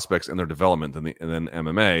for prospects and their development than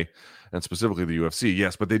MMA, and specifically the UFC.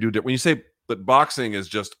 Yes, but they do. When you say that boxing is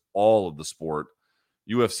just all of the sport,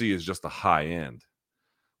 UFC is just the high end.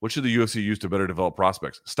 What should the UFC use to better develop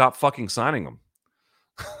prospects? Stop fucking signing them.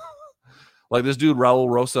 Like this dude, Raul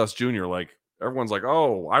Rosas Jr., like everyone's like,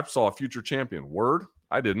 oh, I saw a future champion. Word?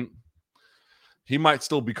 I didn't. He might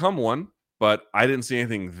still become one, but I didn't see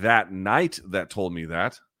anything that night that told me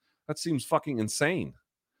that. That seems fucking insane.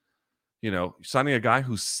 Signing a guy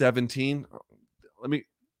who's 17.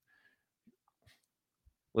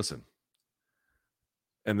 Listen.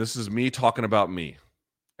 And this is me talking about me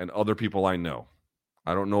and other people I know.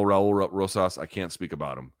 I don't know Raul Rosas. I can't speak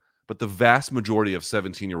about him. But the vast majority of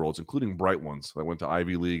 17-year-olds, including bright ones that went to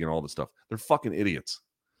Ivy League and all this stuff, they're fucking idiots.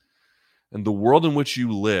 And the world in which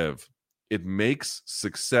you live, it makes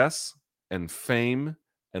success and fame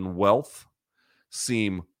and wealth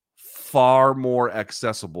seem far more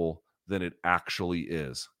accessible than it actually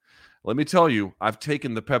is. Let me tell you, I've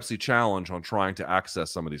taken the Pepsi challenge on trying to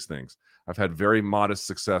access some of these things. I've had very modest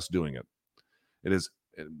success doing it. It is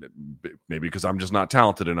maybe because I'm just not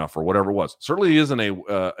talented enough or whatever it was. Certainly isn't an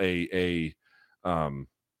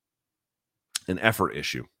effort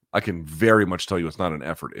issue. I can very much tell you it's not an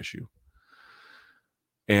effort issue.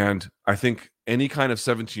 And I think any kind of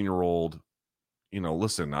 17-year-old,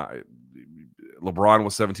 listen, LeBron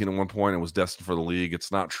was 17 at one point and was destined for the league.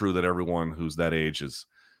 It's not true that everyone who's that age is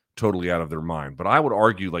totally out of their mind. But I would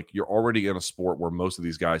argue, like, you're already in a sport where most of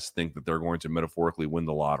these guys think that they're going to metaphorically win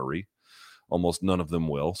the lottery. Almost none of them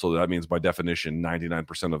will. So that means by definition,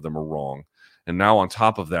 99% of them are wrong. And now on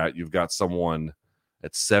top of that, you've got someone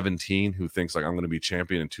at 17 who thinks like I'm going to be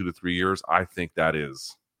champion in 2 to 3 years. I think that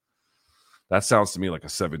sounds to me like a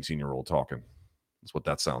 17-year-old talking. That's what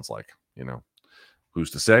that sounds like.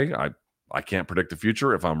 Who's to say? I can't predict the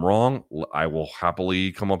future. If I'm wrong, I will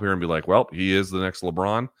happily come up here and be like, well, he is the next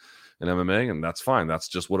LeBron in MMA, and that's fine. That's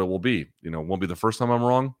just what it will be. It won't be the first time I'm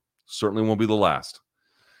wrong. Certainly won't be the last.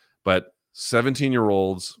 But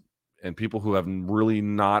 17-year-olds and people who have really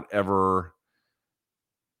not ever,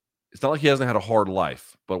 it's not like he hasn't had a hard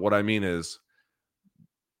life, but what I mean is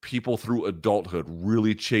people through adulthood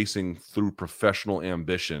really chasing through professional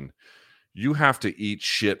ambition. You have to eat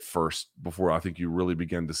shit first before I think you really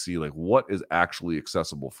begin to see like what is actually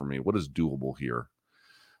accessible for me, what is doable here.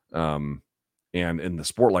 And in the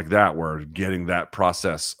sport like that, where getting that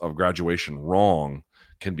process of graduation wrong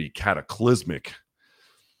can be cataclysmic.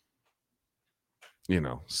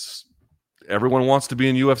 Everyone wants to be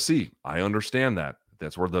in UFC. I understand that.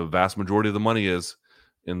 That's where the vast majority of the money is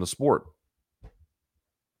in the sport.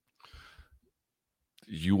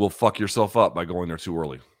 You will fuck yourself up by going there too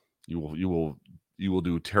early. You will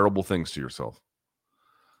do terrible things to yourself.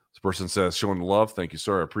 This person says, showing the love. Thank you,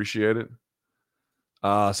 sir. I appreciate it.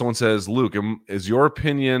 Someone says, Luke, is your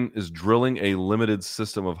opinion, is drilling a limited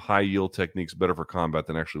system of high yield techniques better for combat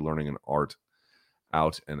than actually learning an art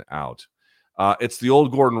out and out? It's the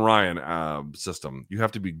old Gordon Ryan system. You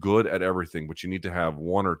have to be good at everything, but you need to have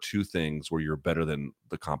one or two things where you're better than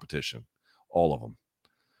the competition, all of them.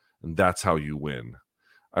 And that's how you win.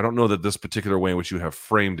 I don't know that this particular way in which you have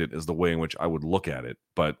framed it is the way in which I would look at it,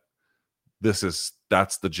 but that's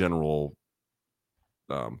the general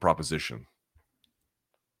proposition.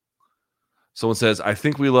 Someone says, I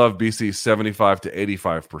think we love BC 75 to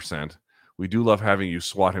 85%. We do love having you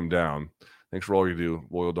swat him down. Thanks for all you do.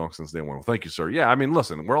 Loyal donk since day one. Well, thank you, sir. Yeah, I mean,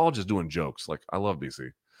 listen, we're all just doing jokes. Like, I love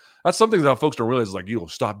BC. That's something that folks don't realize is like, you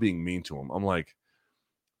stop being mean to him. I'm like,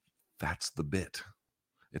 that's the bit.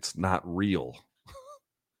 It's not real.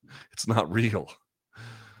 It's not real.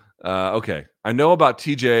 Okay. I know about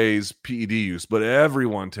TJ's PED use, but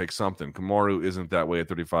everyone takes something. Kamaru isn't that way at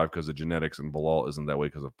 35 because of genetics, and Bilal isn't that way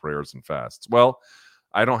because of prayers and fasts. Well,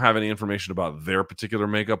 I don't have any information about their particular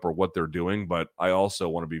makeup or what they're doing, but I also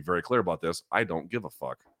want to be very clear about this. I don't give a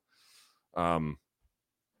fuck.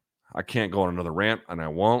 I can't go on another rant, and I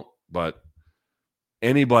won't, but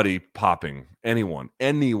anybody popping, anyone.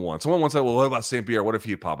 Someone once said, well, what about St. Pierre? What if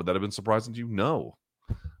he popped? Would that have been surprising to you? No.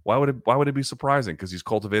 Why would it be surprising? Because he's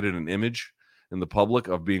cultivated an image in the public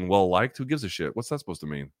of being well-liked? Who gives a shit? What's that supposed to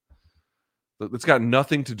mean? It's got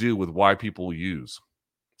nothing to do with why people use.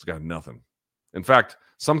 It's got nothing. In fact,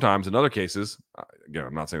 sometimes in other cases, again,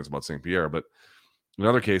 I'm not saying it's about St. Pierre, but in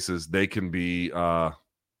other cases, they can be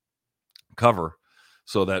cover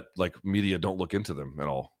so that like media don't look into them at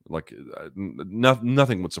all. Like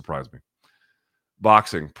nothing would surprise me.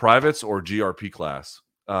 Boxing, privates or GRP class?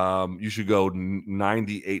 You should go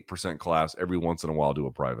 98% class. Every once in a while do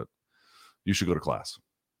a private. You should go to class.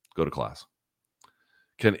 Go to class.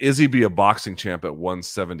 Can Izzy be a boxing champ at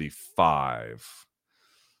 175?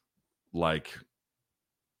 Like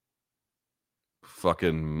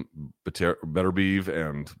fucking Betterbeev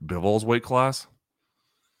and Bivol's weight class?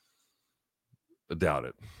 I doubt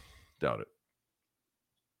it.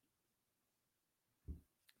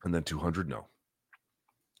 And then 200, no.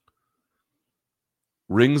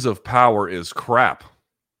 Rings of Power is crap.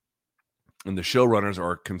 And the showrunners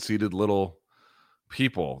are conceited little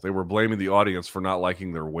people. They were blaming the audience for not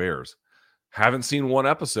liking their wares. Haven't seen one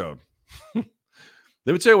episode.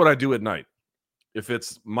 Let me tell you what I do at night. If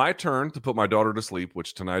it's my turn to put my daughter to sleep,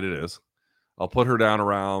 which tonight it is, I'll put her down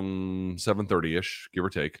around 7:30-ish, give or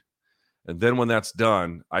take. And then when that's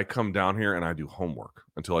done, I come down here and I do homework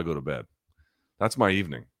until I go to bed. That's my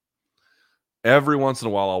evening. Every once in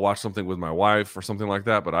a while, I'll watch something with my wife or something like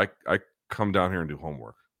that, but I come down here and do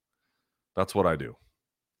homework. That's what I do.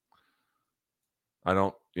 I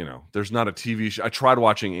don't, there's not a TV show. I tried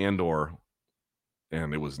watching Andor,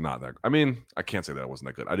 and it was not that. I mean, I can't say that it wasn't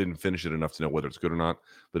that good. I didn't finish it enough to know whether it's good or not,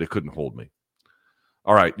 but it couldn't hold me.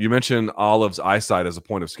 All right, you mentioned Olive's eyesight as a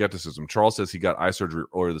point of skepticism. Charles says he got eye surgery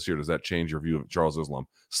earlier this year. Does that change your view of Charles Islam?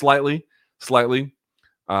 Slightly.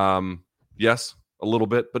 Yes, a little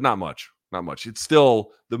bit, but not much. Not much. It's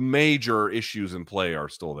still, the major issues in play are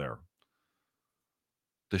still there.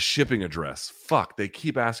 The shipping address. Fuck, they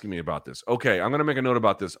keep asking me about this. Okay, I'm going to make a note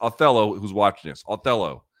about this. Othello, who's watching this.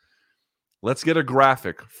 Othello, let's get a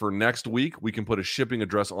graphic for next week. We can put a shipping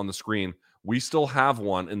address on the screen. We still have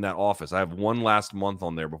one in that office. I have one last month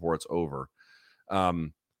on there before it's over.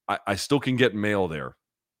 I still can get mail there.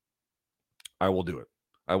 I will do it.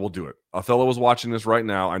 Othello is watching this right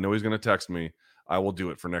now. I know he's going to text me. I will do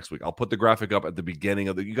it for next week. I'll put the graphic up at the beginning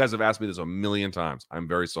of you guys have asked me this a million times. I'm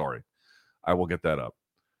very sorry. I will get that up.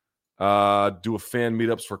 Do a fan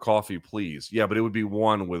meetups for coffee, please. Yeah, but it would be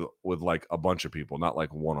one with like a bunch of people, not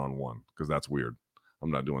like one-on-one, because that's weird.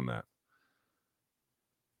 I'm not doing that.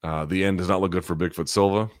 The end does not look good for Bigfoot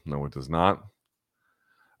Silva. No, it does not.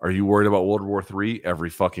 Are you worried about World War III? Every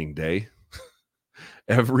fucking day.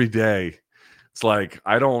 Every day. It's like,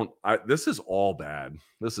 this is all bad.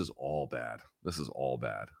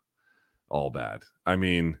 All bad. I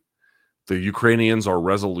mean, the Ukrainians are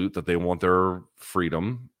resolute that they want their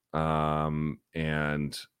freedom.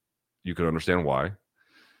 And you can understand why.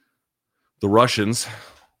 The Russians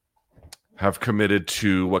have committed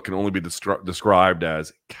to what can only be described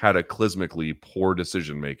as cataclysmically poor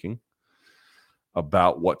decision-making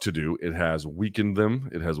about what to do. It has weakened them.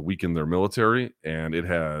 It has weakened their military, and it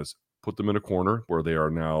has put them in a corner where they are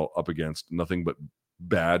now up against nothing but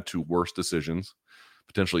bad to worse decisions,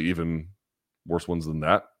 potentially even worse ones than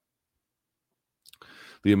that.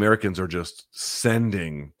 The Americans are just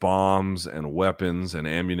sending bombs and weapons and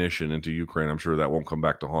ammunition into Ukraine. I'm sure that won't come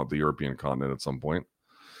back to haunt the European continent at some point.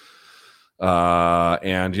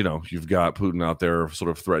 And, you've got Putin out there sort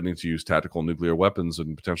of threatening to use tactical nuclear weapons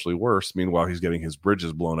and potentially worse. Meanwhile, he's getting his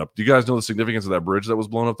bridges blown up. Do you guys know the significance of that bridge that was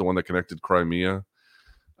blown up? The one that connected Crimea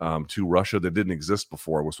to Russia that didn't exist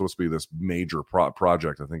before. It was supposed to be this major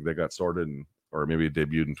project. I think they got started or maybe it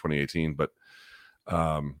debuted in 2018, but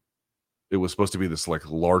it was supposed to be this like it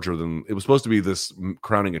was supposed to be this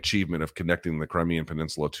crowning achievement of connecting the Crimean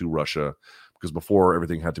Peninsula to Russia, because before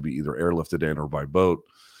everything had to be either airlifted in or by boat.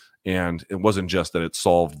 And it wasn't just that it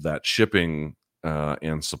solved that shipping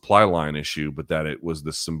and supply line issue, but that it was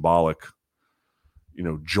the symbolic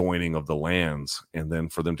joining of the lands, and then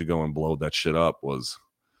for them to go and blow that shit up was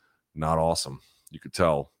not awesome. You could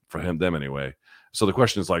tell for them anyway. So the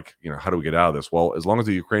question is like, how do we get out of this? Well, as long as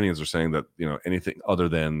the Ukrainians are saying that, anything other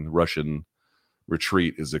than Russian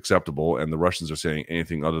retreat is acceptable, and the Russians are saying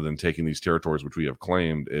anything other than taking these territories which we have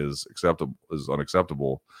claimed is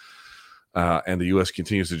unacceptable, and the U.S.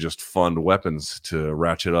 continues to just fund weapons to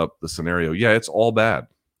ratchet up the scenario. Yeah, it's all bad.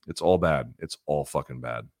 It's all bad. It's all fucking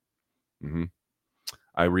bad.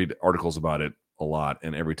 I read articles about it a lot,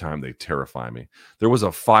 and every time they terrify me. There was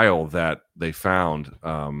a file that they found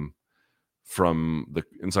from the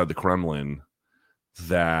inside the Kremlin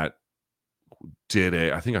that did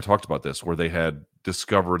I think I talked about this, where they had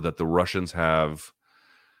discovered that the Russians have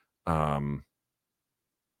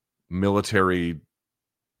military,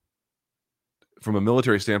 from a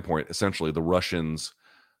military standpoint, essentially the Russians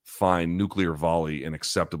find nuclear volley an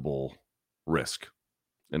acceptable risk,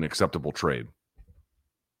 an acceptable trade.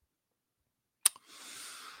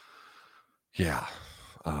 Yeah,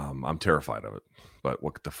 I'm terrified of it, but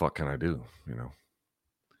what the fuck can I do?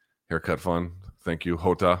 Haircut fun. Thank you,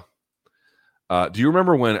 Hota. Do you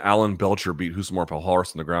remember when Alan Belcher beat Husmar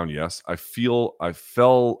Palhares on the ground? Yes. I feel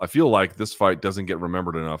like this fight doesn't get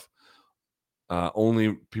remembered enough.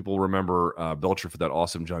 Only people remember Belcher for that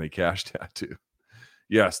awesome Johnny Cash tattoo.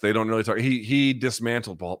 Yes, they don't really talk. He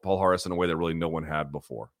dismantled Palhares in a way that really no one had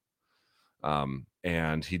before,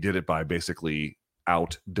 and he did it by basically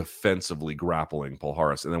out defensively grappling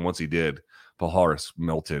Palhares, and then once he did, Palhares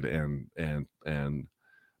melted, and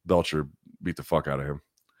Belcher beat the fuck out of him.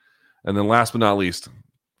 And then last but not least,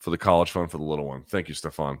 for the college fund for the little one. Thank you,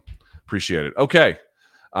 Stefan. Appreciate it. Okay.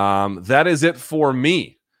 That is it for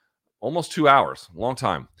me. Almost 2 hours. Long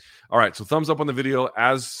time. All right. So thumbs up on the video.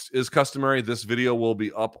 As is customary, this video will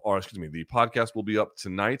be up, the podcast will be up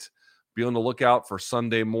tonight. Be on the lookout for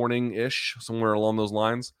Sunday morning-ish, somewhere along those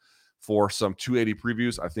lines, for some 280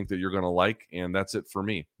 previews I think that you're going to like. And that's it for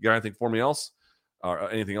me. You got anything for me else?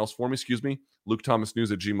 Anything else for me? Excuse me.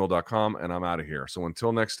 LukeThomasNews@gmail.com, and I'm out of here. So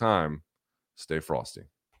until next time, stay frosty.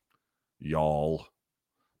 Y'all.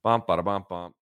 Bum, bada, bum, bum.